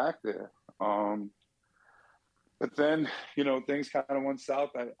you get back there. But then, things kind of went south.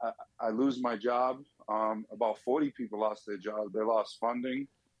 I lose my job. About 40 people lost their job. They lost funding.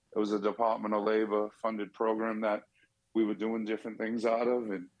 It was a Department of Labor funded program that we were doing different things out of.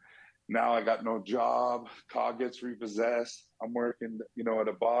 And now I got no job. Car gets repossessed. I'm working, at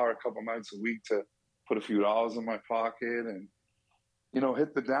a bar a couple nights a week to put a few dollars in my pocket and,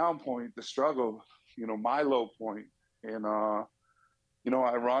 hit the down point, the struggle, my low point. And,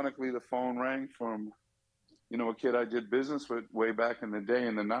 ironically, the phone rang from, a kid I did business with way back in the day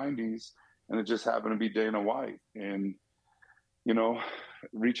in the 90s, and it just happened to be Dana White. And,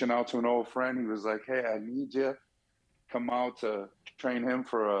 reaching out to an old friend, he was like, hey, I need you. Come out to train him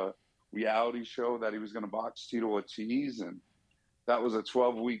for a reality show that he was going to box Tito Ortiz. And that was a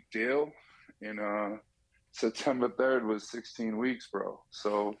 12-week deal. And September 3rd was 16 weeks, bro.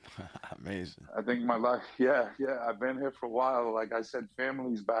 So amazing. I think my life, yeah, I've been here for a while. Like I said,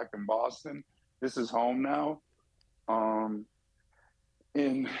 family's back in Boston. This is home now.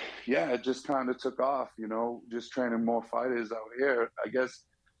 And yeah, it just kind of took off, just training more fighters out here. I guess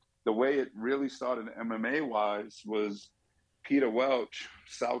the way it really started MMA wise was Peter Welch,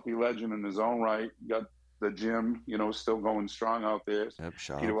 Southie legend in his own right, got the gym, still going strong out there. Yep,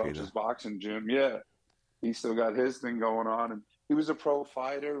 Peter Welch's boxing gym. Yeah. He still got his thing going on. And he was a pro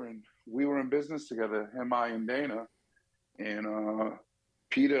fighter, and we were in business together, him, I, and Dana. And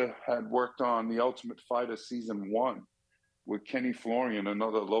Peter had worked on The Ultimate Fighter Season 1 with Kenny Florian,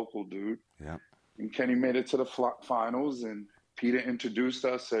 another local dude. Yeah. And Kenny made it to the finals, and Peter introduced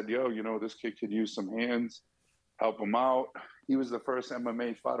us, said, yo, this kid could use some hands, help him out. He was the first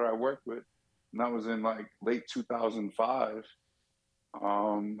MMA fighter I worked with, and that was in like late 2005.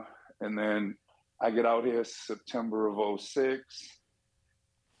 And then I get out here September of 06,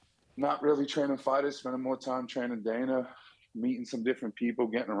 not really training fighters, spending more time training Dana, meeting some different people,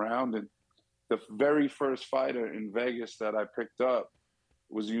 getting around. And the very first fighter in Vegas that I picked up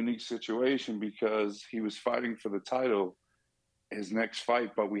was a unique situation because he was fighting for the title, his next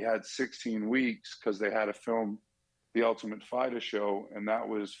fight, but we had 16 weeks because they had to film the Ultimate Fighter show, and that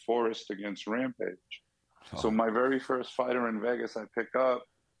was Forrest against Rampage. So my very first fighter in Vegas I pick up,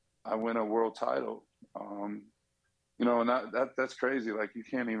 I win a world title. You know, and that's crazy. Like, you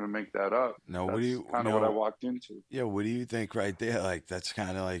can't even make that up. No, that's what do you kind of what I walked into? Yeah, what do you think right there? Like, that's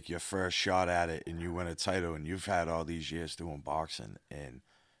kind of like your first shot at it, and you win a title, and you've had all these years doing boxing, and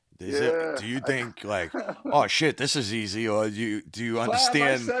do you think like, oh shit, this is easy, or do you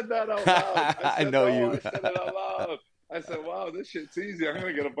understand? I said that out loud. I know you. I said it out loud. I said, wow, this shit's easy. I'm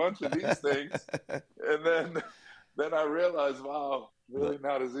gonna get a bunch of these things, and then I realized, wow, really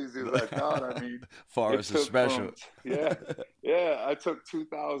not as easy as I thought. I mean, Forrest is special. Yeah. I took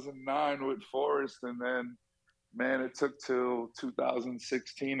 2009 with Forrest, and then, man, it took till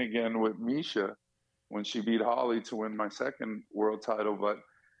 2016 again with Misha when she beat Holly to win my second world title. But,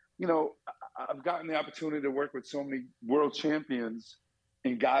 you know, I've gotten the opportunity to work with so many world champions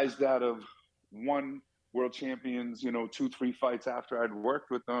and guys that have won world champions, you know, 2-3 fights after I'd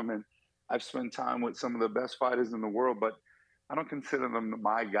worked with them. And I've spent time with some of the best fighters in the world, but I don't consider them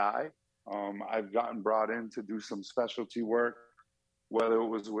my guy. I've gotten brought in to do some specialty work, whether it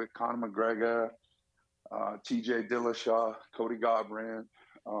was with Conor McGregor, TJ Dillashaw, Cody Garbrandt,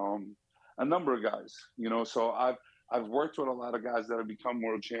 a number of guys, you know. So I've worked with a lot of guys that have become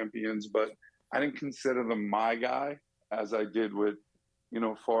world champions, but I didn't consider them my guy as I did with, you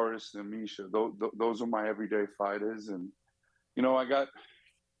know, Forrest and Misha. Those are my everyday fighters. And, you know, I got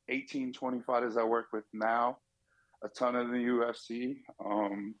 18, 20 fighters I work with now, a ton in the UFC.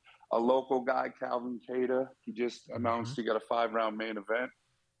 A local guy, Calvin Cater, he just announced he got a 5-round main event.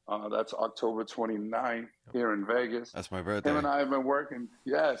 That's October 29th here in Vegas. That's my birthday. Him and I have been working.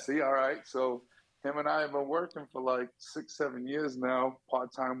 Yeah, see, all right. So him and I have been working for like 6-7 years now,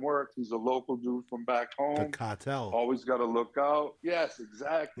 part-time work. He's a local dude from back home. The cartel. Always got to look out. Yes,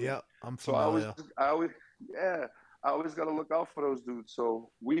 exactly. Yeah, I'm familiar. So I always got to look out for those dudes. So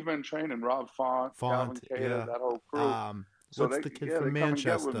we've been training Rob Font, Calvin Cater, that whole crew. So what's the kid from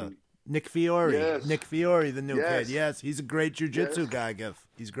Manchester? Nick Fiore. Yes. Nick Fiore, the new kid. Yes, he's a great jiu-jitsu guy, Giff.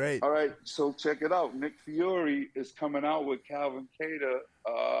 He's great. All right, so check it out. Nick Fiore is coming out with Calvin Cater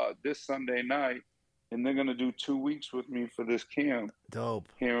this Sunday night, and they're going to do 2 weeks with me for this camp. Dope.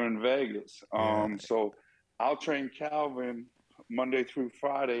 Here in Vegas. So I'll train Calvin Monday through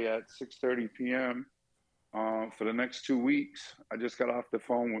Friday at 6:30 p.m. For the next 2 weeks. I just got off the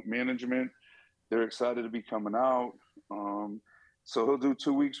phone with management. They're excited to be coming out. So he'll do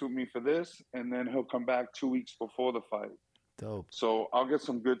 2 weeks with me for this, and then he'll come back 2 weeks before the fight. Dope. So I'll get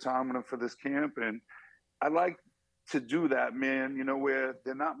some good time with him for this camp, and I like to do that, man, you know, where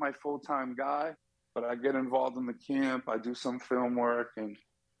they're not my full-time guy, but I get involved in the camp, I do some film work, and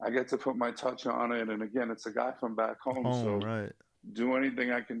I get to put my touch on it. And again, it's a guy from back home, so do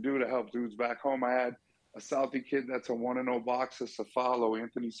anything I can do to help dudes back home. I had a Southie kid that's a 1-0 boxer,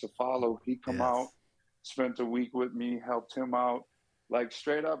 Anthony Cefalo. He come out, spent a week with me, helped him out. Like,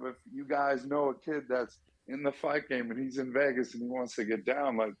 straight up, if you guys know a kid that's in the fight game and he's in Vegas and he wants to get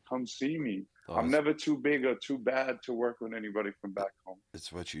down, like, come see me. I'm never too big or too bad to work with anybody from back home.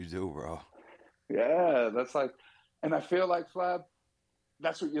 It's what you do, bro. Yeah, that's like, and I feel like, Flab,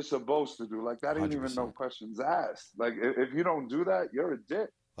 that's what you're supposed to do. Like, that ain't 100%. Even no questions asked. Like, if you don't do that, you're a dick.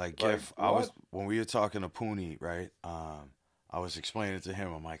 Like, Giff, when we were talking to Pooney, right, I was explaining to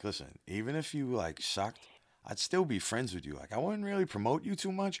him, I'm like, listen, even if you, like, sucked, I'd still be friends with you. Like, I wouldn't really promote you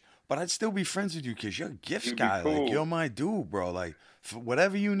too much, but I'd still be friends with you because you're a Giff guy. Cool. Like, you're my dude, bro. Like, for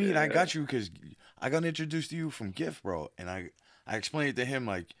whatever you need, I got you because I got introduced to you from Giff, bro. And I explained to him,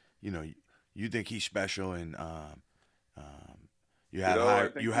 like, you know, you think he's special, and you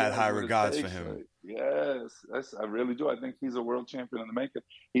had high regards for him. Like, yes, I really do. I think he's a world champion in the making.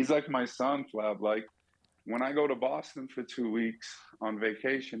 He's like my son, Flab. Like, when I go to Boston for 2 weeks on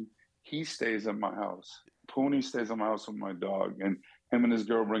vacation, he stays at my house. Pooney stays at my house with my dog, and him and his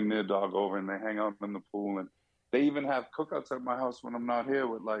girl bring their dog over, and they hang out in the pool. And they even have cookouts at my house when I'm not here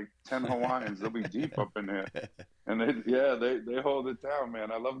with like 10 Hawaiians. They'll be deep up in there, and they hold it down,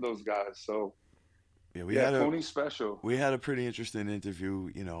 man. I love those guys. So Pooney's special. We had a pretty interesting interview.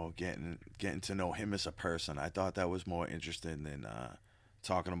 You know, getting to know him as a person. I thought that was more interesting than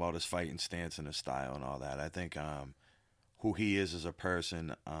talking about his fighting stance and his style and all that. I think who he is as a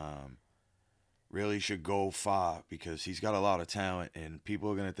person really should go far because he's got a lot of talent, and people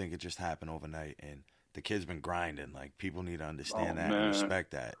are gonna think it just happened overnight. And the kid's been grinding. Like, people need to understand that and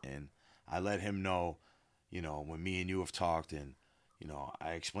respect that. And I let him know, you know, when me and you have talked, and you know,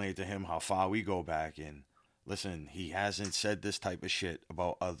 I explained to him how far we go back. And listen, he hasn't said this type of shit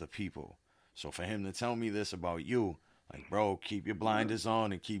about other people. So for him to tell me this about you, like, bro, keep your blinders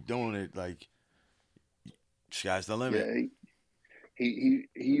on and keep doing it. Like, sky's the limit. Yeah,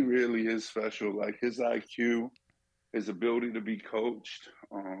 he really is special. Like his IQ, his ability to be coached.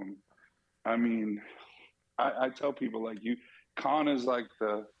 I mean, I tell people like Connor's like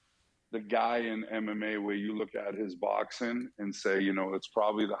the guy in MMA where you look at his boxing and say, you know, it's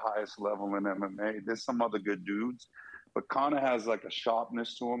probably the highest level in MMA. There's some other good dudes, but Connor has like a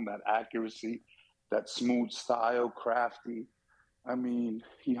sharpness to him, that accuracy, that smooth style, crafty. I mean,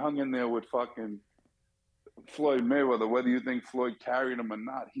 he hung in there with fucking Floyd Mayweather. Whether you think Floyd carried him or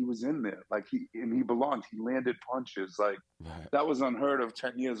not, he was in there. Like he belonged. He landed punches. Like that was unheard of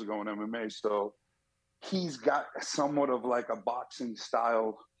 10 years ago in MMA. So he's got somewhat of like a boxing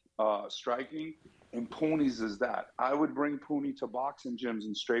style striking, and Pooney's is that. I would bring Pooney to boxing gyms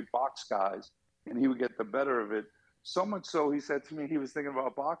and straight box guys, and he would get the better of it. So much so, he said to me he was thinking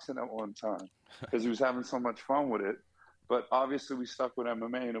about boxing at one time because he was having so much fun with it. But obviously, we stuck with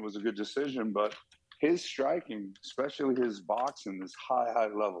MMA, and it was a good decision. But his striking, especially his boxing, is high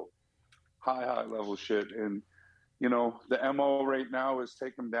level shit. And you know, the MO right now is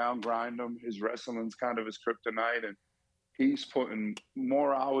take him down, grind him. His wrestling's kind of his kryptonite, and he's putting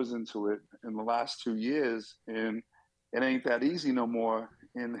more hours into it in the last 2 years, and it ain't that easy no more.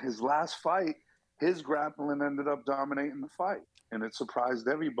 In his last fight, his grappling ended up dominating the fight, and it surprised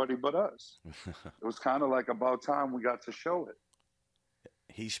everybody but us. It was kind of like about time we got to show it.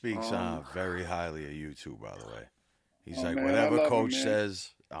 He speaks very highly of you too, by the way. He's like, man, whatever coach says,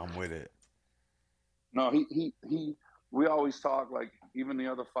 I'm with it. No, we always talk, like, even the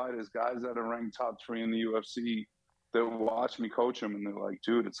other fighters, guys that are ranked top 3 in the UFC, they'll watch me coach him, and they're like,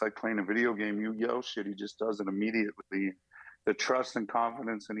 dude, it's like playing a video game. You yell shit, he just does it immediately. The trust and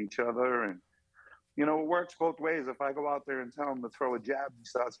confidence in each other. And, you know, it works both ways. If I go out there and tell him to throw a jab, he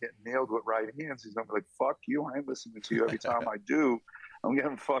starts getting nailed with right hands. He's going to be like, fuck you, I ain't listening to you. Every time I do, I'm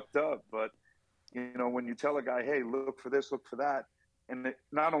getting fucked up. But, you know, when you tell a guy, hey, look for this, look for that, and it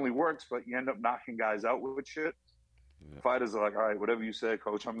not only works, but you end up knocking guys out with shit. Yeah. Fighters are like, all right, whatever you say,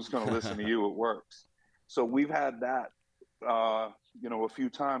 coach, I'm just going to listen to you. It works. So we've had that, you know, a few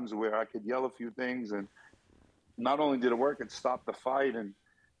times where I could yell a few things, and not only did it work, it stopped the fight. And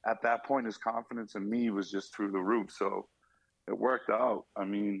at that point, his confidence in me was just through the roof. So it worked out. I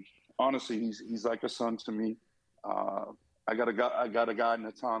mean, honestly, he's like a son to me. I got a guy,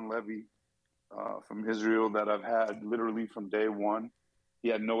 Natan Levy, from Israel that I've had literally from day one. He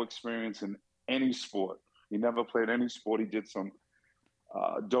had no experience in any sport. He never played any sport. He did some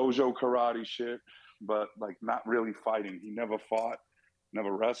dojo karate shit, but like not really fighting. He never fought,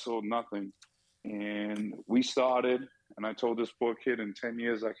 never wrestled, nothing. And we started, and I told this poor kid, in 10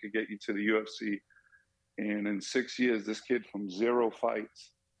 years, I could get you to the UFC. And in 6 years, this kid from 0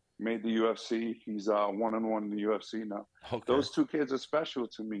 fights made the UFC. He's 1-1 in the UFC now. Okay. Those 2 kids are special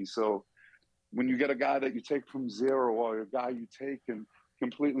to me. So when you get a guy that you take from 0, or a guy you take and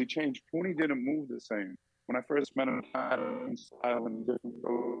completely change, Pooney didn't move the same. When I first met him, I had a style and different.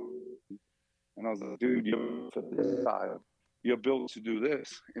 And I was like, dude, you're built for this style. You're built to do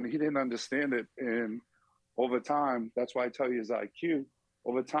this. And he didn't understand it. And over time, that's why I tell you his IQ.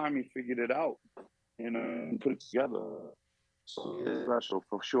 Over time, he figured it out and put it together. So it's special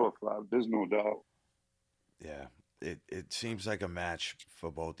for sure, Flab. There's no doubt. Yeah. It seems like a match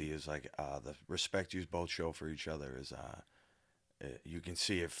for both of you. Like the respect you both show for each other is you can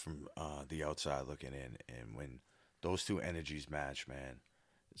see it from the outside looking in. And when those 2 energies match, man,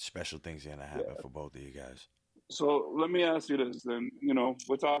 special things are going to happen for both of you guys. So let me ask you this then. You know,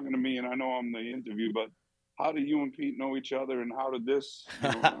 we're talking to me, and I know I'm the interview, but how do you and Pete know each other, and how did this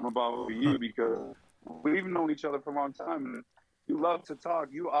come about for you? Because we've known each other for a long time, and you love to talk.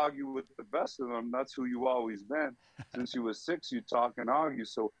 You argue with the best of them. That's who you always been. Since you were 6, you talk and argue.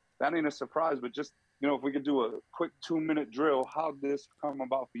 So that ain't a surprise, but just, you know, if we could do a quick 2-minute drill, how'd this come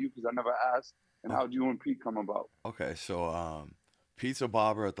about for you? Because I never asked. And how'd you and Pete come about? Okay, so Pete's a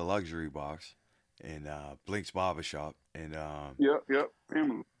barber at the Luxury Box in Blink's Barbershop. And Yep.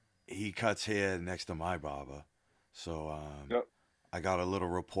 he cuts hair next to my barber. So yep. I got a little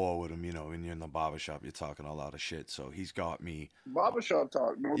rapport with him. You know, when you're in the barbershop, you're talking a lot of shit. So he's got me. Barbershop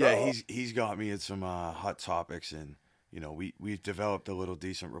talk, no doubt. Yeah, he's got me at some hot topics. And, you know, we've developed a little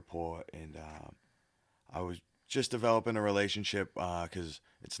decent rapport. And I was just developing a relationship because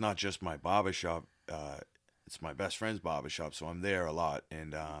it's not just my barbershop. It's my best friend's barbershop. So I'm there a lot.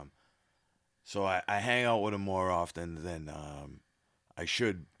 And so I hang out with him more often than I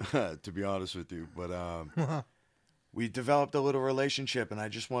should, to be honest with you. But we developed a little relationship, and I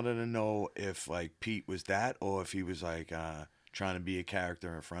just wanted to know if, like, Pete was that or if he was, like, trying to be a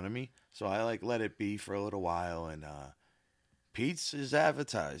character in front of me. So I, like, let it be for a little while, and Pete's is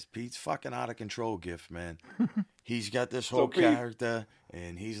advertised. Pete's fucking out of control, Giff, man. He's got this So, whole Pete- character,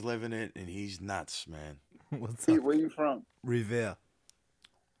 and he's living it, and he's nuts, man. What's Pete, up? where you from? Revere.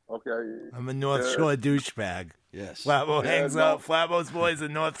 Okay. I'm a North Yeah. Shore douchebag. Yes. Flabo Yeah, hangs no. out. Flabo's boy's a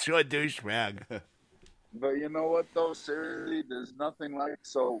North Shore douchebag. But you know what, though? Seriously, there's nothing like...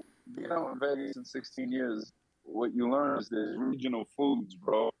 So, being out in Vegas in 16 years, what you learn is there's regional foods,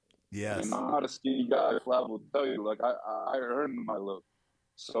 bro. Yes. And I'm not a skinny guy. Flav will tell you, like, I earned my look.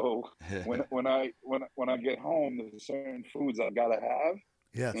 So when I get home, there's certain foods I gotta have.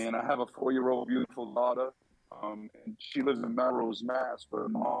 Yes. And I have a 4-year-old beautiful daughter. And she lives in Melrose, Mass. For a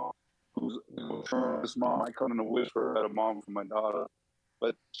mom who's this mom, I couldn't have wished for a better mom for my daughter.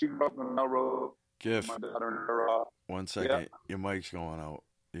 But she grew up in Melrose. Giff, My daughter and her. 1 second. Your mic's going out.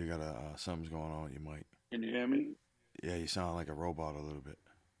 You got something's going on with your mic. Can you hear me? Yeah, you sound like a robot a little bit.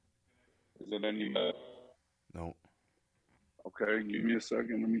 Is it any better? No. Okay, give me a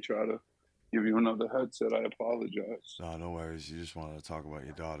second. Let me try to give you another headset. I apologize. No worries. You just wanted to talk about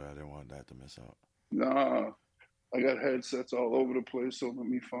your daughter. I didn't want that to miss out. Nah, I got headsets all over the place, so let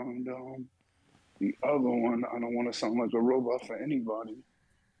me find the other one. I don't want to sound like a robot for anybody.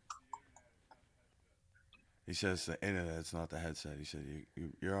 He says the internet, it's not the headset. He said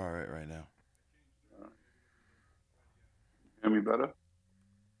you're all right now. Hear me better?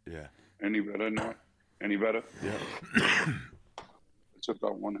 Yeah. Any better now? Any better? Yeah. I took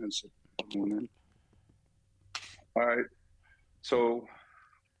out one headset. One in. All right. So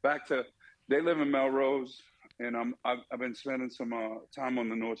back to, they live in Melrose, and I've been spending some time on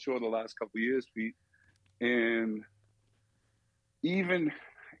the North Shore the last couple of years, Pete. And even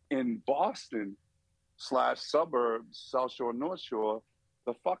in Boston / suburbs, South Shore, North Shore,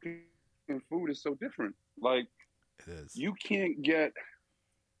 the fucking food is so different. Like, It is. you can't get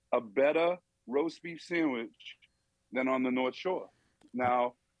a better roast beef sandwich than on the North Shore.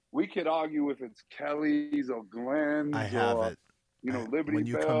 Now, we could argue if it's Kelly's or Glenn's I have or, it. Liberty when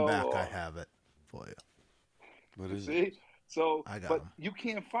you Bell come back, or, I have it for you. What is it? see? So, I got but 'em. you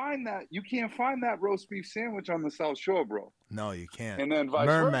can't find that. You can't find that roast beef sandwich on the South Shore, bro. No, you can't. And then vice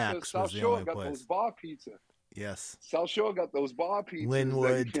versa, Mermax South was the Shore only got place. those bar pizza. Yes. South Shore got those bar pizzas that you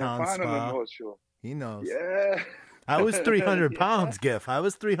Linwood, can't Town find on the Spa. North Shore. He knows. Yeah. I was 300 Yeah. pounds, Giff. I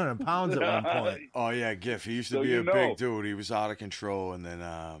was 300 pounds at one point. Oh yeah, Giff. He used to So be you a know. big dude. He was out of control, and then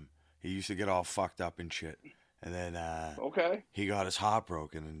he used to get all fucked up and shit. And then Okay. he got his heart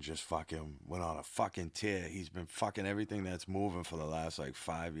broken and just fucking went on a fucking tear. He's been fucking everything that's moving for the last like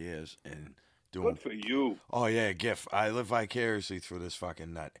 5 years and doing. Good for you. Oh yeah, Giff. I live vicariously through this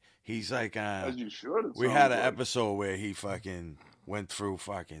fucking nut. He's like, As you should. it we sounds had an like. episode where he fucking went through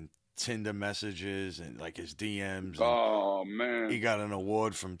fucking Tinder messages and like his DMs. And Oh, man. he got an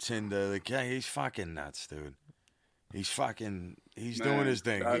award from Tinder. The guy, he's fucking nuts, dude. He's Man, doing his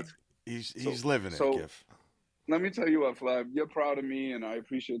thing. that's- He's living it, so- Giff. Let me tell you what, Flab, you're proud of me, and I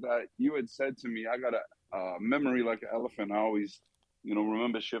appreciate that. You had said to me, I got a memory like an elephant. I always,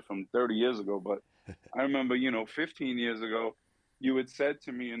 remember shit from 30 years ago. But I remember, 15 years ago, you had said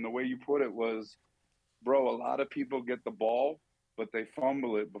to me, and the way you put it was, bro, a lot of people get the ball, but they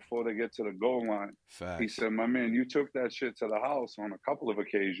fumble it before they get to the goal line. Facts. He said, my man, you took that shit to the house on a couple of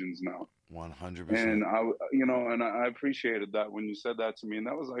occasions now. 100%. And I appreciated that when you said that to me. And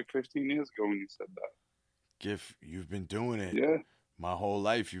that was like 15 years ago when you said that. Giff, you've been doing it. Yeah. My whole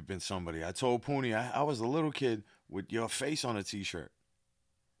life, you've been somebody. I told Pooney, I was a little kid with your face on a T-shirt.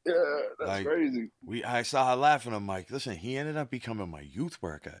 Yeah, that's Like, crazy. I started laughing. I'm like, listen, he ended up becoming my youth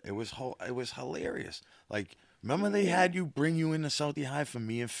worker. It was hilarious. Like, remember they had you bring you into Southie High for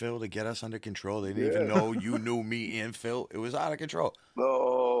me and Phil to get us under control. They didn't even Yeah. know you knew me and Phil. It was out of control.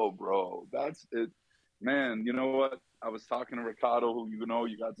 Oh, bro, that's it. Man, you know what? I was talking to Ricardo, who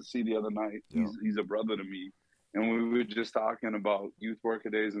you got to see the other night. Yeah. He's a brother to me. And we were just talking about youth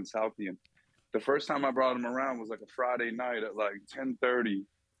worker days in Southie. And the first time I brought him around was like a Friday night at like 10:30.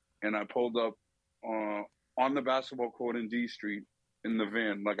 And I pulled up on the basketball court in D Street in the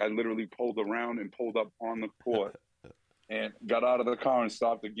van. Like I literally pulled around and pulled up on the court and got out of the car and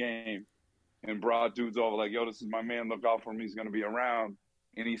stopped the game. And brought dudes over like, yo, this is my man. Look out for him. He's going to be around.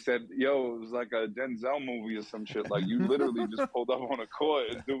 And he said, yo, it was like a Denzel movie or some shit. Like, you literally just pulled up on a court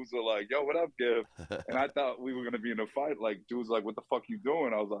and dudes were like, yo, what up, Giff? And I thought we were going to be in a fight. Like, dudes like, what the fuck you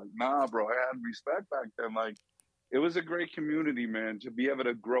doing? I was like, nah, bro, I had respect back then. Like, it was a great community, man, to be able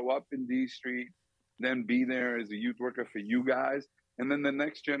to grow up in D Street, then be there as a youth worker for you guys. And then the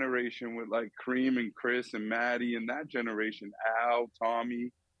next generation with, like, Cream and Chris and Maddie and that generation, Al,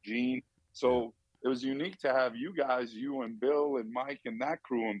 Tommy, Gene. So it was unique to have you guys, you and Bill and Mike and that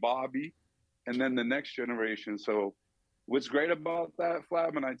crew and Bobby, and then the next generation. So what's great about that,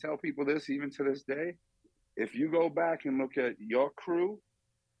 Flab, and I tell people this even to this day, if you go back and look at your crew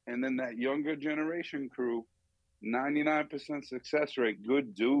and then that younger generation crew, 99% success rate,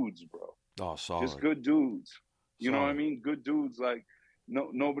 good dudes, bro. Oh, solid. Just good dudes. You know what I Solid. mean? Good dudes. Like,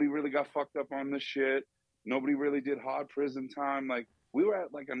 nobody really got fucked up on this shit. Nobody really did hard prison time. Like, we were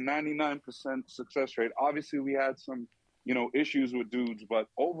at like a 99% success rate. Obviously, we had some, issues with dudes, but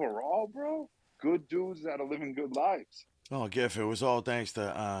overall, bro, good dudes that are living good lives. Oh, Giff, it was all thanks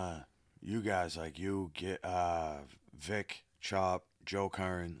to you guys, like you, Vic, Chop, Joe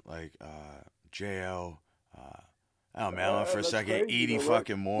Curran, like JL. I don't know, man. For a second, crazy, Edie though,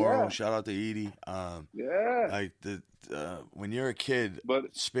 fucking Morrow. Yeah. Shout out to Edie. Yeah. Like when you're a kid,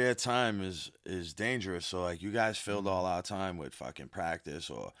 But spare time is dangerous. So like you guys filled all our time with fucking practice,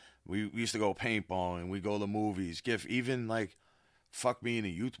 or we used to go paintballing, we go to movies. Giff, even like fuck being a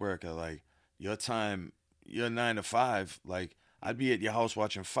youth worker, like your time, your 9 to 5, like I'd be at your house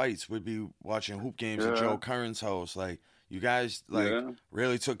watching fights. We'd be watching hoop games at Joe Curran's house. Like you guys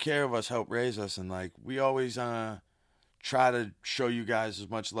really took care of us, helped raise us, and like we always try to show you guys as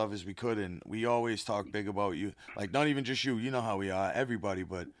much love as we could, and we always talk big about you. Like, not even just you know how we are, everybody,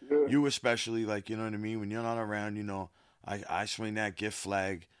 but you especially, like, you know what I mean? When you're not around, I swing that gift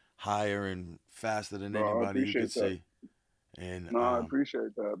flag higher and faster than anybody you could see. And I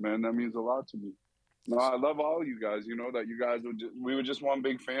appreciate that, man. That means a lot to me. No, I love all you guys. That you guys we were just one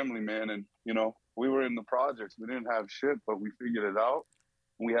big family, man. And, we were in the projects. We didn't have shit, but we figured it out.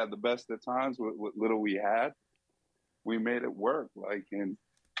 We had the best of times with what little we had. We made it work, and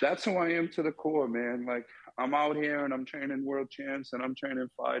that's who I am to the core, man. Like, I'm out here and I'm training world champs and I'm training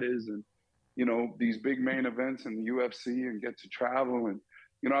fighters and, these big main events in the UFC and get to travel. And,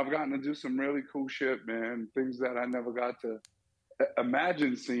 I've gotten to do some really cool shit, man, things that I never got to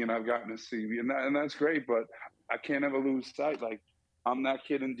imagine seeing, I've gotten to see. And that's great, but I can't ever lose sight. Like, I'm that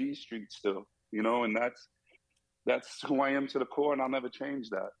kid in D Street still, and that's who I am to the core, and I'll never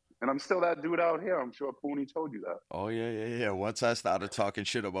change that. And I'm still that dude out here. I'm sure Pooney told you that. Oh, yeah. Once I started talking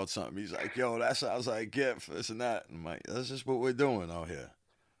shit about something, he's like, yo, that sounds like Giff, this and that. And I'm like, that's just what we're doing out here.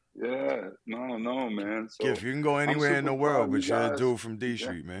 Yeah. No, man. So Giff, you can go anywhere in the world, but you're a dude from D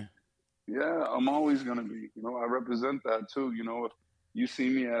Street, man. Yeah, I'm always going to be. I represent that, too. If you see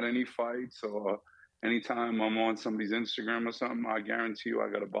me at any fights or anytime I'm on somebody's Instagram or something, I guarantee you I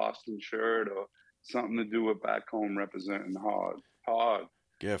got a Boston shirt or something to do with back home representing hard.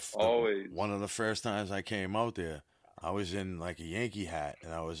 Giff, always. One of the first times I came out there, I was in like a Yankee hat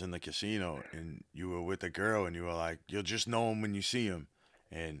and I was in the casino and you were with a girl and you were like, you'll just know him when you see him.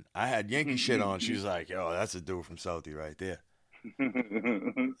 And I had Yankee shit on. She's like, yo, that's a dude from Southie right there.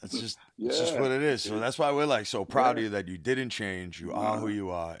 That's just what it is. So that's why we're like so proud of you that you didn't change. You are who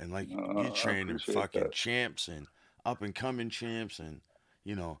you are. And like you training fucking champs and up and coming champs and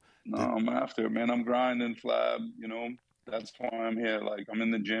I'm after it, man. I'm grinding, Flab, That's why I'm here. Like, I'm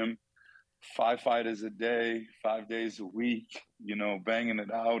in the gym, 5 fighters a day, 5 days a week, banging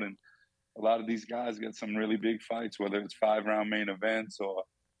it out. And a lot of these guys get some really big fights, whether it's 5-round main events or,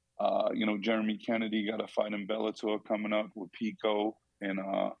 Jeremy Kennedy got a fight in Bellator coming up with Pico. And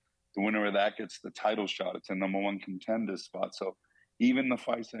the winner of that gets the title shot. It's a #1 contender spot. So even the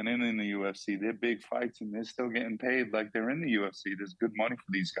fights that are in the UFC, they're big fights and they're still getting paid like they're in the UFC. There's good money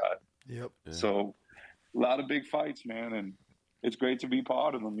for these guys. Yep. Yeah. So a lot of big fights, man, and it's great to be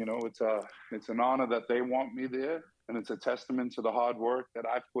part of them. It's an honor that they want me there, and it's a testament to the hard work that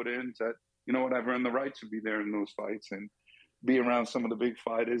I've put in. That I've earned the right to be there in those fights and be around some of the big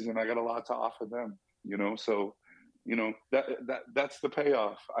fighters, and I got a lot to offer them. So that's the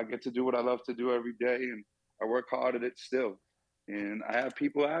payoff. I get to do what I love to do every day, and I work hard at it still. And I have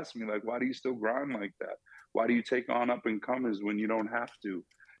people ask me like, why do you still grind like that? Why do you take on up and comers when you don't have to?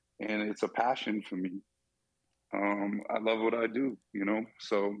 And it's a passion for me. I love what I do,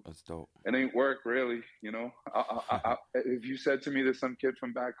 so that's dope. It ain't work really, if you said to me there's some kid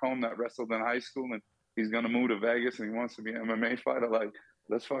from back home that wrestled in high school and he's going to move to Vegas and he wants to be an MMA fighter, like,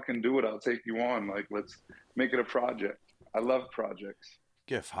 let's fucking do it. I'll take you on. Like, let's make it a project. I love projects.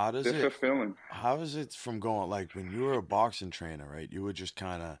 Giff, They're fulfilling. How is it from going, like, when you were a boxing trainer, right, you were just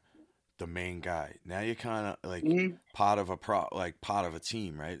kind of the main guy. Now you're kind of like part of a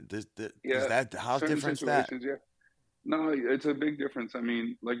team, right? How different is that? Yeah. No, it's a big difference. I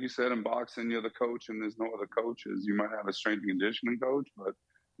mean, like you said, in boxing, you're the coach and there's no other coaches. You might have a strength and conditioning coach, but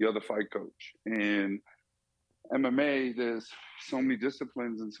you're the fight coach. And MMA, there's so many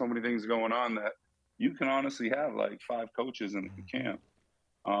disciplines and so many things going on that you can honestly have like 5 coaches in the camp.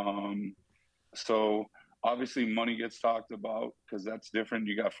 So obviously money gets talked about because that's different.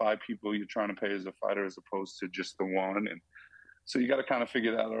 You got 5 people you're trying to pay as a fighter as opposed to just the one. And so you got to kind of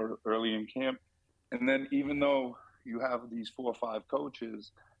figure that out early in camp. And then even though you have these 4 or 5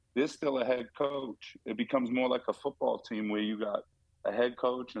 coaches, there's still a head coach. It becomes more like a football team where you got a head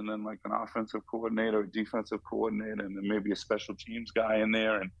coach and then like an offensive coordinator, a defensive coordinator, and then maybe a special teams guy in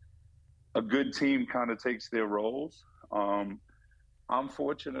there. And a good team kind of takes their roles. I'm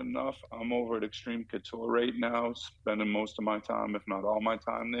fortunate enough. I'm over at Extreme Couture right now, spending most of my time, if not all my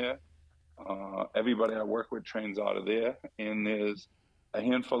time there. Everybody I work with trains out of there, and there's a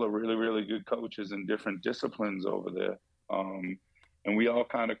handful of really, really good coaches in different disciplines over there. And we all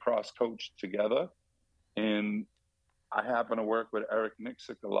kind of cross-coach together. And I happen to work with Eric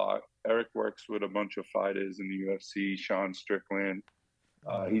Nixick a lot. Eric works with a bunch of fighters in the UFC, Sean Strickland.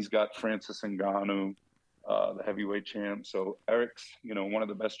 He's got Francis Ngannou, the heavyweight champ. So Eric's, one of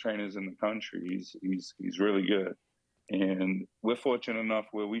the best trainers in the country. He's really good. And we're fortunate enough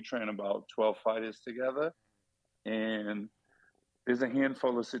where we train about 12 fighters together. And there's a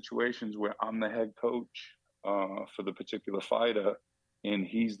handful of situations where I'm the head coach for the particular fighter, and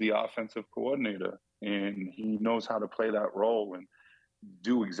he's the offensive coordinator. And he knows how to play that role and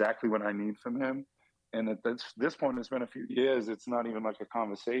do exactly what I need from him. And at this point, it's been a few years. It's not even like a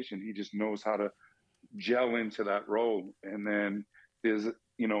conversation. He just knows how to gel into that role. And then there's,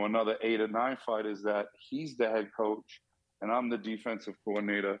 another 8 or 9 fighters that he's the head coach and I'm the defensive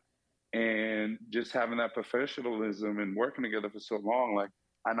coordinator. And just having that professionalism and working together for so long, like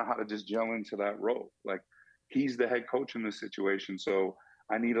I know how to just gel into that role. Like he's the head coach in this situation. So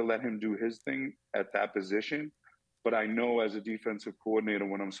I need to let him do his thing at that position. But I know as a defensive coordinator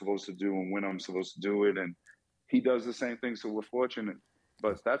what I'm supposed to do and when I'm supposed to do it. And he does the same thing. So we're fortunate.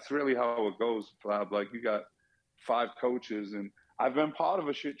 But that's really how it goes, Flab. Like you got 5 coaches. And I've been part of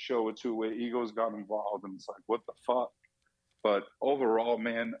a shit show or 2 where egos got involved. And it's like, what the fuck? But overall,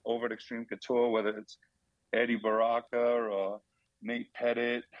 man, over at Extreme Couture, whether it's Eddie Baraka or Nate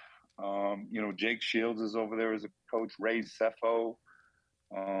Pettit, Jake Shields is over there as a coach, Ray Cepho.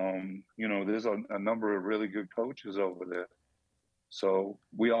 There's a number of really good coaches over there. So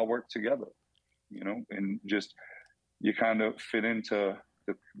we all work together, and just you kind of fit into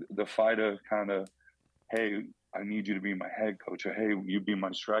the fighter kind of, hey, I need you to be my head coach, or hey, you be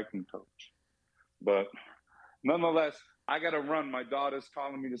my striking coach. But nonetheless, I got to run. My daughter's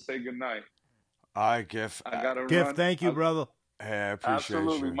calling me to say goodnight. All right, Giff. I got to run. Giff, thank you, brother. Hey, I appreciate you.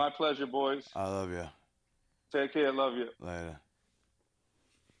 Absolutely. My pleasure, boys. I love you. Take care. Love you. Later.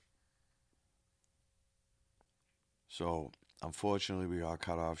 So, unfortunately, we got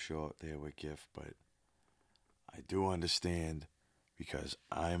cut off short there with Giff, but I do understand because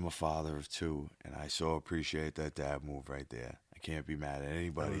I am a father of 2, and I so appreciate that dad move right there. I can't be mad at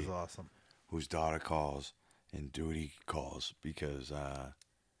anybody That was awesome. Whose daughter calls and duty calls because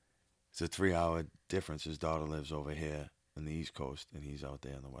it's a 3-hour difference. His daughter lives over here in the East Coast, and he's out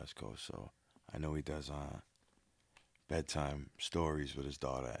there on the West Coast. So I know he does bedtime stories with his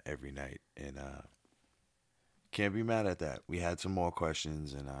daughter every night, and can't be mad at that. We had some more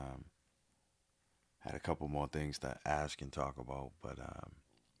questions and had a couple more things to ask and talk about, but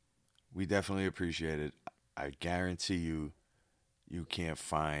we definitely appreciate it. I guarantee you can't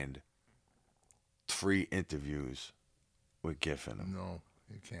find 3 interviews with Giff in them. No,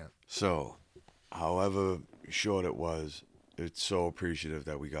 you can't. So, however short it was, it's so appreciative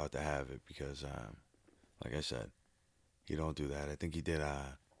that we got to have it because, like I said, he don't do that. I think he did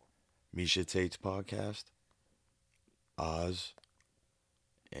Misha Tate's podcast, Oz,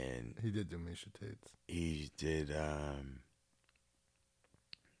 and he did do Misha Tate's. He did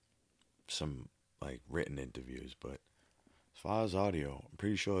some like written interviews, but as far as audio, I'm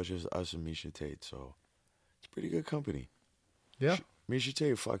pretty sure it's just us and Misha Tate, so it's pretty good company. Yeah. Misha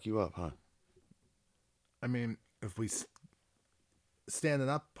Tate will fuck you up, huh? I mean, if we standing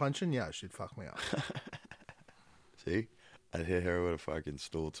up punching, yeah, she'd fuck me up. See? I'd hit her with a fucking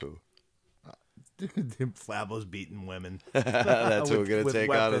stool, too. Dude, Flabo's beating women. That's what we're going to take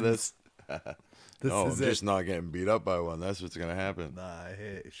weapons. out of this? No, I'm is just not getting beat up by one. That's what's going to happen. Nah,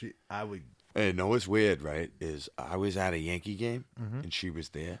 I would. Hey, know what's weird, right? Is I was at a Yankee game, and she was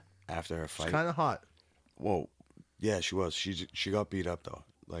there after her fight. She's kind of hot. Whoa. Yeah, she was. She got beat up, though.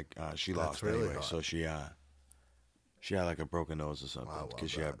 Like, she That's lost really anyway. hot. So she had like a broken nose or something because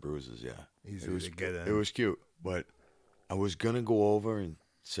she had bruises, yeah. Easy It was, to get in. it was cute, but I was going to go over and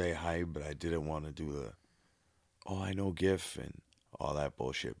say hi, but I didn't want to do I know Giff and all that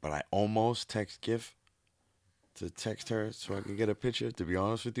bullshit. But I almost text Giff to text her so I could get a picture, to be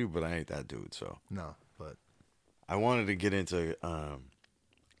honest with you, but I ain't that dude, so. No, but I wanted to get into,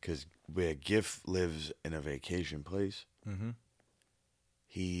 because where Giff lives in a vacation place,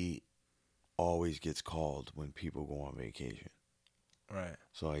 he always gets called when people go on vacation. right.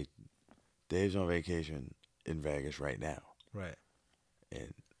 So I Dave's on vacation in Vegas right now. Right.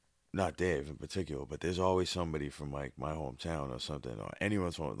 And not Dave in particular, but there's always somebody from like my hometown or something, or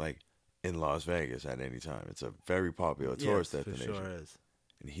anyone's home, like in Las Vegas at any time. It's a very popular tourist destination. For sure is.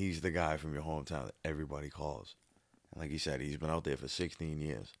 And he's the guy from your hometown that everybody calls. And like he said, he's been out there for 16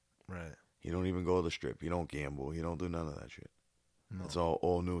 years. Right. He don't even go to the strip. He don't gamble. He don't do none of that shit. No. It's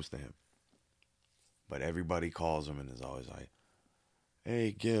all news to him. But everybody calls him and is always like,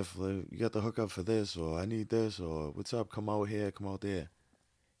 hey, Giff, you got the hookup for this, or I need this, or what's up, come out here, come out there.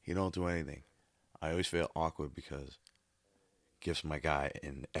 He don't do anything. I always feel awkward because Giff's my guy,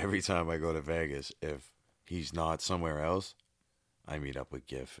 and every time I go to Vegas, if he's not somewhere else, I meet up with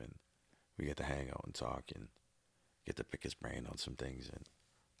Giff, and we get to hang out and talk and get to pick his brain on some things and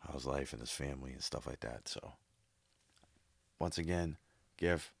how's life and his family and stuff like that. So, once again,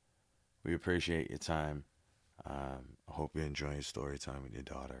 Giff, we appreciate your time. I hope you enjoy your story time with your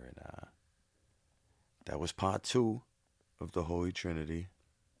daughter. And that was part 2 of the Holy Trinity.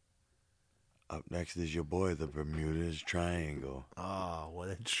 Up next is your boy, the Bermuda's Triangle. Oh, what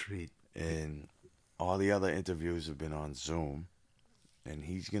a treat. And all the other interviews have been on Zoom. And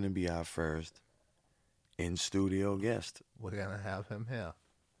he's going to be our first in-studio guest. We're going to have him here.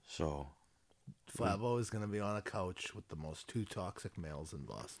 So, Flabo is going to be on a couch with the most 2 toxic males in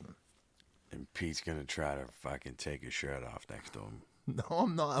Boston. and Pete's going to try to fucking take his shirt off next to him. No,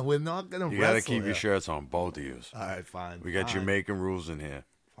 I'm not. We're not going to You got to keep your shirts on, both of you. All right, fine. We got Jamaican rules in here.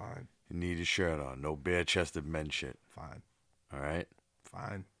 Fine. You need your shirt on. No bare-chested men shit. Fine. All right?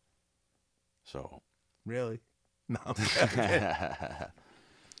 Fine. So. Really? No.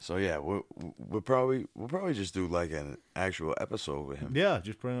 So yeah, we'll probably just do like an actual episode with him. Yeah,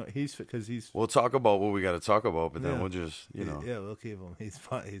 just bring. We'll talk about what we got to talk about, but then we'll just Yeah, we'll keep him. He's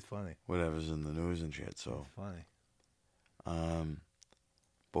funny. Whatever's in the news and shit. So He's funny.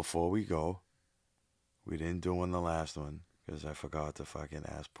 Before we go, we didn't do on the last one because I forgot to fucking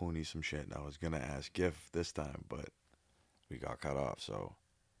ask Pooney some shit, and I was gonna ask Giff this time, but we got cut off. So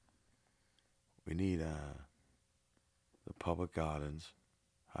we need the Public Gardens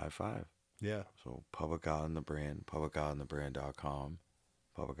high five. Yeah. So Public Garden the brand, publicgardenthebrand.com,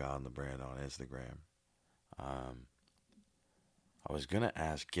 Public Garden the brand on Instagram. I was gonna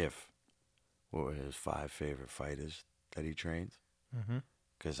ask Giff what were his 5 favorite fighters that he trains. Mm-hmm.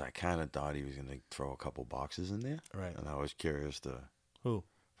 Because I kind of thought he was going to throw a couple boxes in there. Right. And I was curious to Who?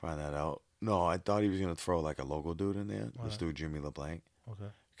 find that out. No, I thought he was going to throw like a local dude in there. Why? This dude, Jimmy LeBlanc.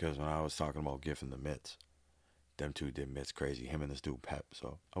 Okay. Because when I was talking about Giff and the mitts, them two did mitts crazy. Him and this dude, Pep.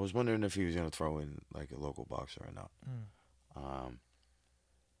 So I was wondering if he was going to throw in like a local boxer or not.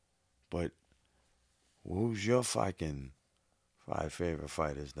 But who's your fucking 5 favorite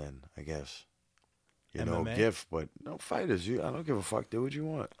fighters then, I guess? You know, MMA? Giff, but no fighters. I don't give a fuck. Do what you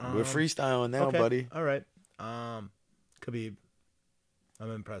want. We're freestyling now, okay. buddy. All right. Khabib.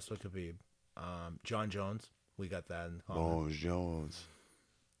 I'm impressed with Khabib. John Jones. We got that in common. Bones Jones.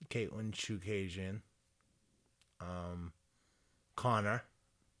 Caitlin Chookagian. Connor.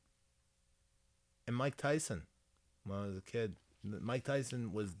 And Mike Tyson. When I was a kid. Mike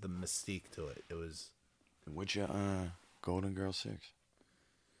Tyson was the mystique to it. It was... And what's your Golden Girl 6?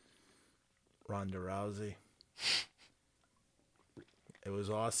 Ronda Rousey. It was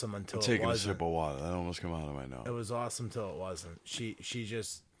awesome until I'm it taking wasn't. a sip of water. That almost come out of my nose. It was awesome till it wasn't. She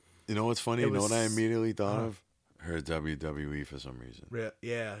just... You know what's funny? It You know was- what I immediately thought of? Her WWE for some reason.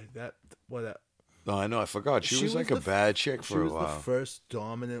 Yeah, No, I know. I forgot. She was like a bad chick for a She while. was the first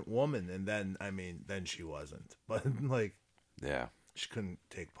dominant woman, and then, then she wasn't. But, Yeah. she couldn't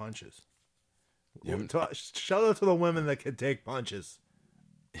take punches. Yeah. Shout out to the women that can take punches.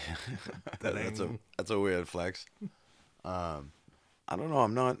 That's a weird flex. I don't know.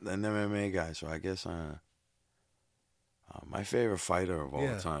 I'm not an MMA guy, so I guess my favorite fighter of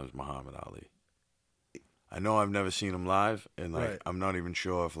all time is Muhammad Ali. I know I've never seen him live, and Right. I'm not even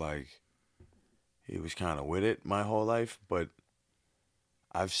sure if he was kind of with it my whole life, but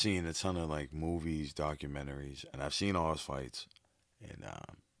I've seen a ton of movies, documentaries, and I've seen all his fights, and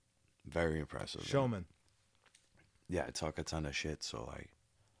very impressive. Showman. Yeah, I talk a ton of shit, so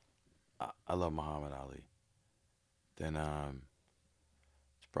I love Muhammad Ali. Then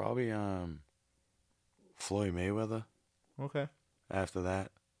it's probably Floyd Mayweather. Okay. After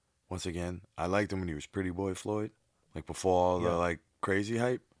that, once again, I liked him when he was Pretty Boy Floyd. Before all the crazy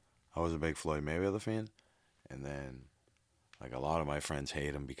hype, I was a big Floyd Mayweather fan. And then a lot of my friends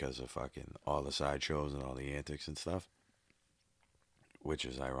hate him because of fucking all the sideshows and all the antics and stuff. Which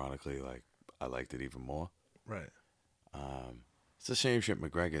is ironically I liked it even more. Right. It's the same shit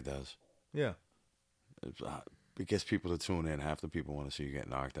McGregor does. Yeah. it gets people to tune in. Half the people want to see you get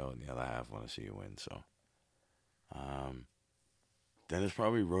knocked out, and the other half want to see you win. So, then it's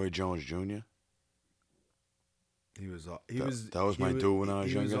probably Roy Jones Jr. That was my dude when I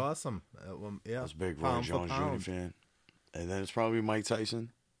was younger. He was awesome. Yeah, I was a big Roy Jones Jr. fan. And then it's probably Mike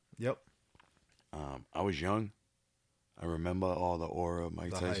Tyson. Yep. I was young. I remember all the aura of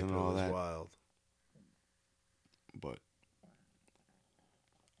Mike Tyson and all that. Wild. But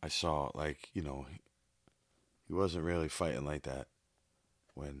I saw, like, you know, he wasn't really fighting like that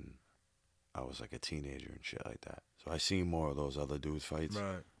when I was like a teenager and shit like that. So I seen more of those other dudes' fights.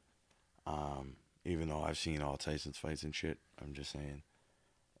 Right. Even though I've seen all Tyson's fights and shit, I'm just saying.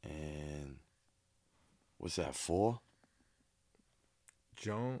 And what's that, 4?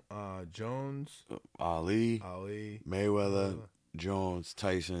 Jones, Ali, Mayweather, Jones,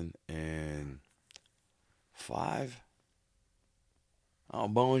 Tyson, and 5. Oh,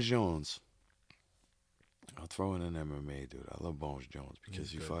 Bones Jones. I'll throw in an MMA, dude. I love Bones Jones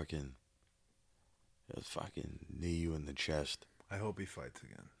because he'll fucking knee you in the chest. I hope he fights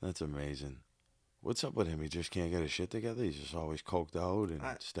again. That's amazing. What's up with him? He just can't get his shit together? He's just always coked out and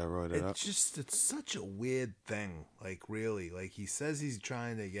steroided up? It's such a weird thing. Like, really. Like, he says he's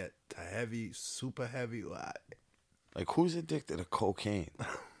trying to get to heavy, super heavy. Like, who's addicted to cocaine?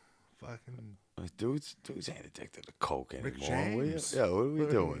 Fucking... Like, dudes ain't addicted to coke anymore. Rick James. Yeah, what are we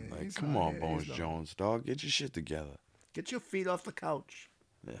doing? Like, He's come not on, here. Bones Jones, dog. Get your shit together. Get your feet off the couch.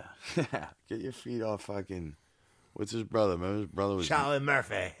 Yeah. Get your feet off fucking... What's his brother? Remember his brother was... Charlie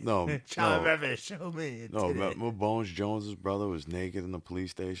Murphy. Charlie Murphy, show me. Remember Bones Jones' brother was naked in the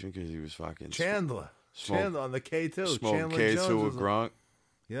police station because he was fucking... Chandler on the K2. Smoking Chandler K2 Jones with Gronk.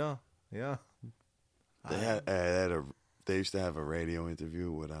 Yeah. They used to have a radio interview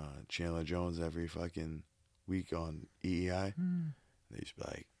with Chandler Jones every fucking week on EEI. They used to be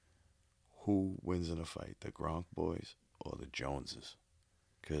like, who wins in a fight, the Gronk boys or the Joneses?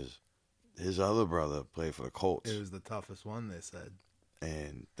 Because his other brother played for the Colts. It was the toughest one, they said.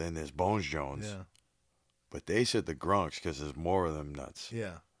 And then there's Bones Jones. Yeah. But they said the Gronks because there's more of them nuts.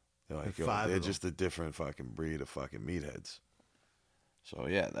 Yeah. They're like, they're just a different fucking breed of fucking meatheads. So,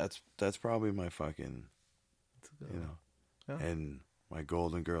 yeah, that's probably my fucking, you know. Yeah. And my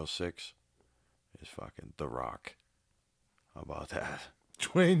Golden Girl 6 is fucking The Rock. How about that?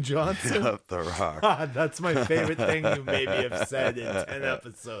 Dwayne Johnson? The Rock. That's my favorite thing you maybe have said in 10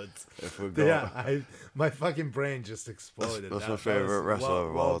 episodes. My fucking brain just exploded. That's my favorite wrestler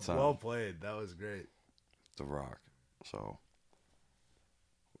of all time. Well played. That was great. The Rock. So,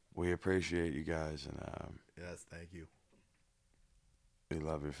 we appreciate you guys. And yes, thank you. We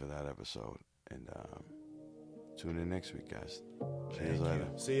love you for that episode. And tune in next week, guys. See you later.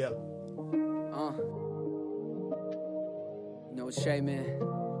 See ya. No Shea, man.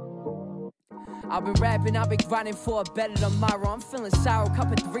 I've been rapping, I've been grinding for a better tomorrow. I'm feeling sour,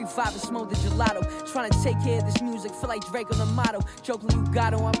 cup of 3-5 and smoke the gelato. Trying to take care of this music, feel like Drake on the motto. Joking you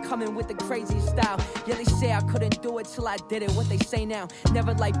got I'm coming with the crazy style. Yeah, they say I couldn't do it till I did it. What they say now?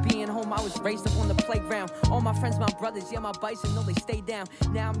 Never like being home, I was raised up on the playground. All my friends, my brothers, yeah, my bison, know they stay down.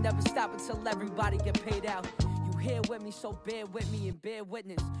 Now I'm never stopping till everybody get paid out. Here with me, so bear with me and bear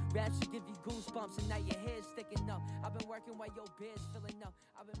witness. Raps should give you goosebumps and now your hair's sticking up. I've been working while your beard's filling up.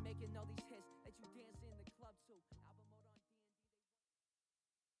 I've been making all these hits that you dance in the club to.